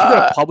 Like, aren't you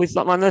going to publish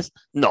something on this?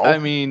 No. I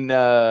mean,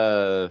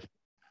 that'd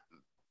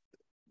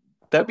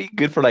be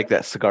good for like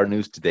that Cigar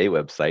News Today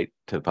website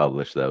to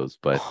publish those,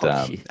 but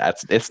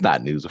it's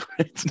not news.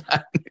 It's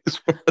not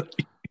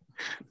newsworthy.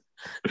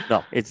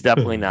 No, it's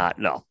definitely not.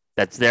 No,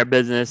 that's their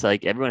business.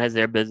 Like everyone has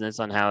their business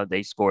on how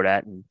they score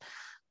that, and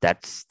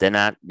they're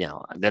not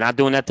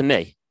doing that to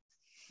me.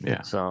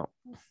 Yeah. So,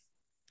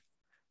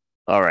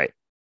 all right.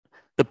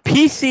 The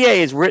PCA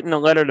has written a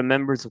letter to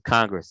members of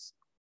Congress.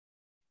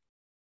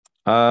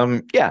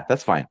 Yeah,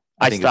 that's fine.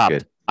 I think stopped.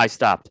 It's good. I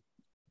stopped.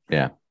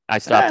 Yeah. I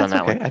stopped on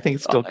that one. I think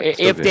it's still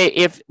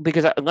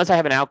because unless I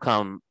have an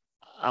outcome,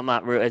 I'm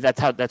not really.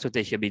 That's what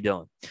they should be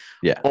doing.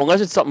 Yeah. Well,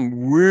 unless it's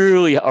something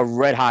really a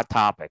red hot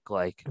topic,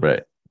 like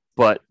right.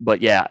 But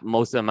yeah,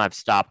 most of them I've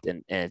stopped,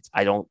 and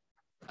I don't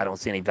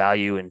see any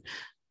value in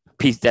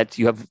piece that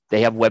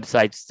they have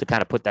websites to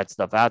kind of put that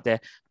stuff out there.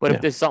 But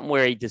if there's something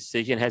where a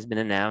decision has been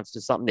announced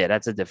or something there,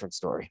 that's a different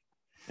story.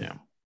 Yeah.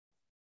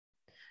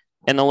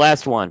 And the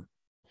last one,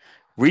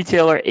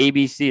 retailer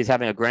ABC is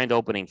having a grand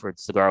opening for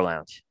its cigar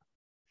lounge.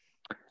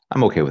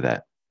 I'm okay with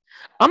that.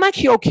 I'm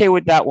actually okay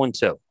with that one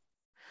too.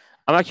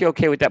 I'm actually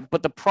okay with that.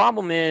 But the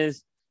problem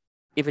is,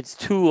 if it's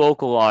too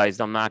localized,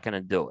 I'm not going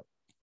to do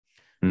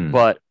it.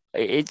 But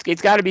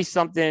it's got to be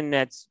something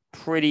that's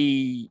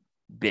pretty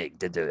big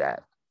to do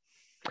that.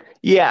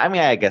 Yeah, I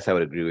mean, I guess I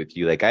would agree with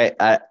you. Like,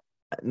 I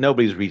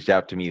nobody's reached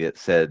out to me that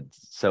said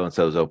so and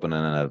so's opening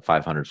a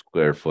 500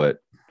 square foot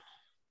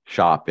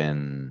shop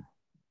in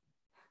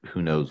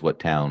who knows what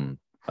town.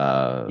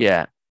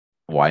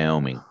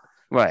 Wyoming.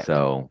 Right.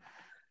 So,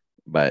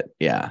 but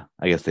yeah,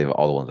 I guess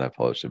all the ones I've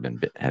published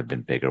have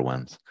been bigger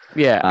ones.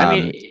 Yeah, I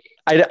mean,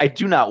 I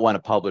do not want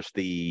to publish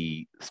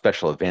the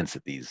special events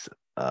at these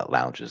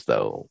lounges,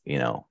 though. You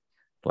know,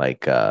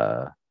 like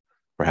we're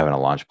having a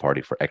launch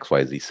party for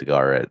XYZ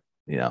cigar at.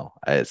 You know,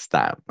 it's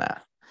not.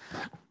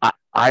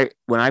 I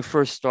when I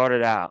first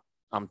started out,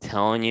 I'm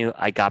telling you,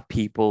 I got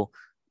people.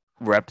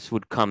 Reps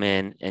would come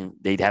in and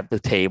they'd have the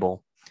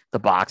table, the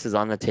boxes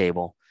on the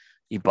table.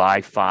 You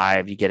buy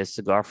 5, you get a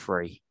cigar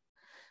free,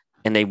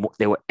 and they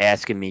were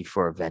asking me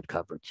for event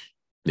coverage.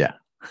 Yeah,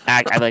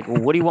 I like,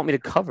 well, what do you want me to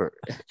cover?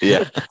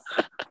 Yeah,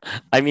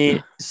 I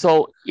mean,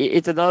 so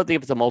it's another thing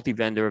if it's a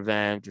multi-vendor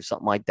event or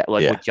something like that,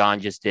 like what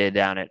John just did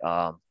down at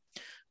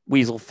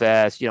Weasel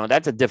Fest. You know,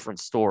 that's a different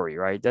story,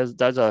 right? There's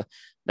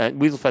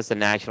Weasel Fest, a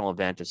national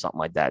event or something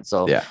like that.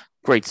 So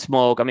Great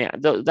Smoke. I mean,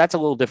 that's a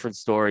little different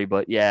story,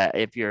 but yeah,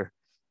 if you're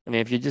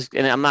just,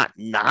 and I'm not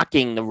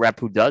knocking the rep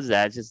who does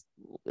that. It's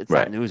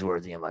not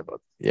newsworthy in my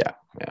book. Yeah.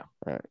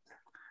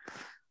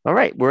 All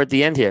right. We're at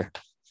the end here.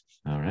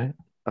 All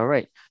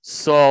right.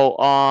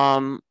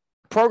 So,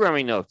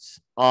 programming notes.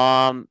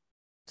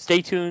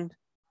 Stay tuned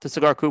to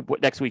Cigar Coop.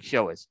 What next week's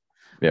show is.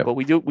 Yeah. But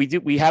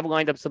we have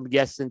lined up some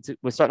guests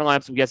we're starting to line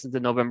up some guests into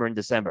November and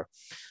December.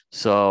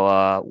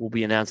 So we'll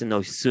be announcing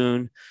those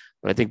soon.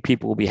 But I think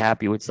people will be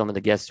happy with some of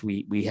the guests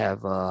we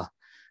have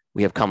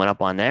coming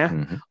up on there.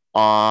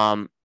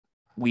 Mm-hmm.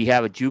 We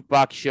have a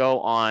jukebox show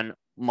on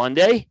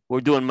Monday.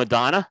 We're doing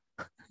Madonna.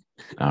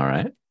 All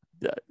right.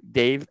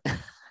 Dave.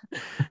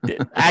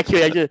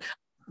 Actually,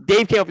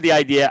 Dave came up with the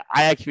idea.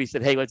 I actually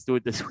said, "Hey, let's do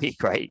it this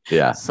week," right?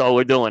 Yeah. So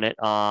we're doing it.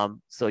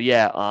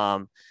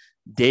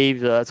 Dave.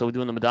 So we're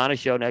doing the Madonna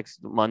show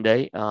next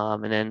Monday,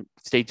 and then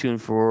stay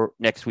tuned for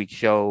next week's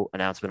show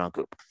announcement on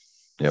Coop.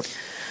 Yep.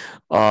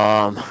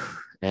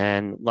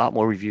 And a lot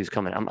more reviews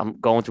coming. I'm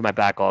going through my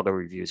backlog of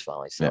reviews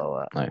finally.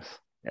 So nice.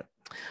 Yep.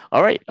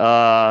 All right.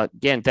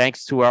 Again,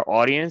 thanks to our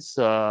audience.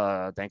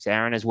 Thanks to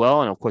Aaron as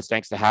well, and of course,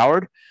 thanks to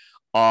Howard.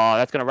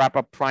 That's going to wrap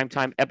up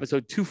Primetime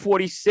episode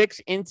 246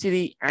 into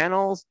the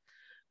annals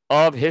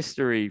of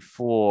history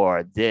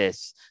for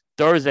this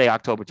Thursday,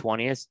 October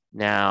 20th.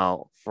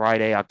 Now,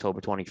 Friday,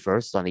 October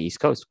 21st on the East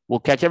Coast.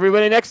 We'll catch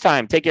everybody next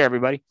time. Take care,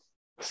 everybody.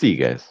 See you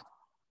guys.